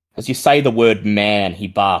 As you say the word man, he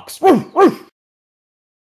barks.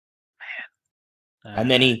 And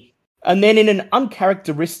then in an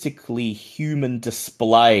uncharacteristically human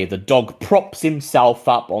display, the dog props himself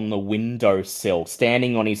up on the windowsill,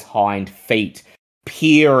 standing on his hind feet,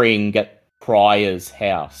 peering at Pryor's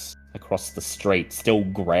house across the street, still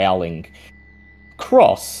growling.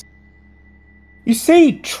 Cross, you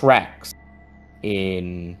see tracks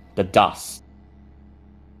in the dust.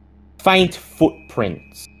 Faint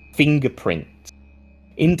footprints, fingerprints,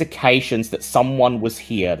 indications that someone was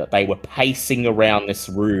here, that they were pacing around this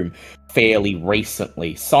room fairly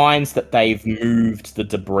recently. Signs that they've moved the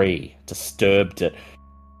debris, disturbed it.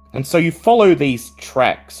 And so you follow these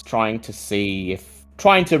tracks, trying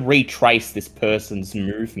to retrace this person's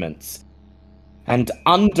movements. And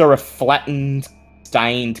under a flattened,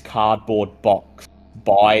 stained cardboard box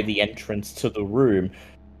by the entrance to the room,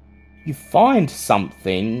 you find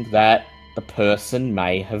something that the person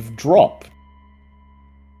may have dropped.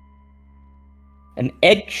 An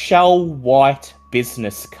eggshell white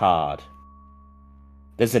business card.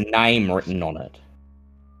 There's a name written on it.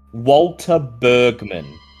 Walter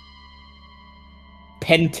Bergman.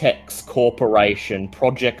 Pentex Corporation,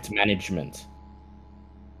 Project Management.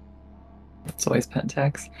 It's always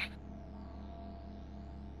Pentax.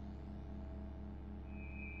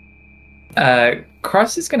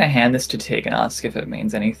 Cross is going to hand this to Tig and ask if it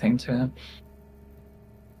means anything to him.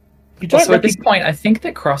 Also, at this point, I think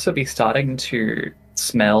that Cross will be starting to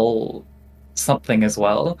smell something as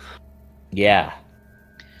well. Yeah.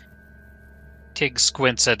 Tig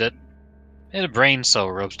squints at it, and a brain cell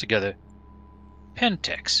rubs together.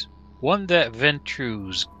 Pentex. Wasn't that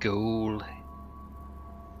Ventru's goal?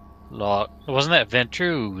 Wasn't that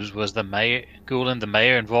Ventru's? Was the mayor, Ghoul and the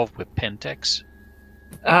mayor involved with Pentex?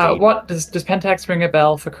 What does Pentax ring a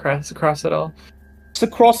bell for Cross at all? So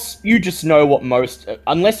Cross, you just know what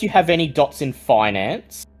unless you have any dots in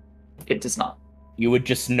finance, It does not. you would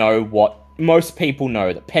just know what most people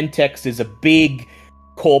know, that Pentex is a big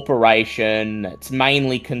corporation that's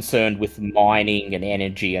mainly concerned with mining and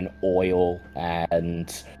energy and oil,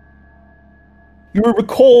 and you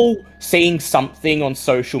recall seeing something on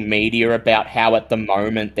social media about how at the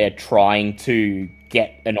moment they're trying to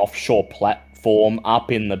get an offshore platform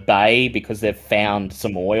up in the bay because they've found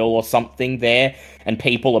some oil or something there, and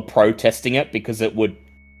people are protesting it because it would,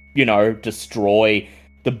 destroy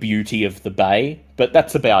the beauty of the bay. But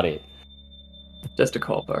that's about it. Just a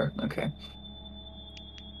corpo, okay.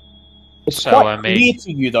 It's quite clear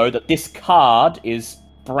to you, though, that this card is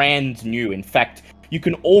brand new. In fact, you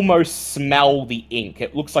can almost smell the ink.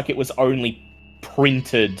 It looks like it was only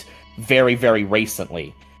printed very, very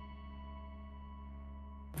recently.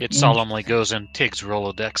 It solemnly goes in Tig's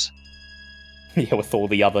Rolodex. Yeah, with all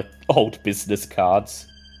the other old business cards.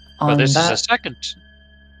 But this is a second.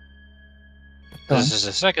 This is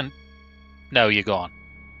a second. No, you're gone.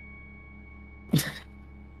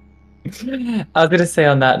 I was going to say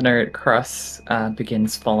on that note, Cross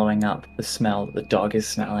begins following up the smell that the dog is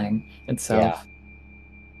smelling itself. Yeah.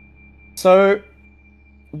 So,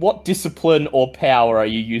 what discipline or power are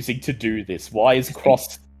you using to do this? Why is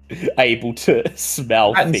Cross able to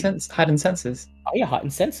smell things? Heightened senses. Oh yeah,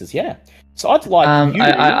 heightened senses, yeah. So I'd like you...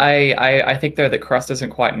 I think though that Cross doesn't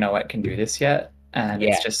quite know it can do this yet, and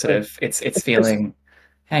it's just sort of it's feeling.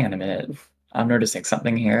 Hang on a minute, I'm noticing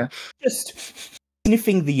something here. Just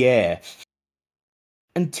sniffing the air.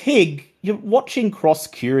 And Tig, you're watching Cross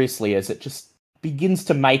curiously as it just begins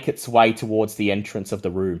to make its way towards the entrance of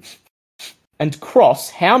the room. And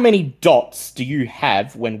Cross, how many dots do you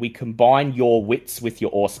have when we combine your wits with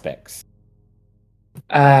your auspex?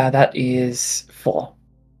 That is 4.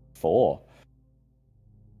 4.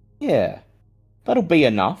 Yeah, that'll be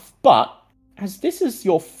enough, but as this is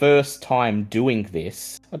your first time doing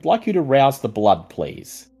this, I'd like you to rouse the blood,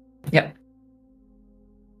 please. Yep.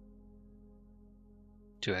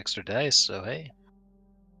 2 extra dice, so hey.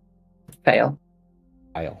 Fail.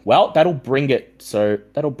 Well, that'll bring it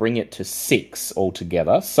to 6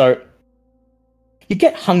 altogether. So You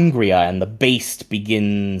get hungrier and the beast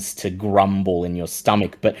begins to grumble in your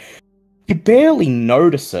stomach, but you barely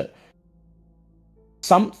notice it.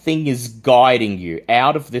 Something is guiding you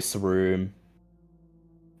out of this room,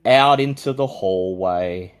 out into the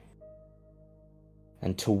hallway,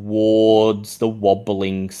 and towards the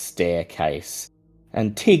wobbling staircase.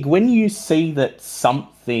 And Tig, when you see that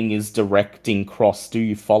something is directing Cross, do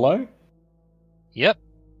you follow? Yep.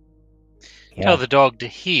 Yeah. Tell the dog to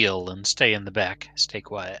heel and stay in the back. Stay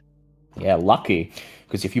quiet. Yeah, lucky.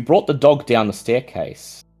 Because if you brought the dog down the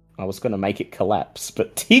staircase, I was going to make it collapse.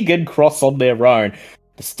 But Tig and Cross on their own,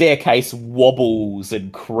 the staircase wobbles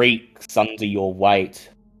and creaks under your weight.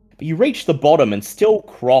 But you reach the bottom and still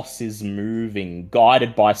Cross is moving,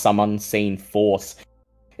 guided by some unseen force.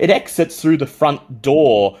 It exits through the front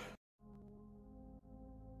door,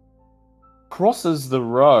 crosses the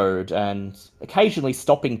road, and occasionally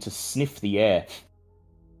stopping to sniff the air.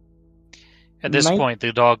 At this point,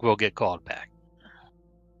 the dog will get called back.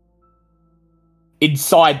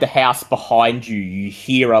 Inside the house behind you, you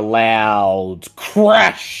hear a loud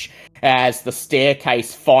crash as the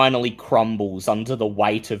staircase finally crumbles under the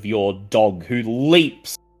weight of your dog, who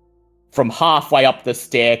leaps from halfway up the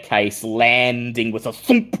staircase, landing with a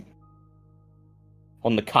thump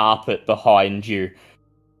on the carpet behind you.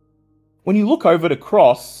 When you look over to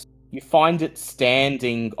Cross, you find it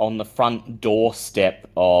standing on the front doorstep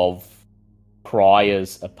of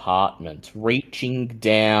Cryer's apartment, reaching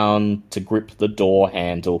down to grip the door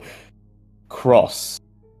handle. Cross,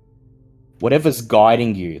 whatever's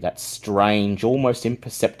guiding you, that strange, almost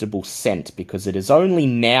imperceptible scent, because it is only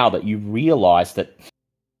now that you realise that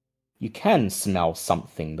you can smell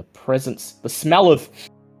something. The smell of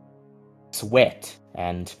sweat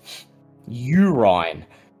and urine.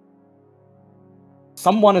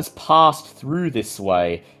 Someone has passed through this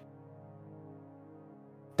way.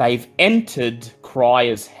 They've entered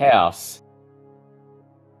Cryer's house,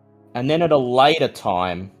 and then at a later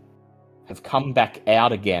time have come back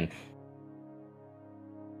out again.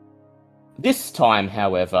 This time,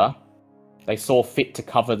 however, they saw fit to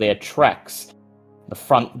cover their tracks. The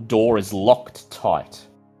front door is locked tight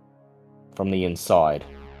from the inside.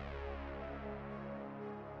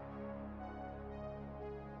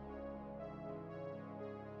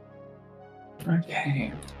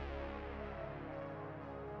 Okay.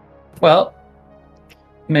 Well,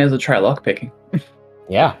 may as well try lockpicking.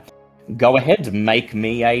 Yeah. Go ahead, make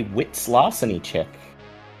me a wits larceny check.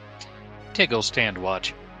 Tiggle stand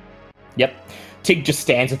watch. Yep. Tig just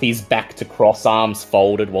stands with his back to Cross, arms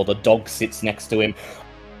folded, while the dog sits next to him.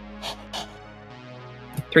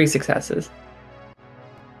 3 successes.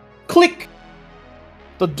 Click!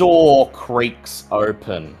 The door creaks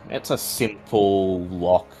open. It's a simple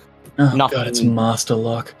lock. Oh Nothing- god, it's master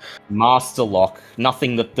lock. Master lock.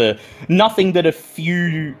 Nothing that a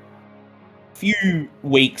few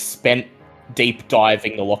weeks spent deep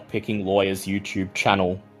diving the lockpicking lawyer's YouTube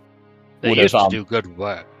channel They would used have, to do good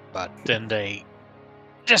work, but then they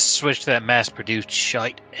just switched to that mass-produced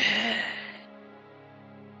shite.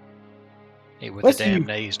 Hey, with Let's the damn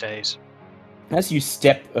see. these days. As you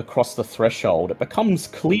step across the threshold, it becomes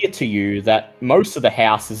clear to you that most of the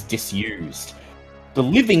house is disused. The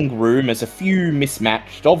living room has a few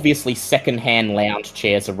mismatched, obviously second-hand lounge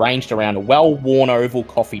chairs arranged around a well-worn oval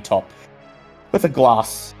coffee top with a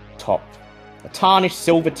glass top. A tarnished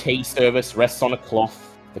silver tea service rests on a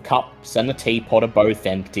cloth. The cups and the teapot are both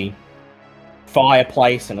empty.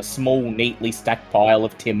 Fireplace and a small, neatly stacked pile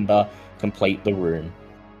of timber complete the room.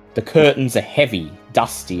 The curtains are heavy,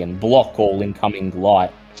 dusty, and block all incoming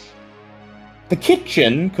light. The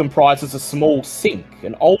kitchen comprises a small sink,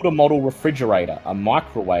 an older model refrigerator, a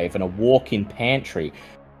microwave, and a walk-in pantry.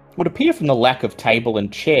 It would appear from the lack of table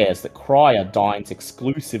and chairs that Cryer dines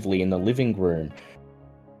exclusively in the living room.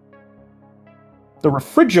 The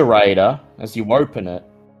refrigerator, as you open it,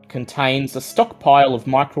 contains a stockpile of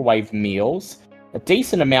microwave meals, a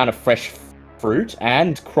decent amount of fresh fruit,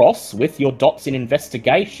 and Cross, with your dots in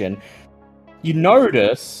investigation, you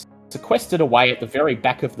notice, sequestered away at the very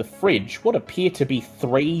back of the fridge, what appear to be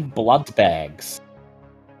 3 blood bags.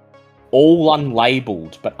 All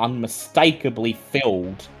unlabeled, but unmistakably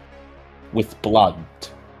filled with blood.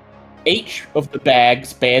 Each of the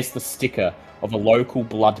bags bears the sticker of a local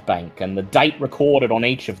blood bank, and the date recorded on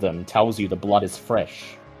each of them tells you the blood is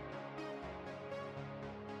fresh.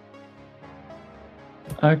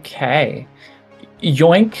 Okay.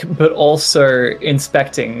 Yoink, but also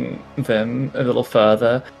inspecting them a little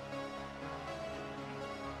further.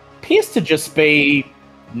 Appears to just be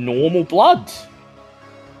normal blood.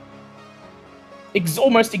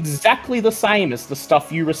 Almost exactly the same as the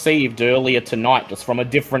stuff you received earlier tonight, just from a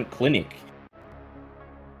different clinic.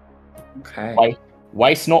 Okay.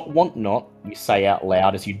 Waste not, want not, you say out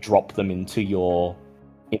loud as you drop them into your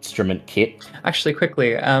instrument kit. Actually,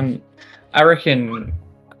 quickly, I reckon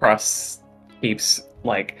Cross keeps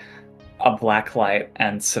like a black light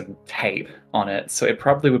and some tape on it, so it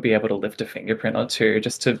probably would be able to lift a fingerprint or two.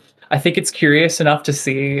 Just to, I think it's curious enough to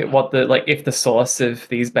see what the if the source of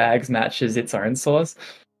these bags matches its own source.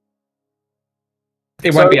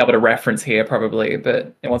 It won't be able to reference here probably,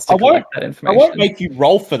 but it wants to collect that I information. won't make you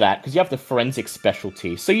roll for that because you have the forensic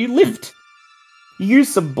specialty. So you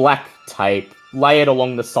use some black tape, lay it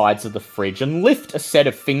along the sides of the fridge, and lift a set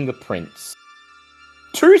of fingerprints.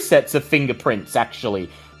 2 sets of fingerprints, actually.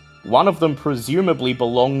 One of them presumably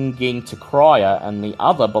belonging to Cryer, and the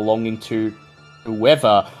other belonging to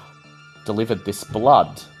whoever delivered this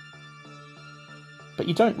blood. But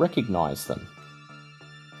you don't recognize them.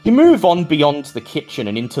 You move on beyond the kitchen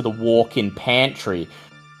and into the walk-in pantry,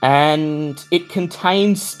 and it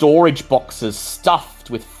contains storage boxes stuffed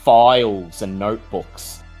with files and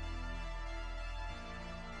notebooks.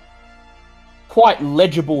 Quite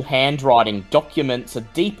legible handwriting documents a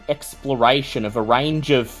deep exploration of a range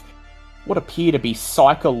of what appear to be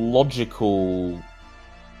psychological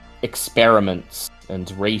experiments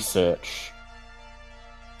and research.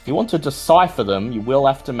 If you want to decipher them, you will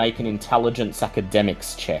have to make an intelligence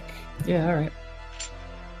academics check. Yeah,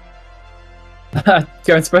 alright.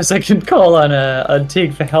 Don't suppose I can call on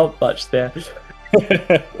Tig for help much there.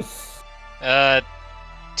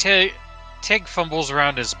 Tig fumbles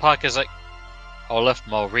around his pockets like, I left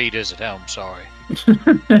my readers at home, sorry.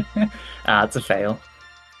 It's a fail.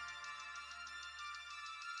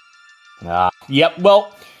 Yep,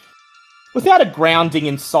 well, without a grounding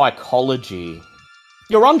in psychology,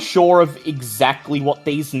 you're unsure of exactly what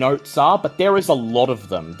these notes are, but there is a lot of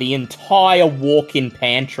them. The entire walk-in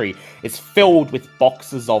pantry is filled with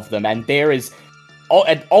boxes of them, and there is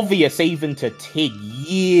an obvious, even to Tig,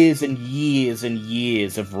 years and years and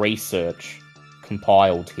years of research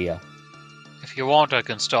compiled here. If you want, I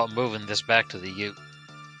can start moving this back to the ute.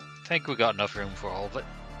 Think we got enough room for all of it.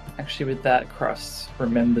 Actually, with that, Cross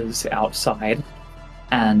remembers outside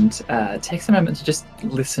and takes a moment to just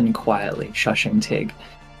listen quietly, shushing Tig.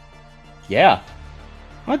 Yeah.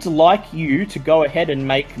 I'd like you to go ahead and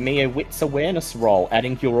make me a wits awareness roll,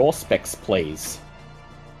 adding your auspex, please.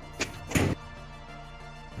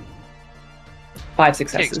 5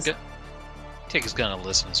 successes. Tig's gonna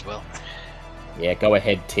listen as well. Yeah, go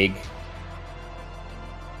ahead, Tig.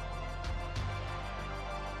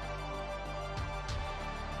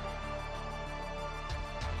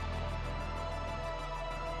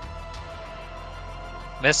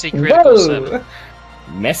 Messy critical 7.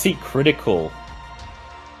 Messy critical.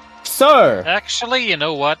 So, Actually, you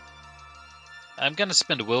know what? I'm gonna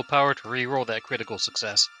spend a willpower to reroll that critical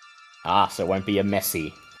success. so it won't be a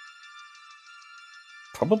messy.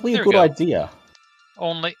 Probably There a we good go. idea.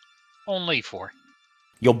 Only 4.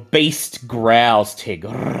 Your beast growls, Tig.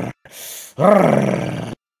 As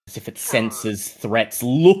if it senses threats,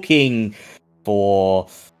 looking for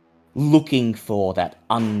that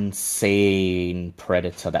unseen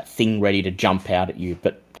predator, that thing ready to jump out at you.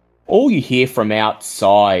 But all you hear from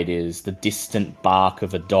outside is the distant bark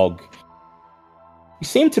of a dog. You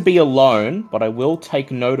seem to be alone, but I will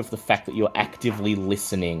take note of the fact that you're actively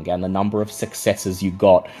listening and the number of successes you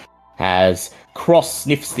got as Cross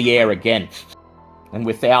sniffs the air again and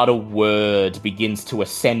without a word begins to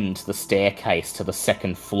ascend the staircase to the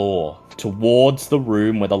 2nd floor towards the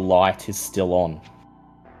room where the light is still on.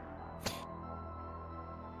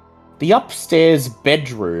 The upstairs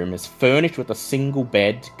bedroom is furnished with a single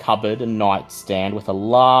bed, cupboard and nightstand with a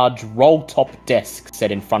large roll-top desk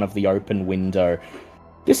set in front of the open window.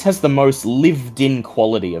 This has the most lived-in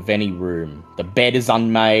quality of any room. The bed is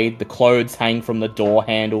unmade, the clothes hang from the door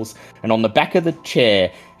handles, and on the back of the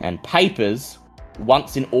chair, and papers,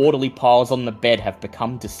 once in orderly piles on the bed, have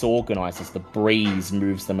become disorganized as the breeze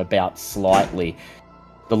moves them about slightly.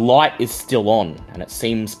 The light is still on, and it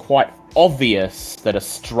seems quite obvious that a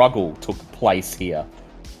struggle took place here.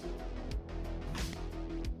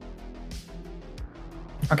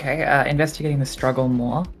 Okay, investigating the struggle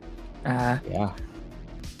more. Yeah.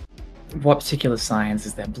 What particular signs?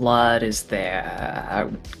 Is there blood? Is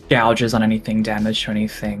there gouges on anything, damage to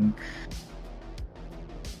anything?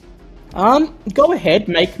 Go ahead,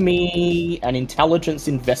 make me an intelligence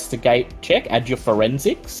investigate check, add your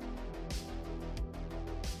forensics.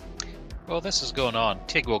 While this is going on,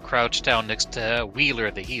 Tig will crouch down next to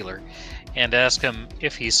Wheeler the healer and ask him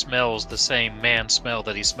if he smells the same man smell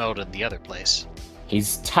that he smelled in the other place.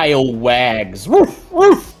 His tail wags, woof,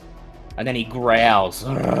 woof, and then he growls.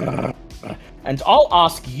 And I'll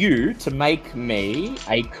ask you to make me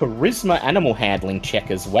a charisma animal handling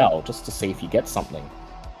check as well, just to see if you get something.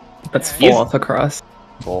 That's Yes. 4 for Cross.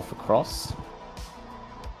 4 for Cross.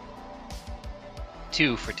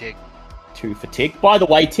 2 for Tig. 2 for Tig. By the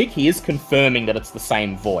way, Tig, he is confirming that it's the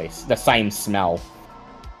same voice, the same smell.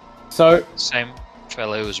 So, Same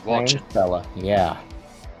fellow who's same watching. fella, yeah.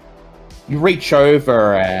 You reach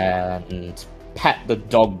over and pat the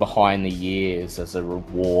dog behind the ears as a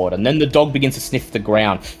reward, and then the dog begins to sniff the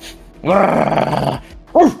ground.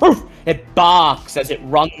 It barks as it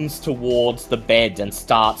runs towards the bed and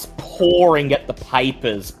starts pawing at the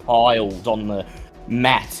papers piled on the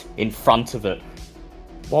mat in front of it,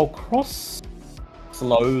 while Cross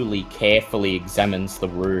slowly, carefully examines the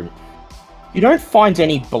room. You don't find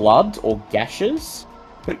any blood or gashes,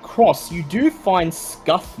 but Cross, you do find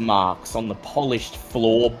scuff marks on the polished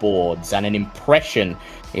floorboards and an impression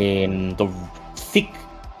in the thick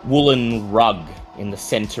woolen rug in the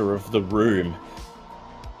center of the room.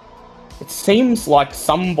 It seems like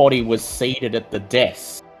somebody was seated at the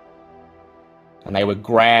desk, and they were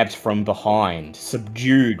grabbed from behind,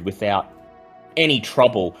 subdued without any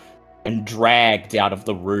trouble, and dragged out of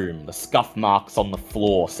the room. The scuff marks on the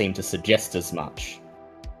floor seem to suggest as much.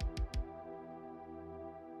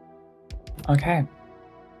 Okay.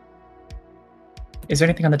 Is there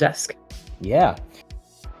anything on the desk? Yeah.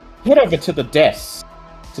 Head over to the desk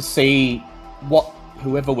to see what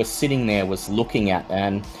whoever was sitting there was looking at,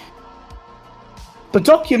 and the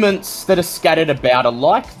documents that are scattered about are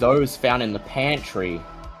like those found in the pantry,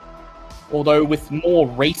 although with more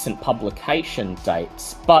recent publication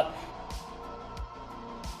dates, but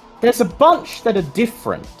there's a bunch that are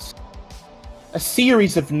different. A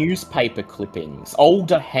series of newspaper clippings,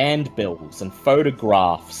 older handbills, and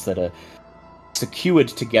photographs that are secured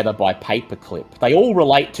together by paperclip. They all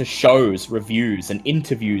relate to shows, reviews, and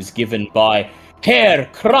interviews given by Herr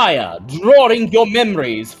Cryer, drawing your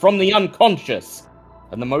memories from the unconscious.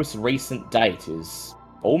 And the most recent date is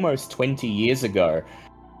almost 20 years ago.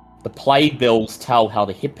 The playbills tell how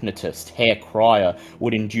the hypnotist, Herr Cryer,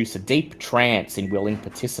 would induce a deep trance in willing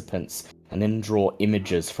participants and then draw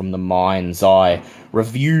images from the mind's eye.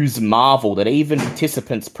 Reviews marvel that even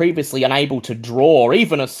participants previously unable to draw, or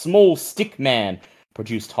even a small stick man,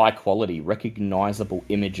 produced high-quality, recognizable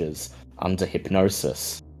images under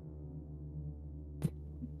hypnosis.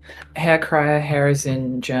 Herr Cryer, Herr is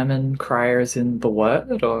in German, Cryer is in the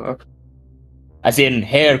word, or? As in,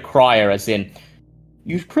 Herr Cryer, as in...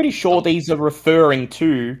 You're pretty sure these are referring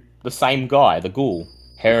to the same guy, the ghoul.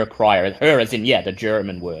 Herr Cryer. Her as in, yeah, the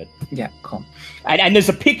German word. Yeah, cool. And there's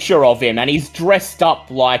a picture of him, and he's dressed up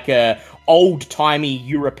like a old-timey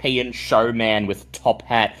European showman with top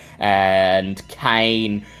hat and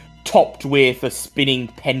cane, topped with a spinning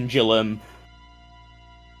pendulum.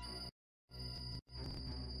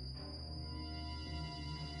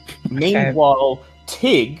 Meanwhile,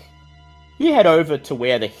 Tig, you head over to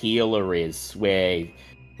where the healer is, where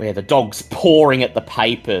the dog's pawing at the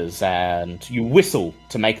papers, and you whistle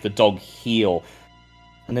to make the dog heal.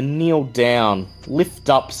 And then kneel down, lift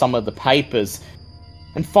up some of the papers,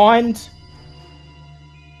 and find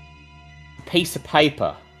a piece of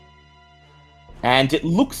paper. And it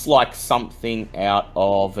looks like something out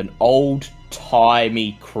of an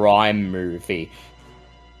old-timey crime movie.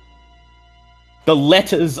 The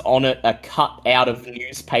letters on it are cut out of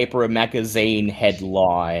newspaper or magazine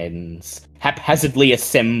headlines, haphazardly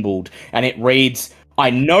assembled, and it reads, "I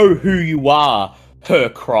know who you are, Herr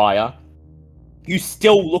Cryer. You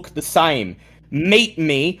still look the same. Meet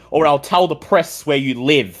me, or I'll tell the press where you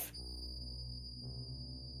live."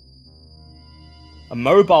 A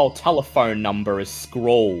mobile telephone number is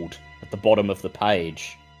scrawled at the bottom of the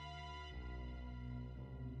page.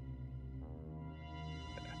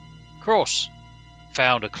 Cross.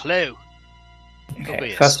 Found a clue. Okay,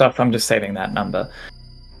 Obvious. first off, I'm just saving that number.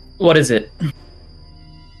 What is it?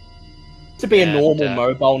 To be a And, normal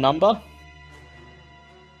mobile number.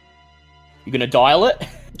 You gonna dial it?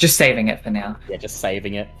 Just saving it for now. Yeah, just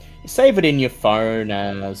saving it. You save it in your phone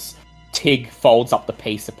as Tig folds up the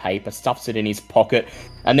piece of paper, stuffs it in his pocket,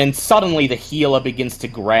 and then suddenly the healer begins to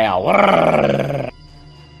growl.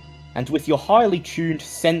 And with your highly tuned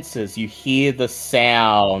senses, you hear the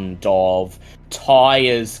sound of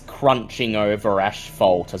tires crunching over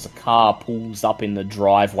asphalt as a car pulls up in the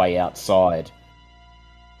driveway outside.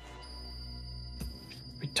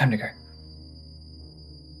 Time to go.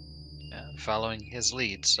 Following his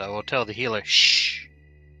lead, so I'll tell the healer, shh.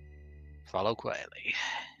 Follow quietly.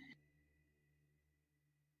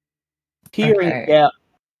 Peering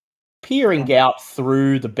peering out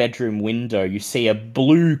through the bedroom window, you see a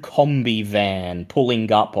blue combi van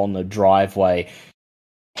pulling up on the driveway.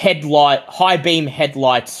 High beam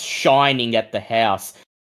headlights shining at the house.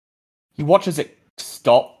 You watch as it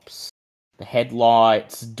stops, the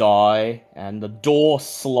headlights die, and the door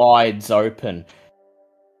slides open.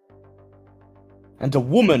 And a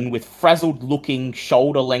woman with frazzled-looking,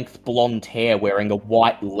 shoulder-length blonde hair wearing a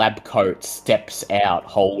white lab coat steps out,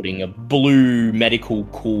 holding a blue medical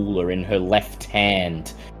cooler in her left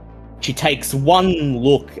hand. She takes one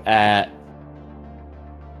look at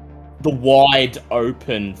the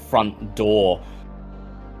wide-open front door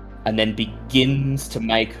and then begins to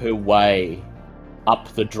make her way up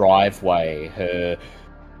the driveway, her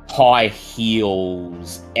high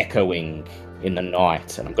heels echoing in the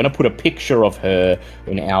night. And I'm going to put a picture of her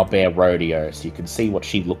in Owlbear Rodeo so you can see what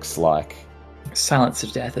she looks like. Silence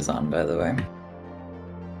of Death is on, by the way.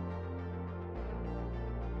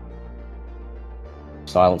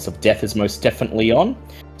 Silence of Death is most definitely on.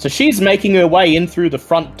 So she's making her way in through the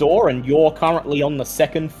front door, and you're currently on the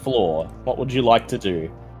second floor. What would you like to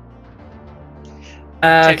do?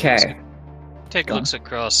 Okay. Take Go on. looks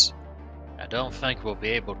across. I don't think we'll be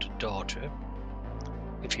able to dodge her.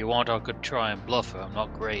 If you want, I could try and bluff her. I'm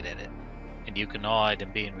not great at it. And you can hide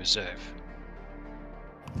and be in reserve.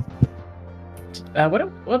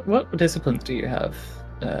 What disciplines do you have,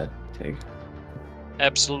 Tig?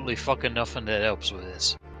 Absolutely fucking nothing that helps with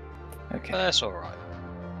this. Okay. That's alright.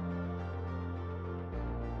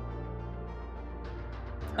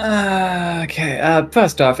 Okay.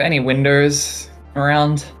 First off, any windows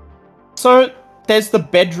around? So there's the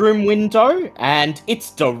bedroom window, and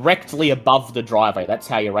it's directly above the driveway. That's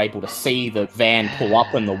how you're able to see the van pull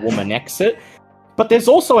up and the woman exit. But there's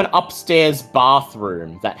also an upstairs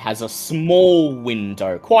bathroom that has a small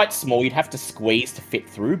window, quite small. You'd have to squeeze to fit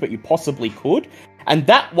through, but you possibly could. And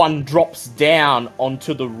that one drops down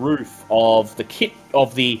onto the roof of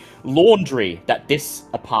the laundry that this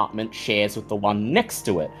apartment shares with the one next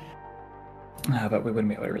to it. But we wouldn't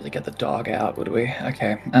be able to really get the dog out, would we?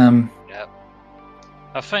 Okay. Yep.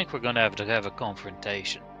 I think we're gonna have to have a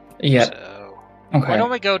confrontation. Yeah. So, Okay. why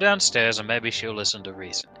don't we go downstairs and maybe she'll listen to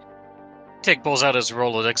reason. Tig pulls out his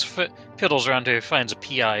Rolodex, fiddles around to finds a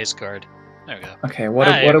PI's card. There we go. Okay.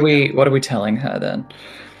 What Here are we we telling her then?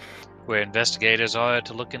 We're investigators hired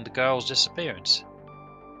to look into the girl's disappearance.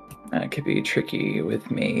 That could be tricky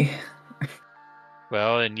with me.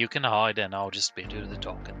 Well, and you can hide, and I'll just be doing the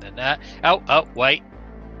talking. Then, wait!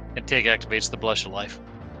 And Tig activates the Blush of Life.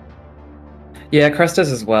 Yeah, Crest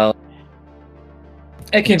does as well.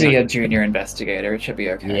 It can be a junior investigator. It should be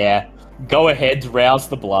okay. Yeah. Go ahead, rouse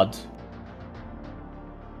the blood.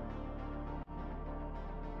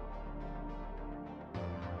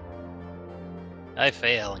 I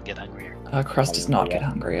fail and get hungrier. Crust does not get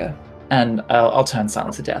hungrier. And I'll turn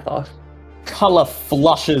Silence of Death off. Colour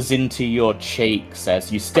flushes into your cheeks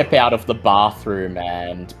as you step out of the bathroom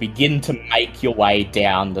and begin to make your way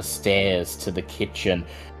down the stairs to the kitchen.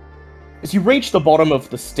 As you reach the bottom of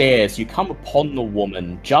the stairs, you come upon the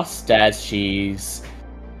woman just as she's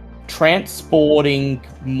transporting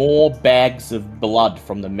more bags of blood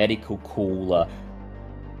from the medical cooler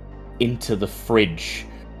into the fridge.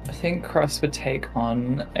 I think Crust would take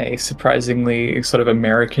on a surprisingly sort of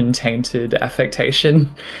American-tainted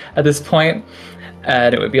affectation at this point,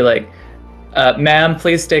 and it would be like, ma'am,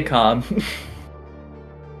 please stay calm.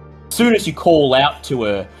 As soon as you call out to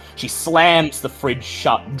her, she slams the fridge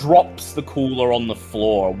shut, drops the cooler on the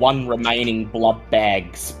floor. One remaining blood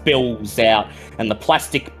bag spills out, and the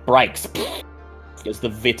plastic breaks as the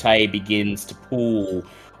vitae begins to pool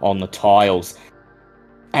on the tiles.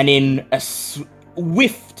 And in a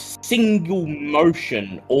swift, single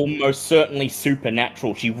motion, almost certainly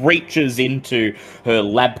supernatural, she reaches into her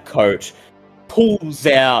lab coat, pulls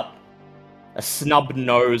out a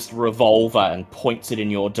snub-nosed revolver and points it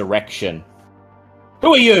in your direction.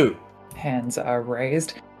 Who are you? Hands are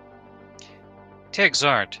raised. Tig's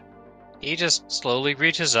aren't. He just slowly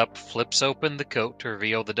reaches up, flips open the coat to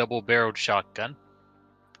reveal the double-barreled shotgun,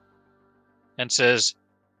 and says,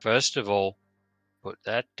 "First of all, put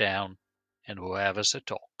that down, and we'll have us a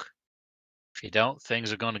talk. If you don't,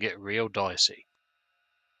 things are going to get real dicey."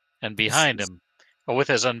 And behind him, with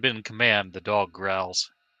his unbidden command, the dog growls.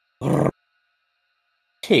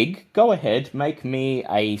 Tig, go ahead, make me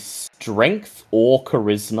a strength or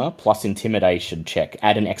charisma plus intimidation check.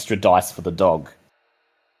 Add an extra dice for the dog.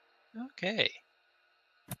 Okay.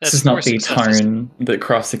 This is not the tone that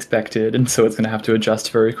Cross expected, and so it's going to have to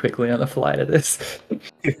adjust very quickly on the fly to this.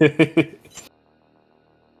 To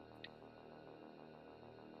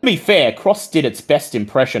be fair, Cross did its best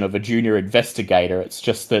impression of a junior investigator. It's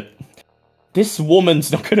just that This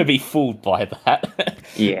woman's not going to be fooled by that.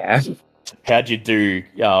 Yeah. How did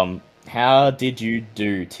you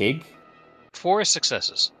do, Tig? 4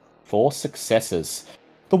 successes. 4 successes.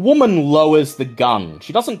 The woman lowers the gun.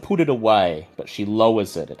 She doesn't put it away, but she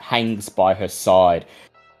lowers it. It hangs by her side.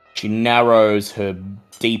 She narrows her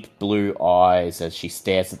deep blue eyes as she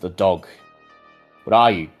stares at the dog. What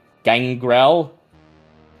are you, Gangrel?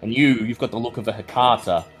 And you've got the look of a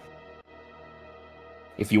Hecata.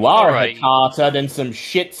 If you are Alright. a Hecata, then some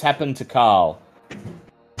shit's happened to Carl.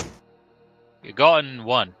 You gotten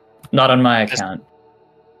 1. Not on my account.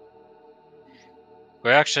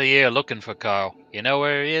 We're actually here looking for Carl. You know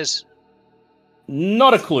where he is?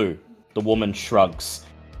 Not a clue, the woman shrugs.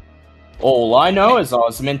 All I know is I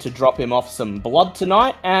was meant to drop him off some blood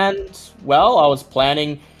tonight, and, well, I was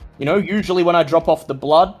planning, usually when I drop off the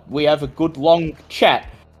blood, we have a good long chat.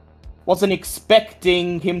 Wasn't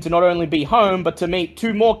expecting him to not only be home, but to meet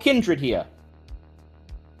 2 more kindred here.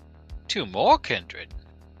 2 more kindred?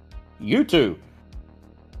 You 2.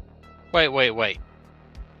 Wait.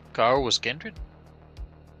 Carl was kindred?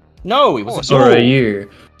 No, he was a so ghoul. Or are you?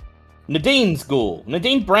 Nadine's ghoul.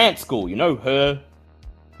 Nadine Brandt's ghoul. You know her.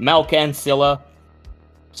 Malcancilla.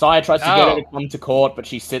 Saya tries to get her to come to court, but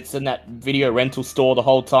she sits in that video rental store the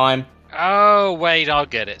whole time. Oh, wait, I'll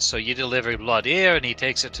get it. So you deliver blood here and he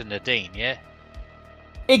takes it to Nadine, yeah?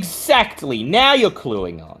 Exactly. Now you're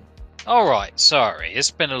cluing on. Alright, sorry.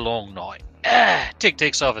 It's been a long night. Tig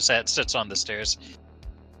takes off his hat and sits on the stairs.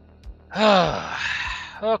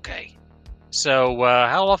 Okay. So,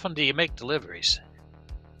 how often do you make deliveries?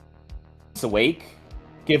 Once a week,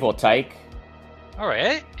 give or take.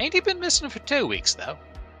 Alright, ain't he been missing for 2 weeks, though?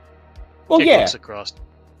 Well, Tig yeah. looks across.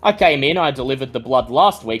 I came in, I delivered the blood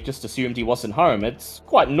last week, just assumed he wasn't home. It's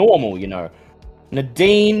quite normal,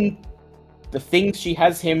 Nadine, the things she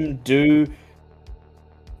has him do...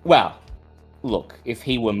 Well, look, if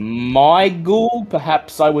he were my ghoul,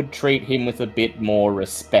 perhaps I would treat him with a bit more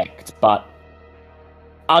respect, but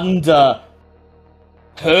under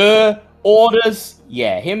her orders,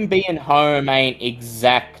 yeah, him being home ain't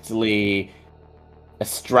exactly a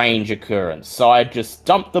strange occurrence. So I just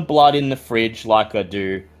dumped the blood in the fridge like I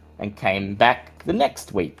do and came back the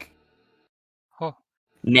next week. Huh.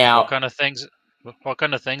 Now, What kind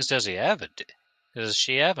of things does he have? Does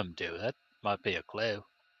she have him do? That might be a clue.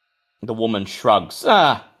 the woman shrugs.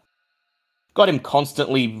 Got him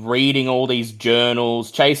constantly reading all these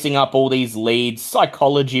journals, chasing up all these leads,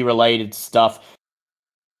 psychology-related stuff.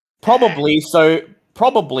 Probably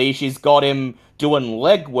she's got him doing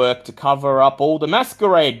legwork to cover up all the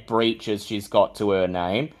Masquerade breaches she's got to her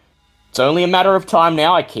name. It's only a matter of time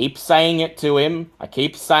now. I keep saying it to him. I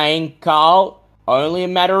keep saying, Carl, only a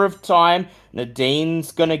matter of time.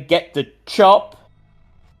 Nadine's gonna get the chop.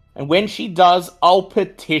 And when she does, I'll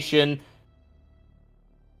petition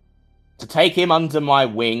to take him under my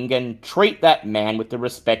wing and treat that man with the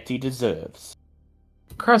respect he deserves.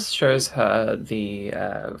 Cross shows her the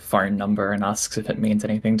phone number and asks if it means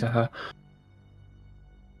anything to her.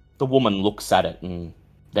 The woman looks at it and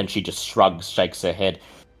then she just shrugs, shakes her head.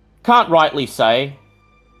 Can't rightly say.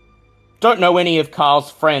 Don't know any of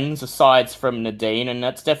Carl's friends aside from Nadine, and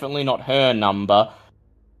that's definitely not her number.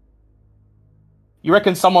 You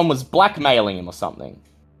reckon someone was blackmailing him or something?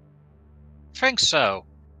 Think so.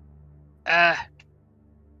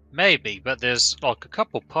 Maybe, but there's a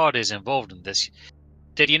couple parties involved in this.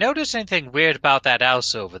 Did you notice anything weird about that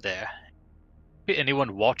house over there?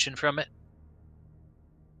 Anyone watching from it?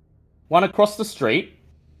 One across the street?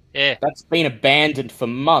 Yeah. That's been abandoned for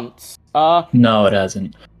months. No, it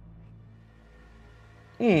hasn't.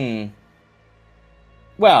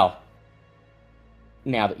 Well,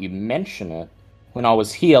 now that you mention it, when I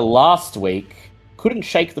was here last week, couldn't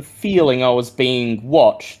shake the feeling I was being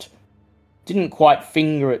watched. Didn't quite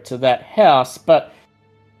finger it to that house, but,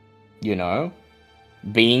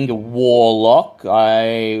 being a warlock,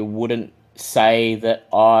 I wouldn't say that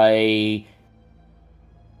I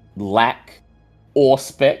lack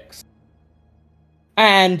auspex.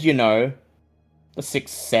 And, the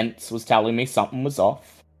sixth sense was telling me something was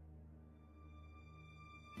off.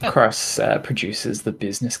 Cross produces the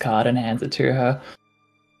business card and hands it to her.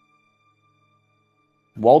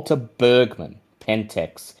 Walter Bergman,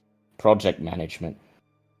 Pentex, Project Management.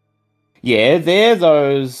 Yeah, they're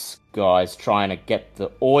those guys trying to get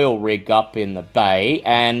the oil rig up in the bay,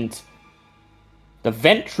 and the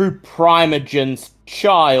Ventru Primogen's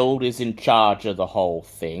child is in charge of the whole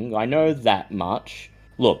thing. I know that much.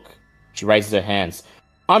 Look, she raises her hands.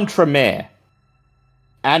 I'm Tremere.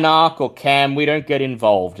 Anarch or Cam, we don't get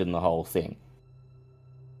involved in the whole thing.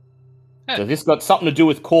 So if this got something to do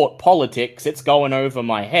with court politics, it's going over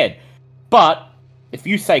my head. But if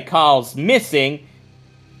you say Carl's missing,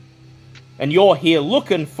 and you're here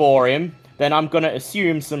looking for him, then I'm gonna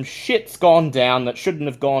assume some shit's gone down that shouldn't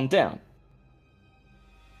have gone down.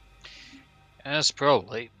 That's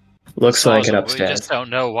probably. Looks like it We upstairs. just don't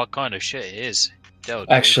know what kind of shit it is.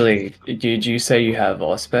 Actually, did you say you have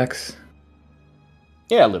Auspex?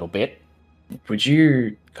 Yeah, a little bit. Would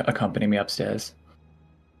you accompany me upstairs?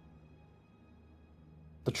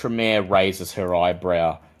 The Tremere raises her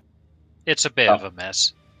eyebrow. It's a bit of a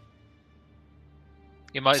mess.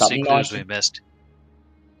 You might see Something clues I we should- missed.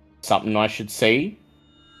 Something I should see?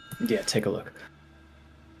 Yeah, take a look.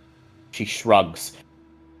 She shrugs.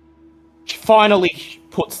 She finally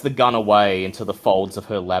puts the gun away into the folds of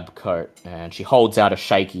her lab coat, and she holds out a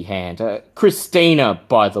shaky hand. Christina,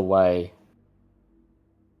 by the way.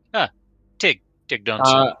 Tig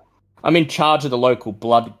Dunson. I'm in charge of the local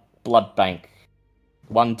blood bank.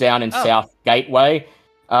 One down in Oh. South Gateway.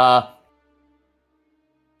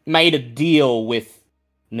 Made a deal with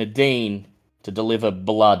Nadine to deliver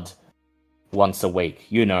blood once a week,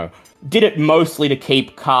 you know. Did it mostly to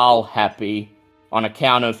keep Carl happy on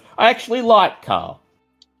account of, I actually like Carl.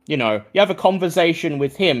 You know, you have a conversation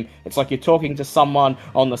with him, it's like you're talking to someone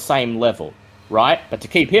on the same level, right? But to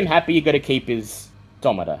keep him happy, you gotta keep his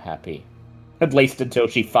Domita happy. At least until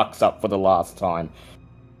she fucks up for the last time.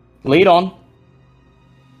 Lead on.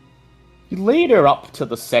 You lead her up to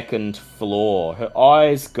the second floor. Her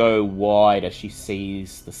eyes go wide as she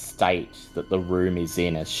sees the state that the room is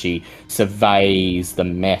in, as she surveys the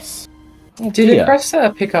mess. Did it press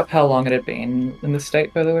pick up how long it had been in the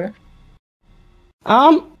state, by the way?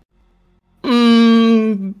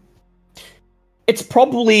 It's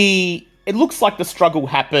probably... It looks like the struggle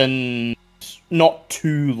happened not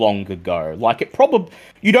too long ago. Like, it probably...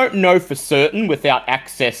 You don't know for certain without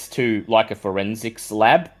access to, like, a forensics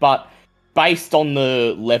lab, but based on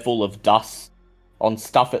the level of dust on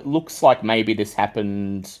stuff, it looks like maybe this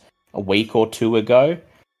happened a week or two ago.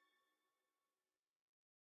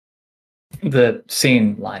 The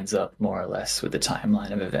scene lines up more or less with the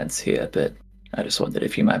timeline of events here, but I just wondered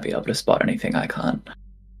if you might be able to spot anything I can't.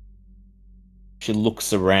 She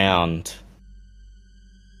looks around.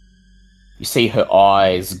 You see her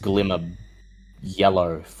eyes glimmer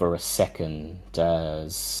yellow for a second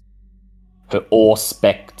as her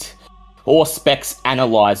Auspex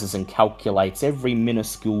analyzes and calculates every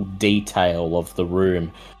minuscule detail of the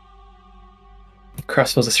room.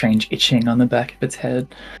 Cross feels a strange itching on the back of its head.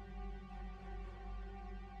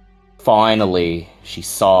 Finally, she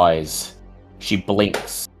sighs. She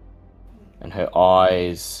blinks, and her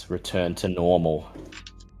eyes return to normal.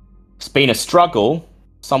 It's been a struggle.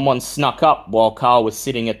 Someone snuck up while Carl was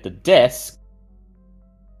sitting at the desk,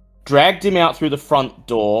 dragged him out through the front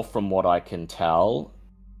door, from what I can tell,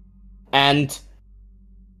 and...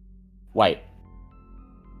 Wait.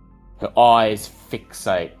 Her eyes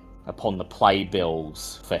fixate upon the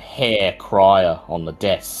playbills for Hair Crier on the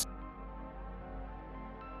desk.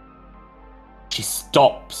 She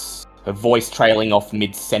stops, her voice trailing off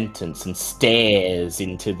mid-sentence, and stares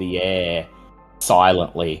into the air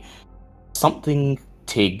silently. Something,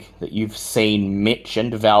 Tig, that you've seen Mitch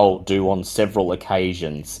and Val do on several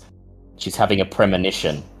occasions. She's having a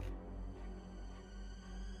premonition.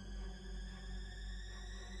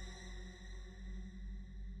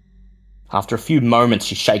 After a few moments,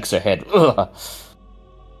 she shakes her head. Ugh.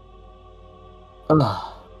 Ugh.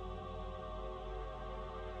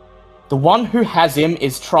 The one who has him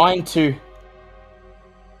is trying to...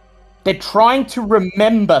 They're trying to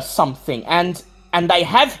remember something, and they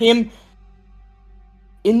have him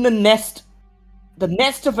in the nest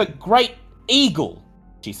of a great eagle,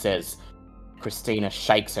 she says. Christina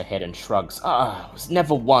shakes her head and shrugs. I was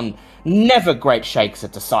never great shakes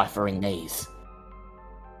at deciphering these.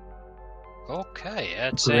 Okay,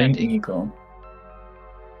 that's Green Andy. eagle.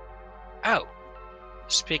 Oh.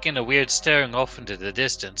 Speaking of weird staring off into the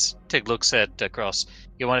distance, Tig looks at Cross.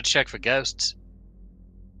 You want to check for ghosts?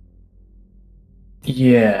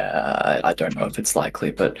 Yeah, I don't know if it's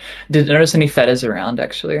likely, but did you notice any feathers around,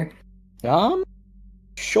 actually?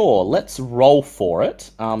 Sure, let's roll for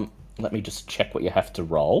it. Let me just check what you have to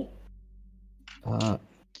roll.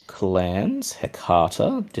 Clans,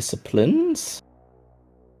 Hecata, Disciplines.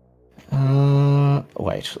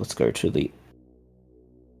 Wait, let's go to the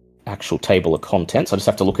actual table of contents. I just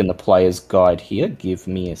have to look in the player's guide here. Give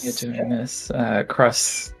me a You're doing this.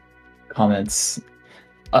 Cross comments.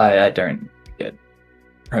 I don't get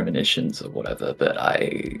premonitions or whatever, but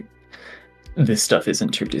this stuff isn't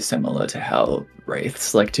too dissimilar to how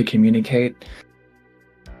wraiths like to communicate.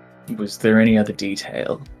 Was there any other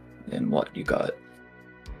detail in what you got?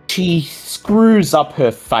 She screws up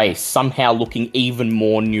her face, somehow looking even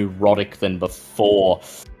more neurotic than before.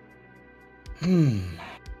 The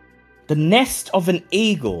nest of an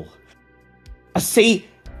eagle. I see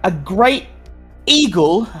a great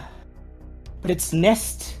eagle, but its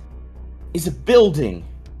nest is a building.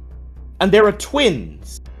 And there are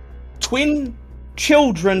twins. Twin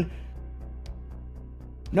children.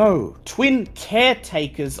 No, twin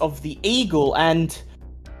caretakers of the eagle, and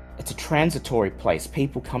it's a transitory place.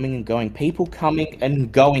 People coming and going. People coming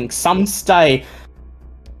and going. Some stay,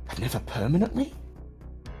 but never permanently.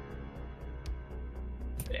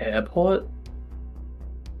 Airport?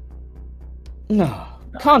 No,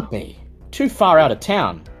 can't be. Too far out of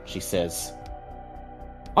town, she says.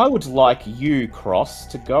 I would like you, Cross,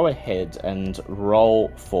 to go ahead and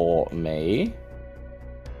roll for me.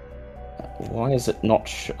 Why is it not...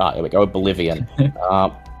 here we go, Oblivion.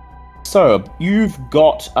 So, you've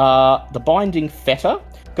got the Binding Fetter.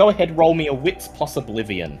 Go ahead, roll me a Wits plus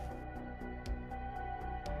Oblivion.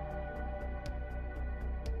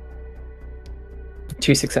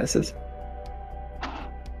 2 successes.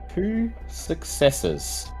 2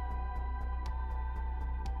 successes.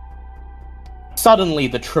 Suddenly,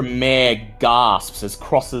 the Tremere gasps as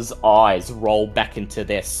Cross's eyes roll back into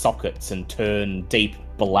their sockets and turn deep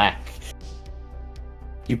black.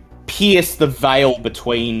 You pierce the veil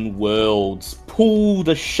between worlds, pull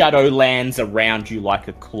the Shadowlands around you like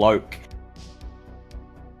a cloak,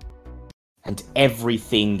 and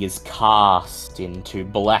everything is cast into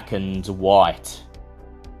black and white.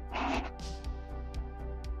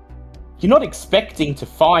 You're not expecting to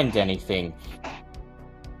find anything.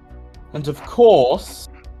 And of course,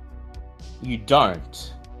 you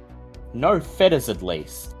don't. No fetters, at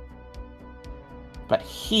least. But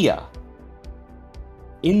here,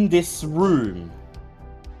 in this room,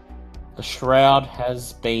 the shroud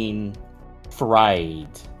has been frayed,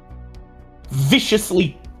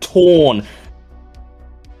 viciously torn,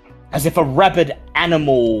 as if a rabid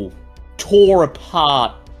animal tore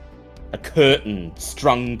apart a curtain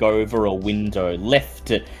strung over a window,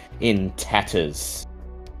 left it in tatters.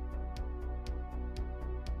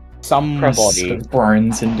 Cross sort of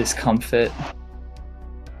groans in discomfort.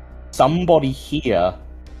 Somebody here,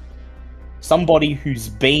 somebody who's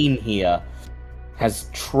been here, has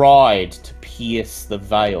tried to pierce the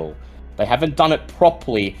veil. They haven't done it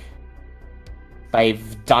properly.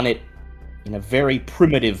 They've done it in a very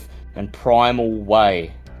primitive and primal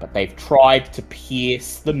way, but they've tried to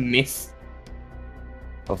pierce the mist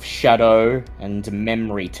of shadow and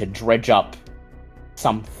memory to dredge up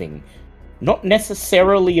something. Not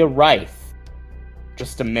necessarily a wraith,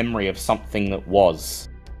 just a memory of something that was.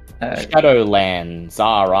 Shadowlands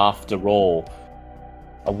are, after all,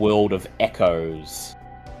 a world of echoes,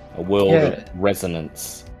 a world of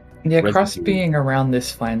resonance. Yeah, Cross being around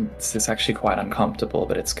this finds this actually quite uncomfortable,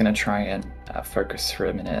 but it's going to try and focus for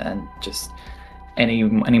a minute and just any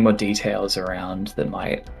more details around that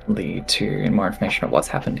might lead to more information of what's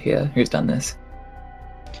happened here. Who's done this?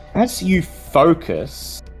 As you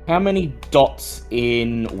focus, how many dots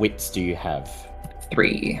in wits do you have?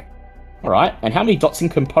 3. Alright, and how many dots in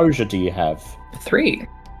composure do you have? 3.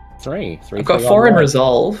 3. I've got 4 in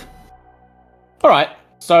resolve. Alright,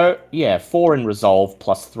 so yeah, 4 in resolve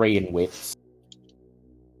plus 3 in wits.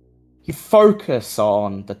 You focus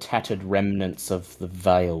on the tattered remnants of the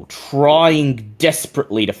veil, trying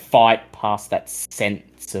desperately to fight past that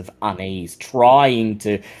sense of unease, trying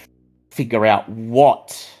to figure out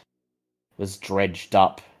what was dredged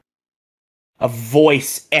up. A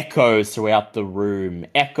voice echoes throughout the room,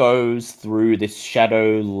 echoes through this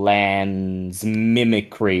Shadowlands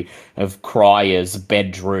mimicry of Cryer's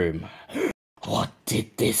bedroom. What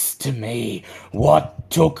did this to me? What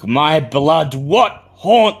took my blood? What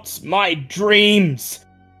haunts my dreams?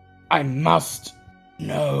 I must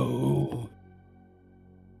know.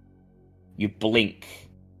 You blink.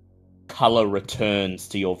 Colour returns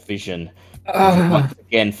to your vision. Once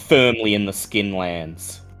again, firmly in the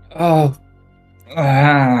Skinlands.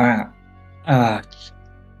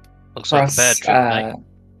 Looks like a bad trip, mate.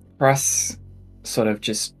 Russ sort of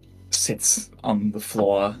just sits on the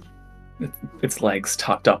floor, with its legs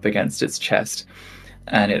tucked up against its chest,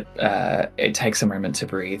 and it takes a moment to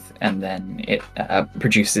breathe, and then it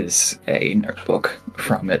produces a notebook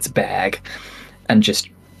from its bag and just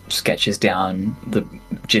sketches down the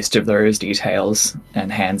gist of those details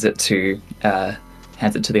and hands it to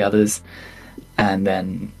the others, and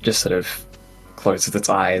then just sort of closes its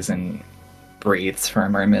eyes and breathes for a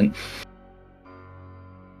moment.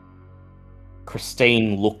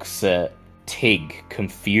 Christine looks at Tig,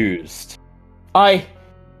 confused. I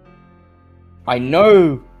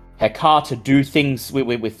know Hecata do things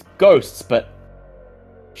with ghosts, but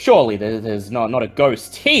surely there's not a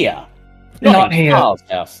ghost here. Not in here. Carl's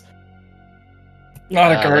house.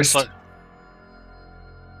 Not a Looks ghost. like-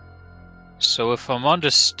 So if I'm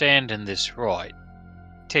understanding this right,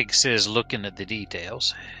 Tig says looking at the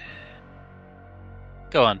details.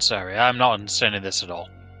 Go on, sorry, I'm not understanding this at all.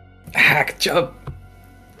 Hack job.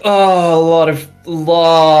 Oh, a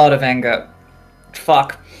lot of anger.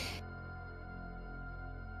 Fuck.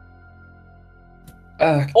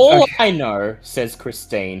 All Okay. I know, says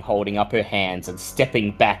Christine, holding up her hands and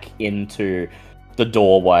stepping back into the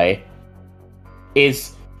doorway,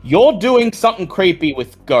 is you're doing something creepy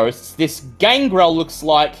with ghosts. This gangrel looks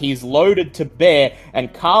like he's loaded to bear,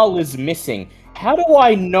 and Carl is missing. How do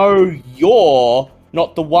I know you're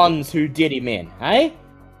not the ones who did him in, eh?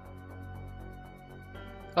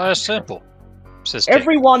 It's simple, says Tig.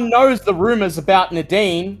 Everyone knows the rumors about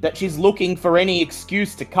Nadine, that she's looking for any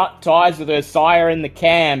excuse to cut ties with her sire in the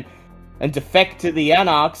camp and defect to the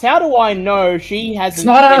Anarchs. How do I know she hasn't It's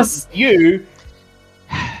not us. sent you?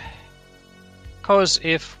 Cause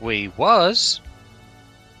if we was,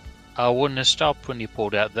 I wouldn't have stopped when you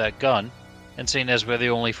pulled out that gun, and seeing as we're the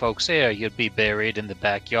only folks here, you'd be buried in the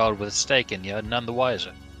backyard with a stake in you, none the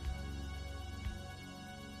wiser.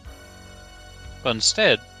 But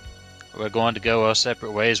instead, we're going to go our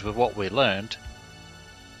separate ways with what we learned.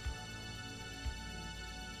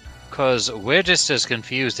 Cause we're just as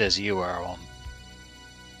confused as you are on.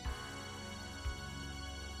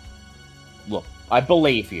 Look, I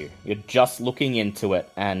believe you. You're just looking into it,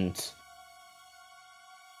 and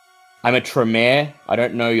I'm a Tremere. I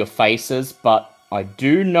don't know your faces, but I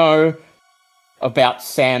do know about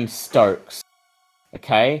Sam Stokes.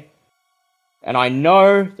 Okay? And I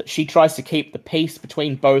know that she tries to keep the peace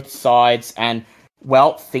between both sides, and,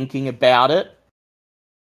 well, thinking about it,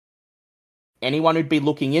 anyone who'd be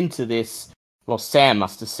looking into this, well, Sam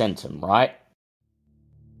must have sent him, right?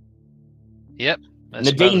 Yep, that's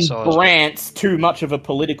about the Nadine size of it. Brandt's too much of a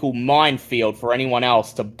political minefield for anyone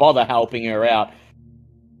else to bother helping her out.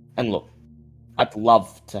 And look, I'd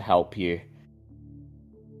love to help you.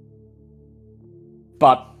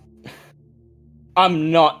 But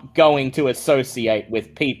I'm not going to associate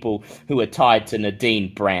with people who are tied to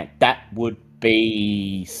Nadine Brandt. That would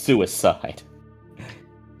be suicide.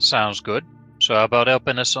 Sounds good. So how about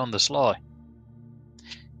helping us on the sly?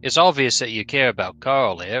 It's obvious that you care about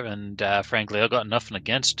Carl here, and frankly, I've got nothing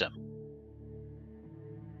against him.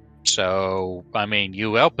 So, I mean,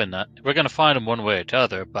 you helping that, we're going to find him one way or the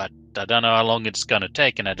other, but I don't know how long it's going to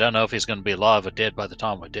take, and I don't know if he's going to be alive or dead by the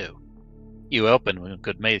time we do. You helping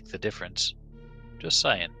could make the difference. Just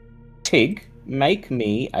saying. Tig, make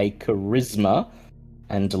me a charisma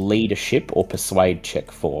and leadership or persuade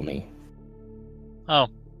check for me. Oh.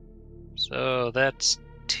 So that's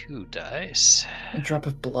 2 dice. A drop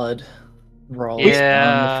of blood rolls Yeah.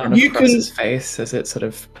 down the front of You Cross's face as it sort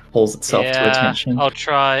of pulls itself to attention. I'll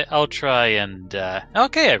try and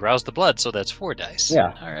okay, I rouse the blood, so that's 4 dice.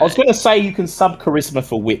 Yeah. All right. I was going to say you can sub charisma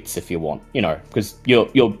for wits if you want, because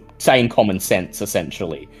you're saying common sense,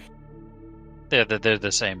 essentially. They're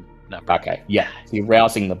the same number. Okay, yeah. So you're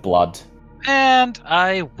rousing the blood. And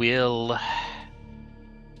I will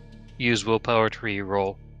use willpower to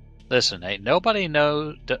reroll. Listen, ain't nobody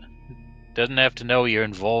doesn't have to know you're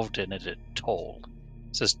involved in it at all.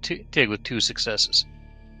 It says Tig with 2 successes.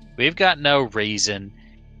 We've got no reason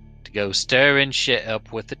to go stirring shit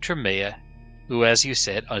up with the Tremere, who, as you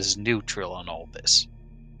said, is neutral on all this.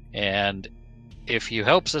 And if you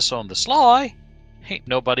helps us on the sly, ain't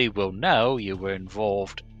nobody will know you were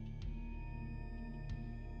involved.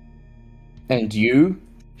 And you,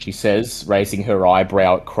 she says, raising her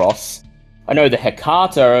eyebrow at Cross. I know the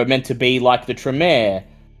Hecata are meant to be like the Tremere,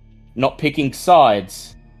 not picking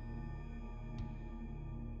sides.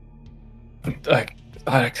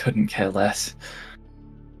 I couldn't care less.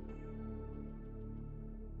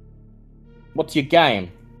 What's your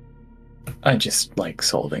game? I just like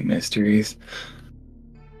solving mysteries.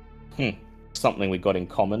 Something we got in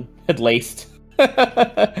common, at least.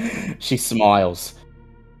 She smiles.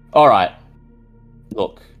 Alright.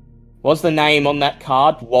 Look. What's the name on that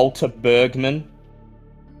card? Walter Bergman?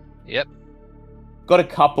 Yep. Got a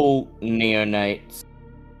couple neonates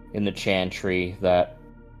in the Chantry that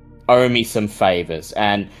owe me some favors.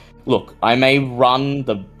 And look, I may run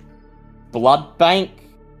the blood bank,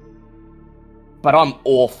 but I'm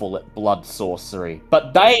awful at blood sorcery.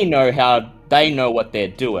 But they know what they're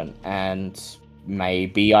doing, and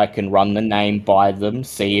maybe I can run the name by them,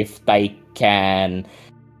 see if they can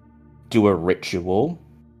do a ritual,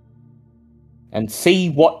 and see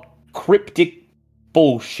what cryptic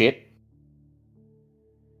bullshit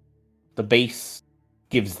the beast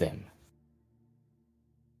gives them.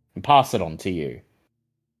 And pass it on to you.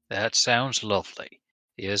 That sounds lovely.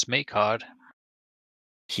 Here's me card.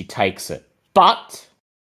 She takes it. But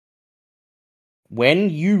when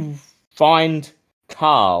you find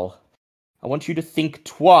Carl, I want you to think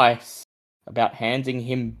twice about handing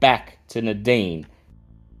him back to Nadine.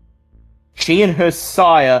 She and her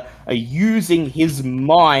sire are using his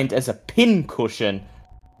mind as a pincushion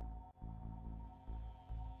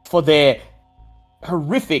for their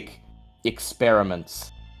horrific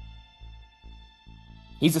experiments.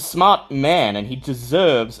 He's a smart man and he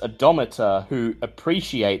deserves a Domitor who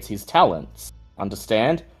appreciates his talents.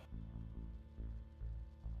 Understand?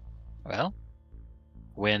 Well,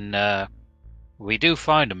 when we do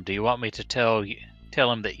find him, do you want me to tell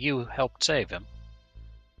him that you helped save him?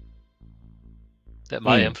 That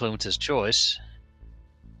might influence his choice.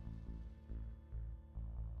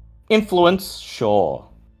 Influence, sure.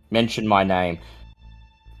 Mention my name.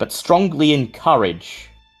 But strongly encourage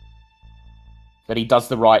that he does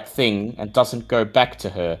the right thing and doesn't go back to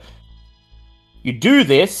her. You do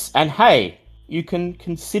this, and hey, you can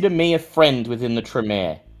consider me a friend within the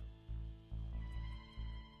Tremere.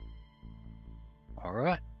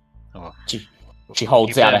 Alright. Well, She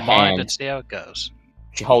holds keep out that a in mind hand. and see how it goes.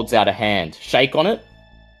 She holds out a hand. Shake on it.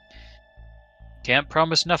 Can't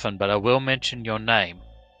promise nothing, but I will mention your name.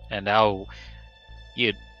 And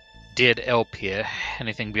you did help here.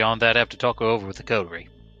 Anything beyond that, I have to talk over with the coterie.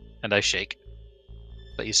 And I shake.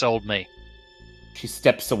 But you sold me. She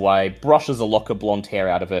steps away, brushes a lock of blonde hair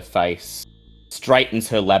out of her face, straightens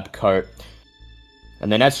her lab coat,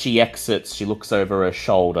 and then as she exits, she looks over her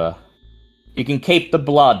shoulder. You can keep the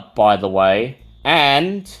blood, by the way,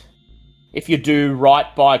 and if you do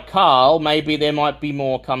right by Carl, maybe there might be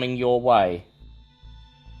more coming your way.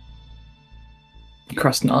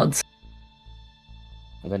 Cross nods.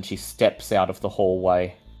 And then she steps out of the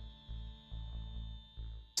hallway.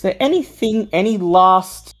 Is there any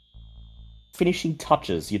last finishing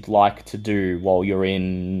touches you'd like to do while you're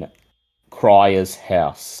in Cryer's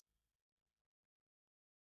house?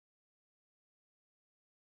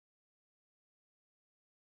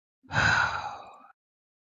 I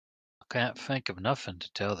can't think of nothing,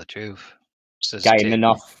 to tell the truth. Game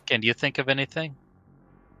enough. Can you think of anything?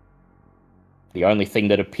 The only thing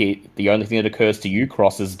that occurs to you,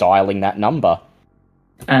 Cross, is dialing that number.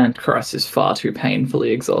 And Cross is far too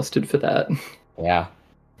painfully exhausted for that. Yeah.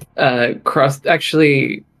 Cross,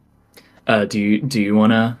 actually, do you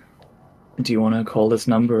wanna call this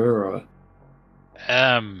number or?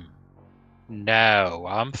 No.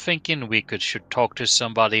 I'm thinking we should talk to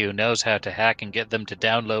somebody who knows how to hack and get them to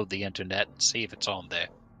download the internet and see if it's on there.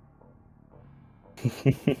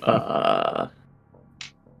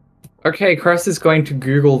 Okay, Cross is going to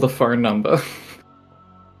Google the phone number.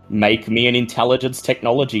 Make me an intelligence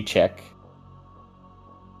technology check.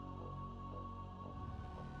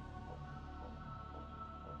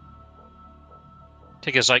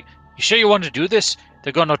 Tigger's like, you sure you want to do this?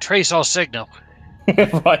 They're gonna trace our signal.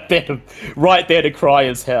 right there to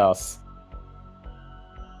Cryer's house.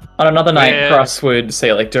 On another night, Yeah. Cross would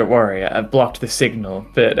say, like, don't worry, I've blocked the signal,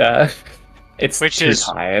 but it's too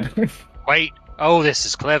tired. Wait, oh, this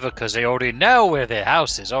is clever because they already know where their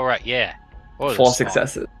house is. Alright, yeah. Oh, 4 that's smart.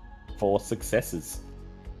 successes. 4 successes.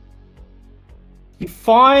 You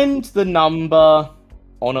find the number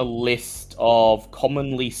on a list of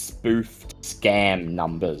commonly spoofed scam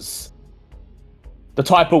numbers. The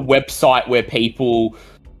type of website where people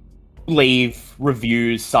leave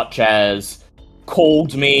reviews such as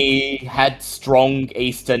called me, had strong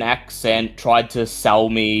Eastern accent, tried to sell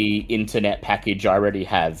me internet package I already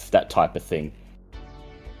have, that type of thing.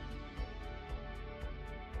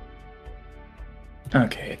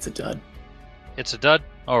 Okay, it's a dud. It's a dud?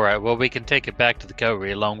 Alright, well, we can take it back to the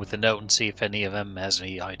coterie along with the note and see if any of them has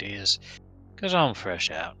any ideas. Because I'm fresh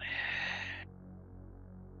out.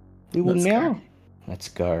 We will Let's now. go. Let's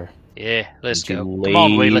go. Yeah, let's You go. Come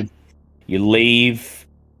on, Wheeler. You leave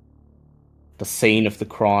the scene of the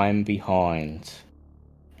crime behind.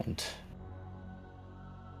 And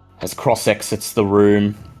as Cross exits the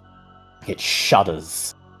room, it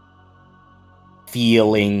shudders.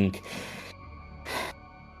 Feeling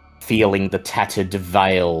the tattered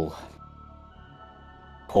veil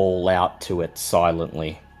call out to it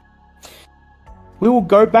silently. We will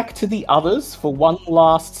go back to the others for one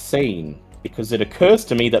last scene, because it occurs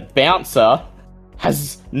to me that Bouncer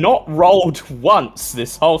has not rolled once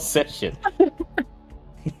this whole session.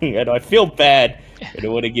 And I feel bad, and I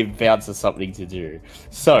want to give Bouncer something to do.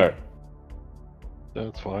 So,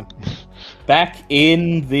 That's fine. back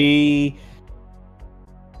in the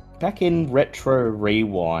back in Retro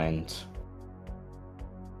Rewind,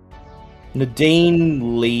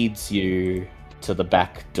 Nadine leads you to the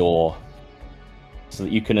back door so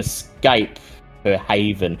that you can escape her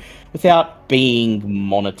haven without being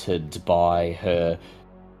monitored by her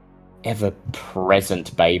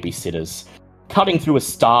ever-present babysitters. Cutting through a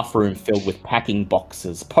staff room filled with packing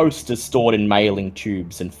boxes, posters stored in mailing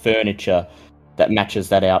tubes, and furniture that matches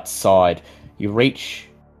that outside, you reach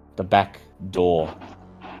the back door.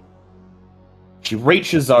 She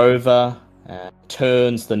reaches over and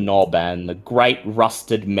turns the knob, and the great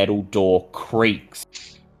rusted metal door creaks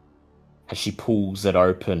as she pulls it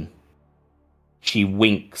open. She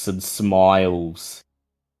winks and smiles.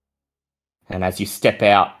 And as you step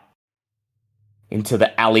out into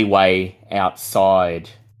the alleyway outside,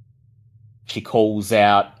 she calls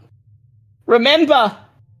out, "Remember,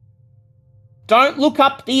 don't look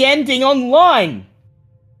up the ending online!"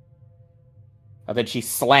 And then she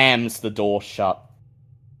slams the door shut.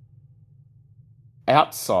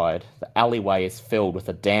 Outside, the alleyway is filled with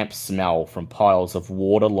a damp smell from piles of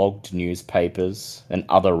waterlogged newspapers and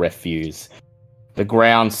other refuse. The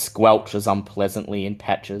ground squelches unpleasantly in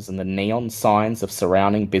patches, and the neon signs of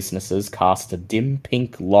surrounding businesses cast a dim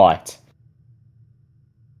pink light.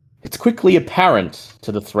 It's quickly apparent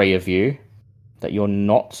to the three of you that you're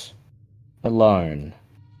not alone.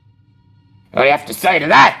 "What do you have to say to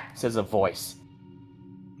that?" says a voice.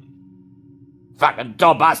 "Fucking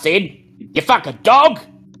dog us in! You fucking dog!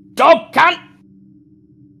 Dog cunt!"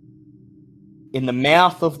 In the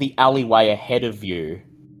mouth of the alleyway ahead of you,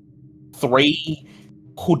 three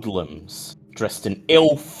hoodlums dressed in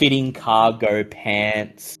ill-fitting cargo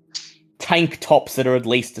pants, tank tops that are at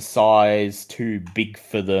least a size too big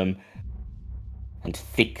for them, and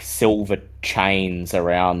thick silver chains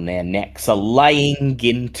around their necks are laying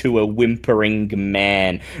into a whimpering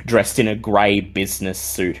man dressed in a grey business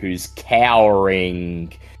suit who's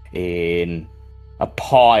cowering in a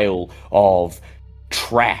pile of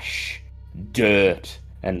trash, dirt,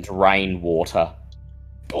 and rainwater.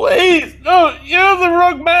 "Please, no, you're the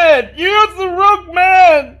wrong man! You're the wrong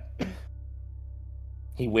man!"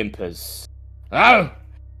 He whimpers. "Oh,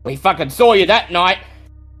 we fucking saw you that night.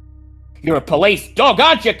 You're a police dog,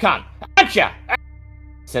 aren't you, cunt? Aren't you?"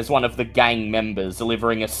 says one of the gang members,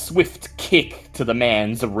 delivering a swift kick to the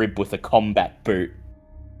man's rib with a combat boot.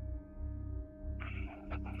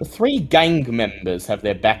 The three gang members have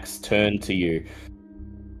their backs turned to you.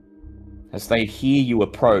 As they hear you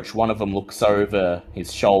approach, one of them looks over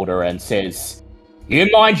his shoulder and says, "You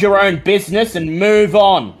mind your own business and move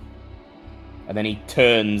on." And then he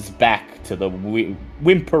turns back to the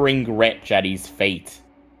whimpering wretch at his feet.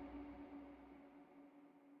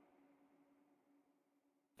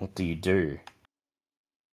 What do you do?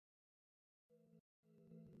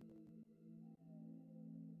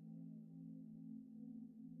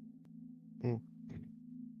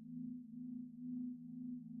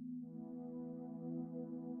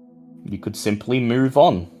 You could simply move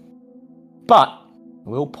on. But I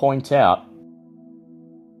will point out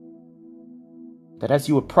that as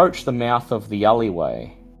you approach the mouth of the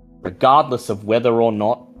alleyway, regardless of whether or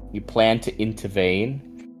not you plan to intervene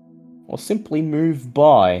or simply move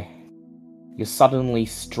by, you're suddenly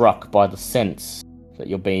struck by the sense that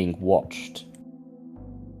you're being watched.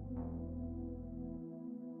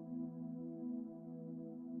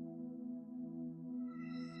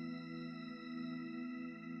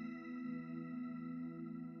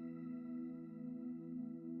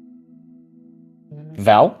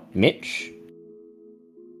 Val, Mitch,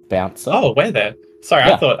 Bouncer. Oh, we're there. Sorry,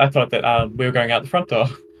 Yeah. I thought that we were going out the front door.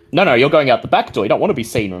 No, you're going out the back door. You don't want to be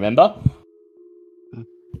seen, remember?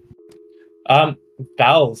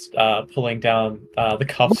 Val's pulling down the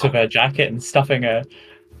cuffs of her jacket and stuffing her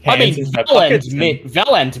hands into her Val pockets.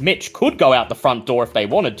 Val and Mitch could go out the front door if they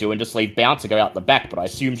wanted to and just leave Bouncer go out the back, but I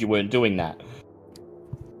assumed you weren't doing that.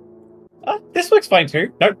 This works fine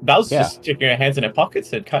too. No, Val's Yeah. just sticking her hands in her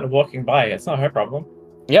pockets and kind of walking by. It's not her problem.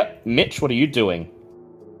 Yep. Mitch, what are you doing?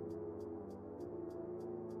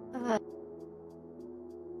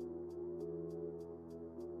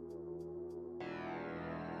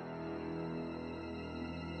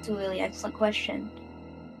 It's a really excellent question.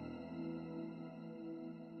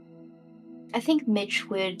 I think Mitch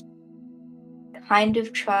would kind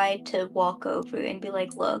of try to walk over and be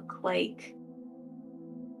like, "Look, like,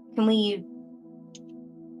 can we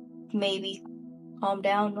maybe calm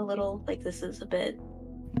down a little? Like, this is a bit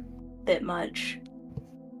much."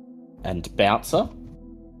 And Bouncer?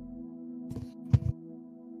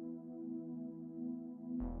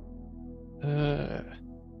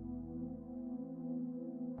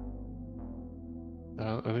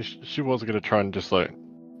 I think she was going to try and just like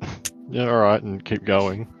yeah, alright, and keep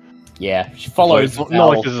going. Yeah, she It's follows like, not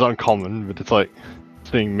like Val. this is uncommon, but it's like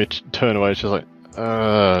seeing Mitch turn away, she's like,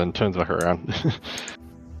 and turns back around.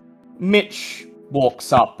 Mitch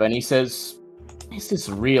walks up and he says, "Is this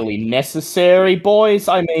really necessary, boys?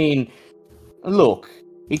 I mean, look,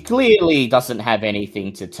 he clearly doesn't have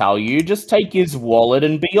anything to tell you. Just take his wallet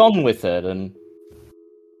and be on with it." And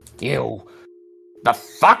 "You, the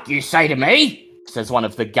fuck you say to me?" says one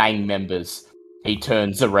of the gang members. He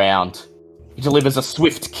turns around. He delivers a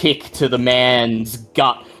swift kick to the man's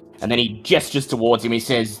gut, and then he gestures towards him. He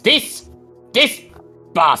says, This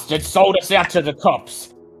bastard sold us out to the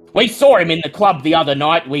cops. We saw him in the club the other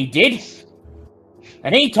night, we did.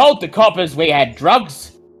 And he told the coppers we had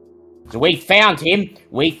drugs. So we found him.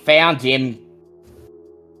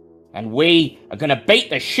 And we are gonna beat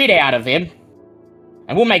the shit out of him.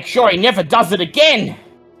 And we'll make sure he never does it again.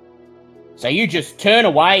 So you just turn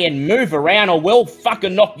away and move around or we'll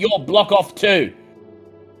fucking knock your block off too.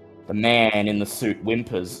 The man in the suit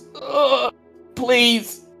whimpers.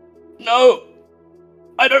 Please. No.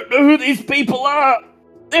 I don't know who these people are.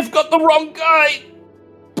 They've got the wrong guy.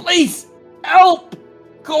 Please. Help.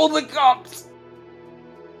 Call the cops.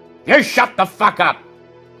 You shut the fuck up.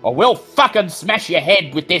 Or we'll fucking smash your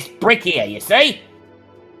head with this brick here, you see?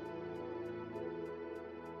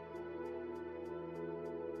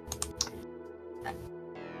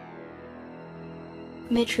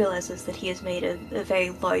 Mitch realizes that he has made a very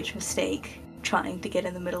large mistake trying to get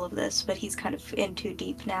in the middle of this, but he's kind of in too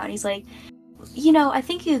deep now, and he's like, I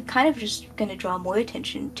think you're kind of just gonna draw more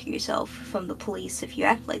attention to yourself from the police if you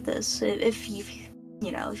act like this. If you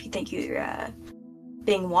think you're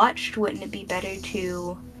being watched, wouldn't it be better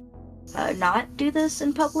to not do this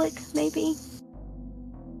in public, maybe?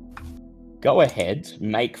 Go ahead,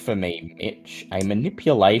 make for me, Mitch, a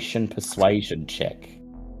manipulation persuasion check.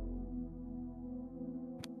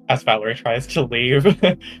 As Valerie tries to leave.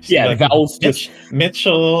 She's Yeah, like, Val's just...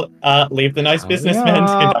 Mitchell, leave the nice businessmen to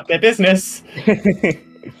yeah. conduct their business.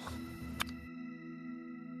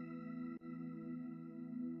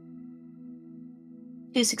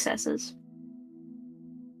 2 successes.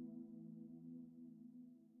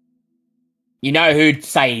 You know who'd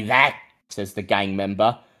say that? Says the gang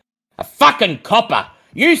member. A fucking copper!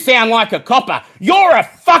 You sound like a copper! You're a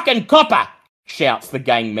fucking copper! Shouts the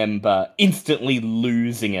gang member, instantly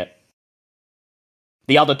losing it.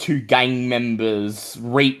 The other 2 gang members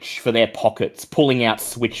reach for their pockets, pulling out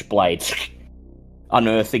switchblades,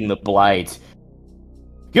 unearthing the blades.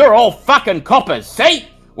 You're all fucking coppers, see?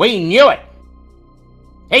 We knew it!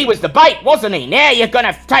 He was the bait, wasn't he? Now you're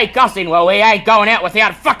gonna take us in. Well, we ain't going out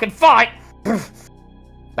without a fucking fight!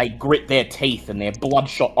 They grit their teeth and their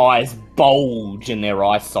bloodshot eyes bulge in their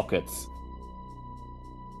eye sockets.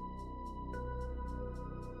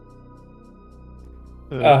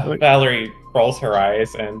 Valerie rolls her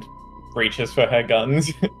eyes and reaches for her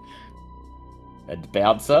guns. And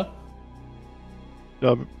Bouncer?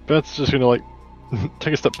 Beth's just gonna like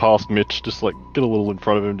take a step past Mitch, just like get a little in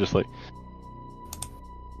front of him, just like,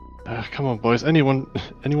 come on, boys. Anyone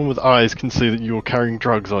with eyes can see that you're carrying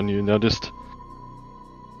drugs on you. Now, just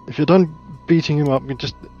if you're done beating him up, you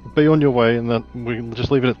just be on your way, and then we'll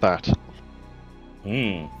just leave it at that.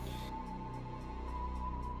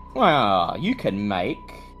 Well, you can make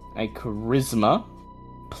a charisma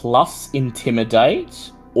plus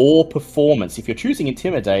intimidate or performance. If you're choosing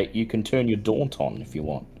intimidate, you can turn your daunt on if you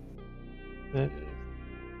want.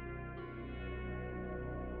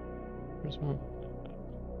 Charisma.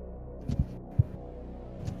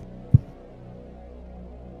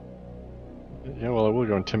 Yeah, well, I will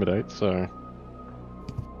go intimidate, so...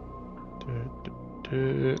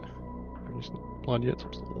 I'm just not blind yet, so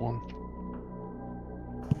I'm still 1.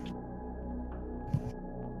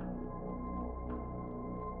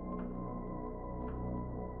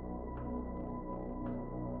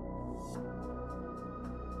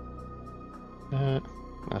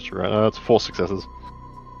 That's right, that's 4 successes.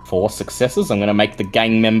 4 successes. I'm going to make the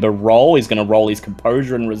gang member roll. He's going to roll his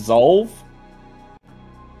composure and resolve.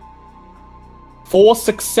 4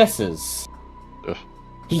 successes. Ugh.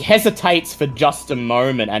 He hesitates for just a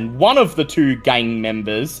moment, and one of the 2 gang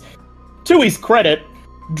members, to his credit,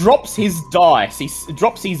 drops his dice. He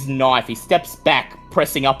drops his knife. He steps back,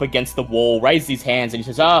 pressing up against the wall, raises his hands, and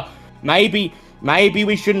he says, maybe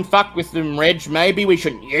we shouldn't fuck with them, Reg. Maybe we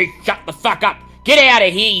shouldn't. You shut the fuck up. Get out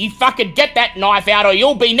of here. You fucking get that knife out or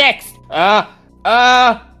you'll be next.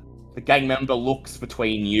 The gang member looks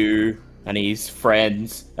between you and his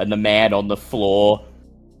friends and the man on the floor.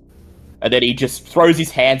 And then he just throws his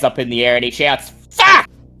hands up in the air and he shouts, "Fuck!"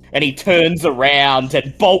 And he turns around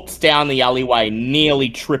and bolts down the alleyway, nearly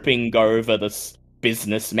tripping over the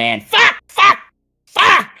businessman. Fuck! Fuck!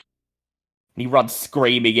 Fuck! And he runs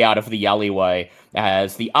screaming out of the alleyway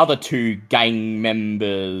as the other two gang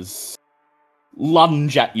members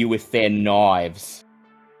lunge at you with their knives.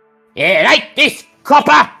 Yeah, take this,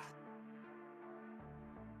 copper!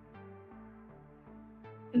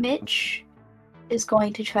 Mitch is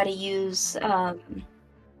going to try to use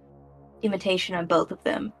imitation on both of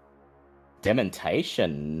them.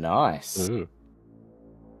 Dementation, nice. Ooh.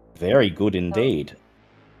 Very good indeed.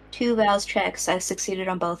 2 rouse checks. I succeeded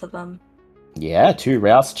on both of them. Yeah, 2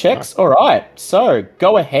 rouse checks. Alright, so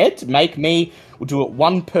go ahead, make me... We'll do it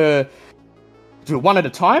one at a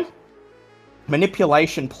time.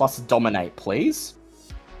 Manipulation plus dominate, please.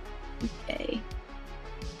 Okay.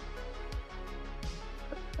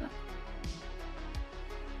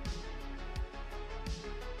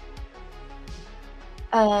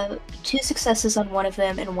 Two successes on one of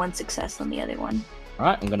them and 1 success on the other one.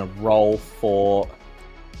 Alright, I'm gonna roll for...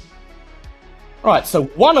 Alright, so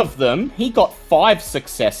one of them, he got 5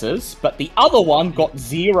 successes, but the other one got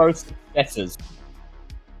 0 successes.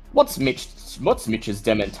 What's Mitch's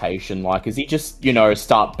dementation like? Is he just,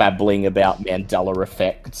 start babbling about Mandela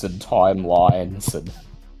effects and timelines and...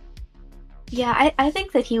 Yeah, I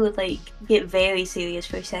think that he would, get very serious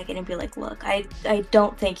for a second and be like, look, I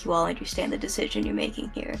don't think you all understand the decision you're making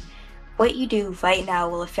here. What you do right now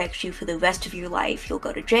will affect you for the rest of your life. You'll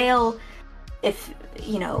go to jail. If,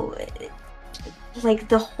 the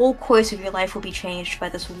whole course of your life will be changed by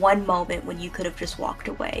this one moment when you could have just walked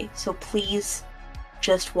away. So please,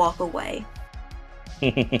 just walk away.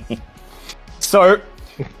 So...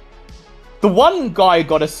 The one guy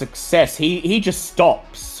got a success. He just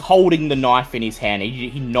stops, holding the knife in his hand.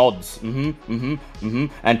 He nods. And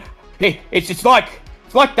it's like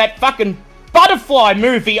that fucking butterfly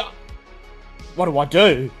movie. What do I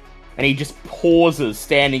do? And he just pauses,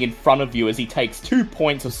 standing in front of you as he takes 2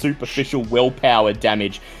 points of superficial willpower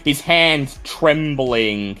damage. His hands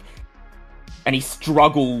trembling, and he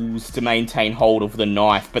struggles to maintain hold of the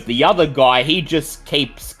knife. But the other guy, he just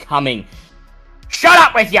keeps coming. Shut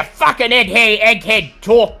up with your fucking egghead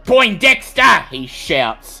talk, Poindexter! He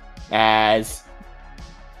shouts as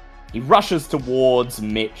he rushes towards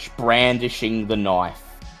Mitch, brandishing the knife.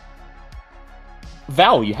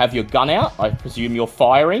 Val, you have your gun out. I presume you're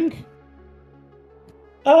firing?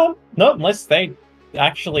 No, unless they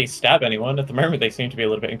actually stab anyone. At the moment, they seem to be a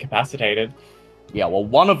little bit incapacitated. Yeah, well,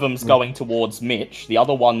 one of them's going towards Mitch. The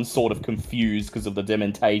other one's sort of confused because of the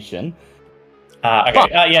dementation.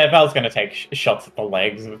 Okay. Yeah, Val's going to take shots at the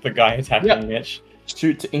legs of the guy attacking Mitch.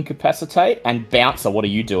 Shoot to incapacitate. And Bouncer, what are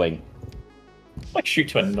you doing? Shoot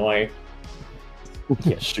to annoy.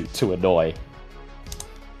 Yeah, shoot to annoy.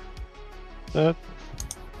 Yeah,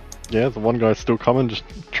 the one guy's still coming. Just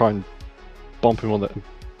try and bonk him on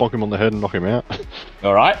the head and knock him out.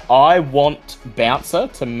 Alright, I want Bouncer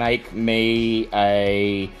to make me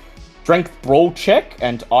a strength brawl check,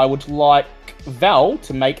 and I would like Val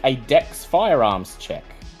to make a dex firearms check.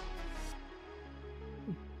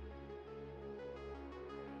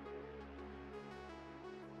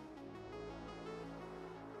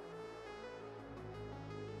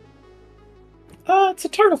 It's a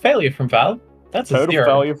total failure from Val. That's a Total 0.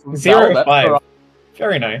 failure from 0 Val, of that's 5. alright.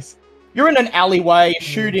 Very nice. You're in an alleyway,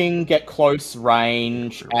 shooting at close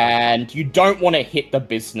range, and you don't want to hit the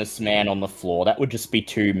businessman on the floor. That would just be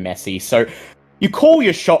too messy. So you call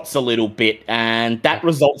your shots a little bit, and that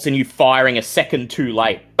results in you firing a second too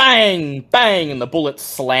late. Bang! Bang! And the bullets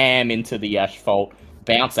slam into the asphalt.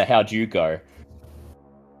 Bouncer, how'd you go?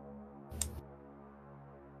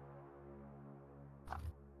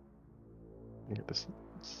 Get this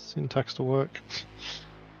syntax to work.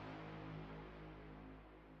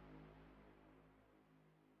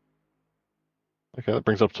 Okay, that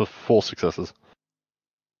brings up to 4 successes.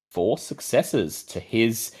 4 successes to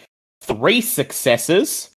his 3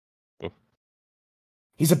 successes. Oh.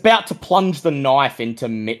 He's about to plunge the knife into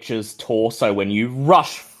Mitch's torso when you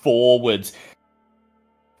rush forwards,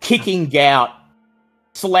 kicking out,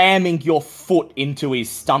 slamming your foot into his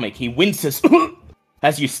stomach. He winces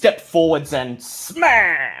as you step forwards and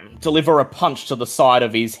smash, deliver a punch to the side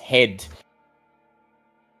of his head.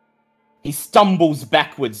 He stumbles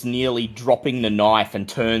backwards, nearly dropping the knife, and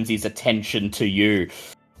turns his attention to you.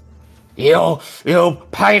 You'll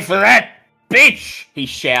pay for that, bitch! He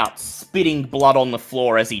shouts, spitting blood on the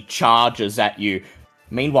floor as he charges at you.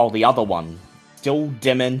 Meanwhile, the other one, still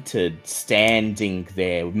demented, standing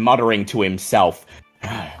there, muttering to himself,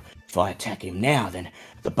 if I attack him now, then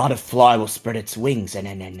the butterfly will spread its wings,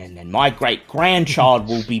 and my great-grandchild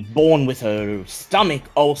will be born with a stomach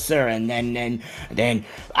ulcer, and then,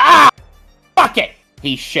 fuck it!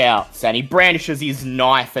 he shouts, and he brandishes his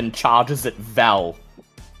knife and charges at Val.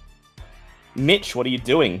 Mitch, what are you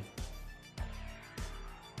doing?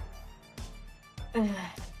 You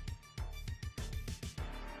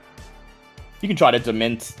can try to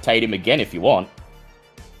dementate him again if you want.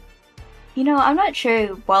 You know, I'm not sure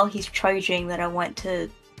while he's charging that I want to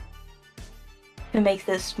make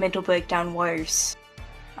this mental breakdown worse.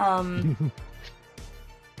 I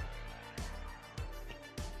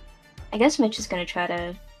guess Mitch is gonna try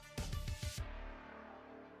to...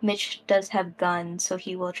 Mitch does have guns, so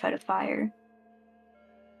he will try to fire.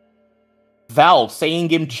 Val, seeing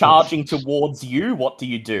him charging towards you, what do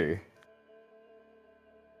you do?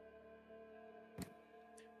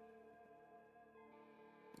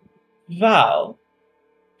 Val.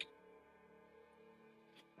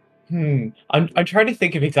 I'm trying to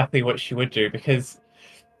think of exactly what she would do, because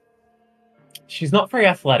she's not very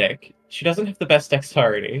athletic. She doesn't have the best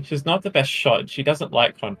dexterity. She's not the best shot. She doesn't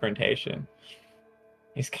like confrontation.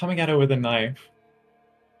 He's coming at her with a knife.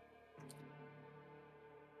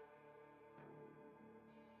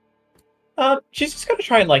 She's just gonna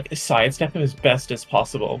try and, like, sidestep him as best as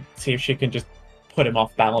possible. See if she can just put him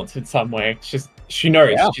off balance in some way. She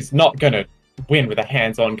knows she's not gonna win with a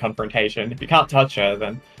hands-on confrontation. If you can't touch her,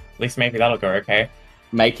 then at least maybe that'll go okay.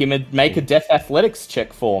 Make a death athletics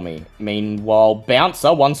check for me. Meanwhile,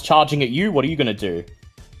 Bouncer, one's charging at you, what are you gonna do?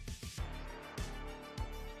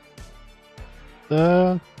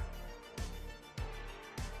 Yeah,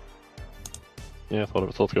 I thought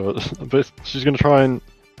it was go. But she's gonna try and,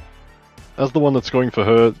 as the one that's going for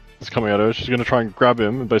her is coming at her, she's gonna try and grab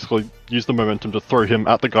him and basically use the momentum to throw him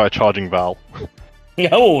at the guy charging Val.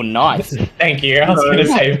 Oh, nice. Thank you. I was gonna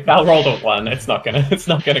say Val rolled a 1. It's not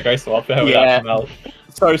gonna go so well for her without Val.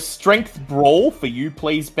 So strength brawl for you,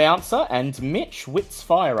 please, Bouncer, and Mitch, wits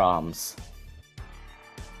firearms.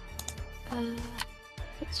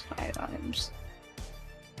 What's firearms?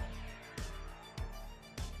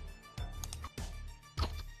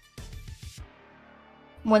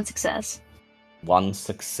 One success. One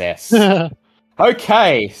success.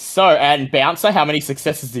 Okay, so, and Bouncer, how many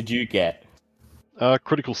successes did you get?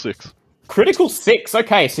 Critical 6. Critical 6,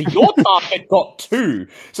 okay, so your target got 2.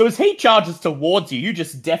 So as he charges towards you, you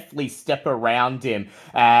just deftly step around him,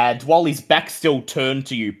 and while his back's still turned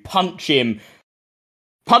to you, punch him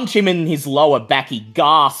in his lower back. He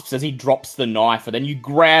gasps as he drops the knife, and then you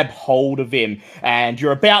grab hold of him, and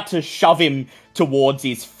you're about to shove him towards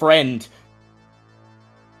his friend.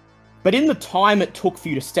 But in the time it took for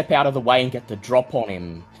you to step out of the way and get the drop on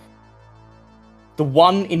him, the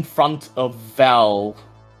one in front of Val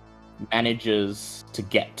manages to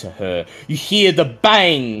get to her. You hear the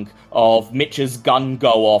bang of Mitch's gun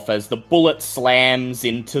go off as the bullet slams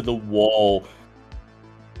into the wall.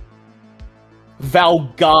 Val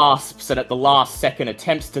gasps and at the last second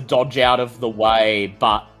attempts to dodge out of the way,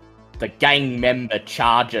 but the gang member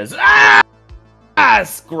charges.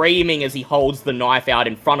 Screaming as he holds the knife out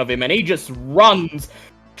in front of him, and he just runs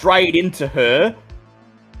straight into her,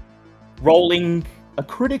 rolling a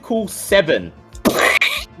critical 7.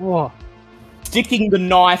 Whoa. Sticking the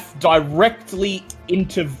knife directly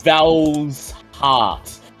into Val's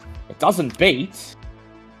heart. It doesn't beat.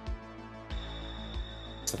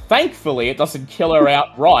 So thankfully, it doesn't kill her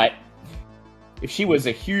outright. If she was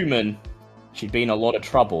a human, she'd be in a lot of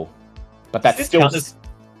trouble. But that's still...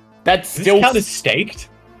 Does this count as staked?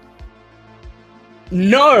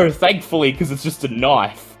 No, thankfully, because it's just a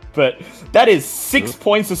knife. But that is 6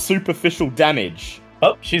 points of superficial damage.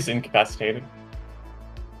 Oh, she's incapacitated.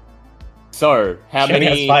 So, how she many...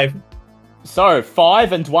 only has 5. So,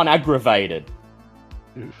 5 and 1 aggravated.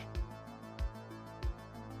 Oof.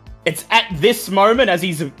 It's at this moment, as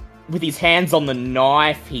he's with his hands on the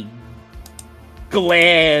knife, he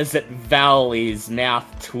glares at Val, his mouth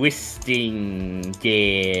twisting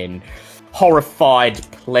again. Horrified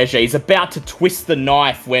pleasure. He's about to twist the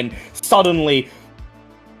knife when suddenly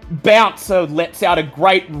Bouncer lets out a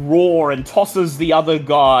great roar and tosses the other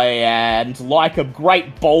guy, and like a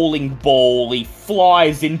great bowling ball, he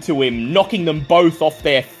flies into him, knocking them both off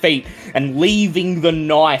their feet and leaving the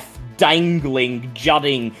knife dangling,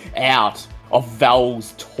 jutting out of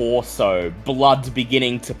Val's torso, blood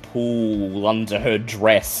beginning to pool under her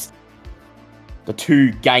dress. The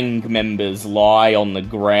 2 gang members lie on the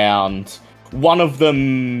ground. One of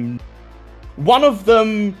them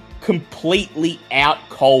completely out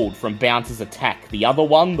cold from Bouncer's attack. The other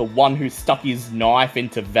one, the one who stuck his knife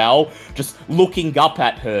into Val, just looking up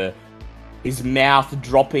at her, his mouth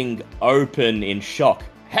dropping open in shock.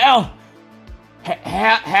 How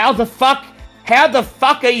the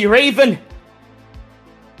fuck are you even...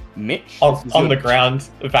 Mitch, On, this is on your- the ground,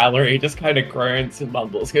 Valerie just kind of groans and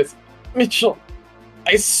mumbles, goes, Mitchell,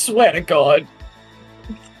 I swear to God.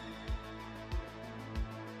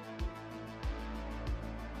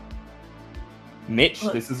 Mitch,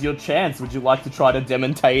 What? this is your chance. Would you like to try to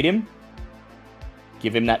demontate him?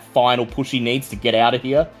 Give him that final push he needs to get out of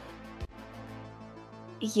here?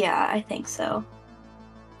 Yeah, I think so.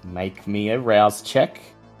 Make me a rouse check.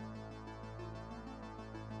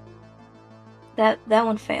 That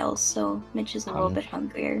one fails, so Mitch is a little Hung- bit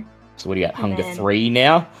hungrier. So what do you got? And Hunger then- 3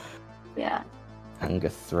 now? Yeah. Hunger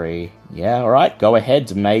 3. Yeah, alright. Go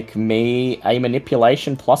ahead. Make me a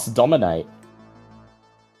manipulation plus dominate.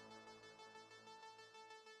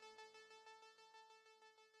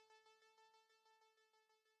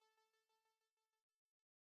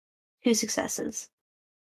 Two successes.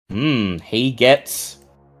 He gets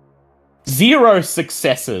 0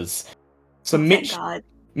 successes. So Oh, Mitch thank God.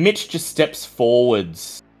 Mitch just steps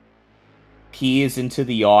forwards, peers into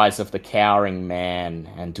the eyes of the cowering man,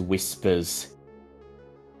 and whispers,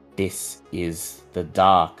 "This is the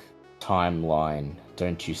dark timeline,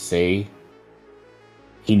 don't you see?"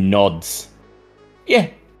 He nods. Yeah,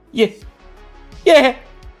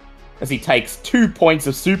 as he takes 2 points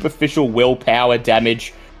of superficial willpower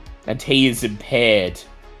damage, and he is impaired.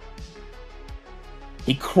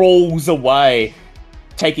 He crawls away,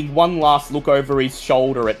 taking one last look over his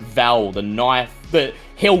shoulder at Val, the knife, the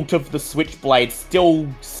hilt of the switchblade still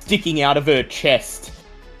sticking out of her chest.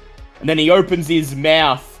 And then he opens his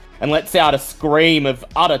mouth and lets out a scream of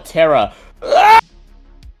utter terror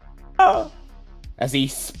as he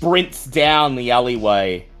sprints down the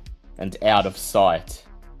alleyway and out of sight.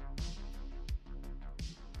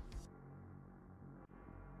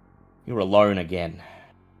 You're alone again.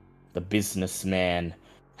 The businessman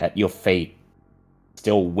at your feet,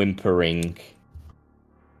 still whimpering.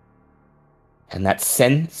 And that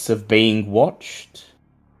sense of being watched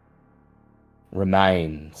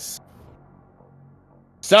remains.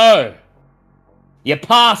 "So, you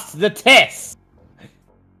passed the test!"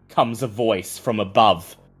 comes a voice from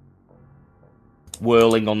above.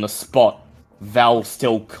 Whirling on the spot, Val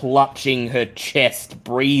still clutching her chest,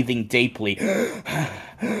 breathing deeply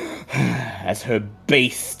as her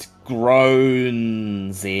beast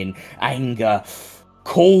groans in anger,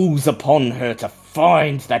 calls upon her to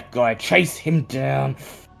find that guy, chase him down,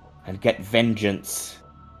 and get vengeance.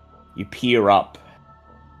 You peer up,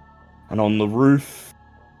 and on the roof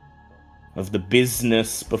of the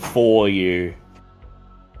business before you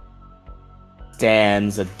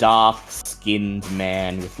stands a dark-skinned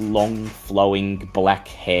man with long, flowing black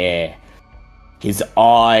hair. His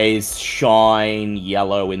eyes shine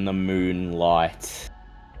yellow in the moonlight,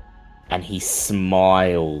 and he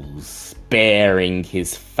smiles, baring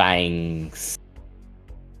his fangs.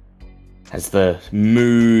 As the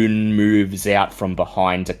moon moves out from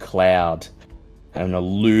behind a cloud and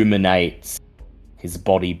illuminates his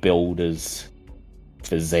bodybuilder's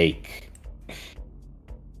physique.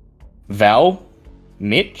 Val,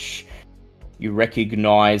 Mitch, you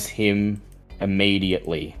recognize him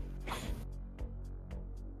immediately.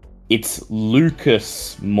 It's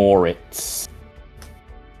Lucas Moritz,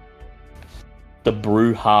 the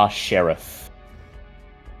Bruja Sheriff.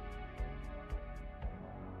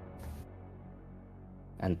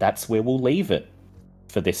 And that's where we'll leave it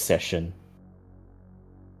for this session.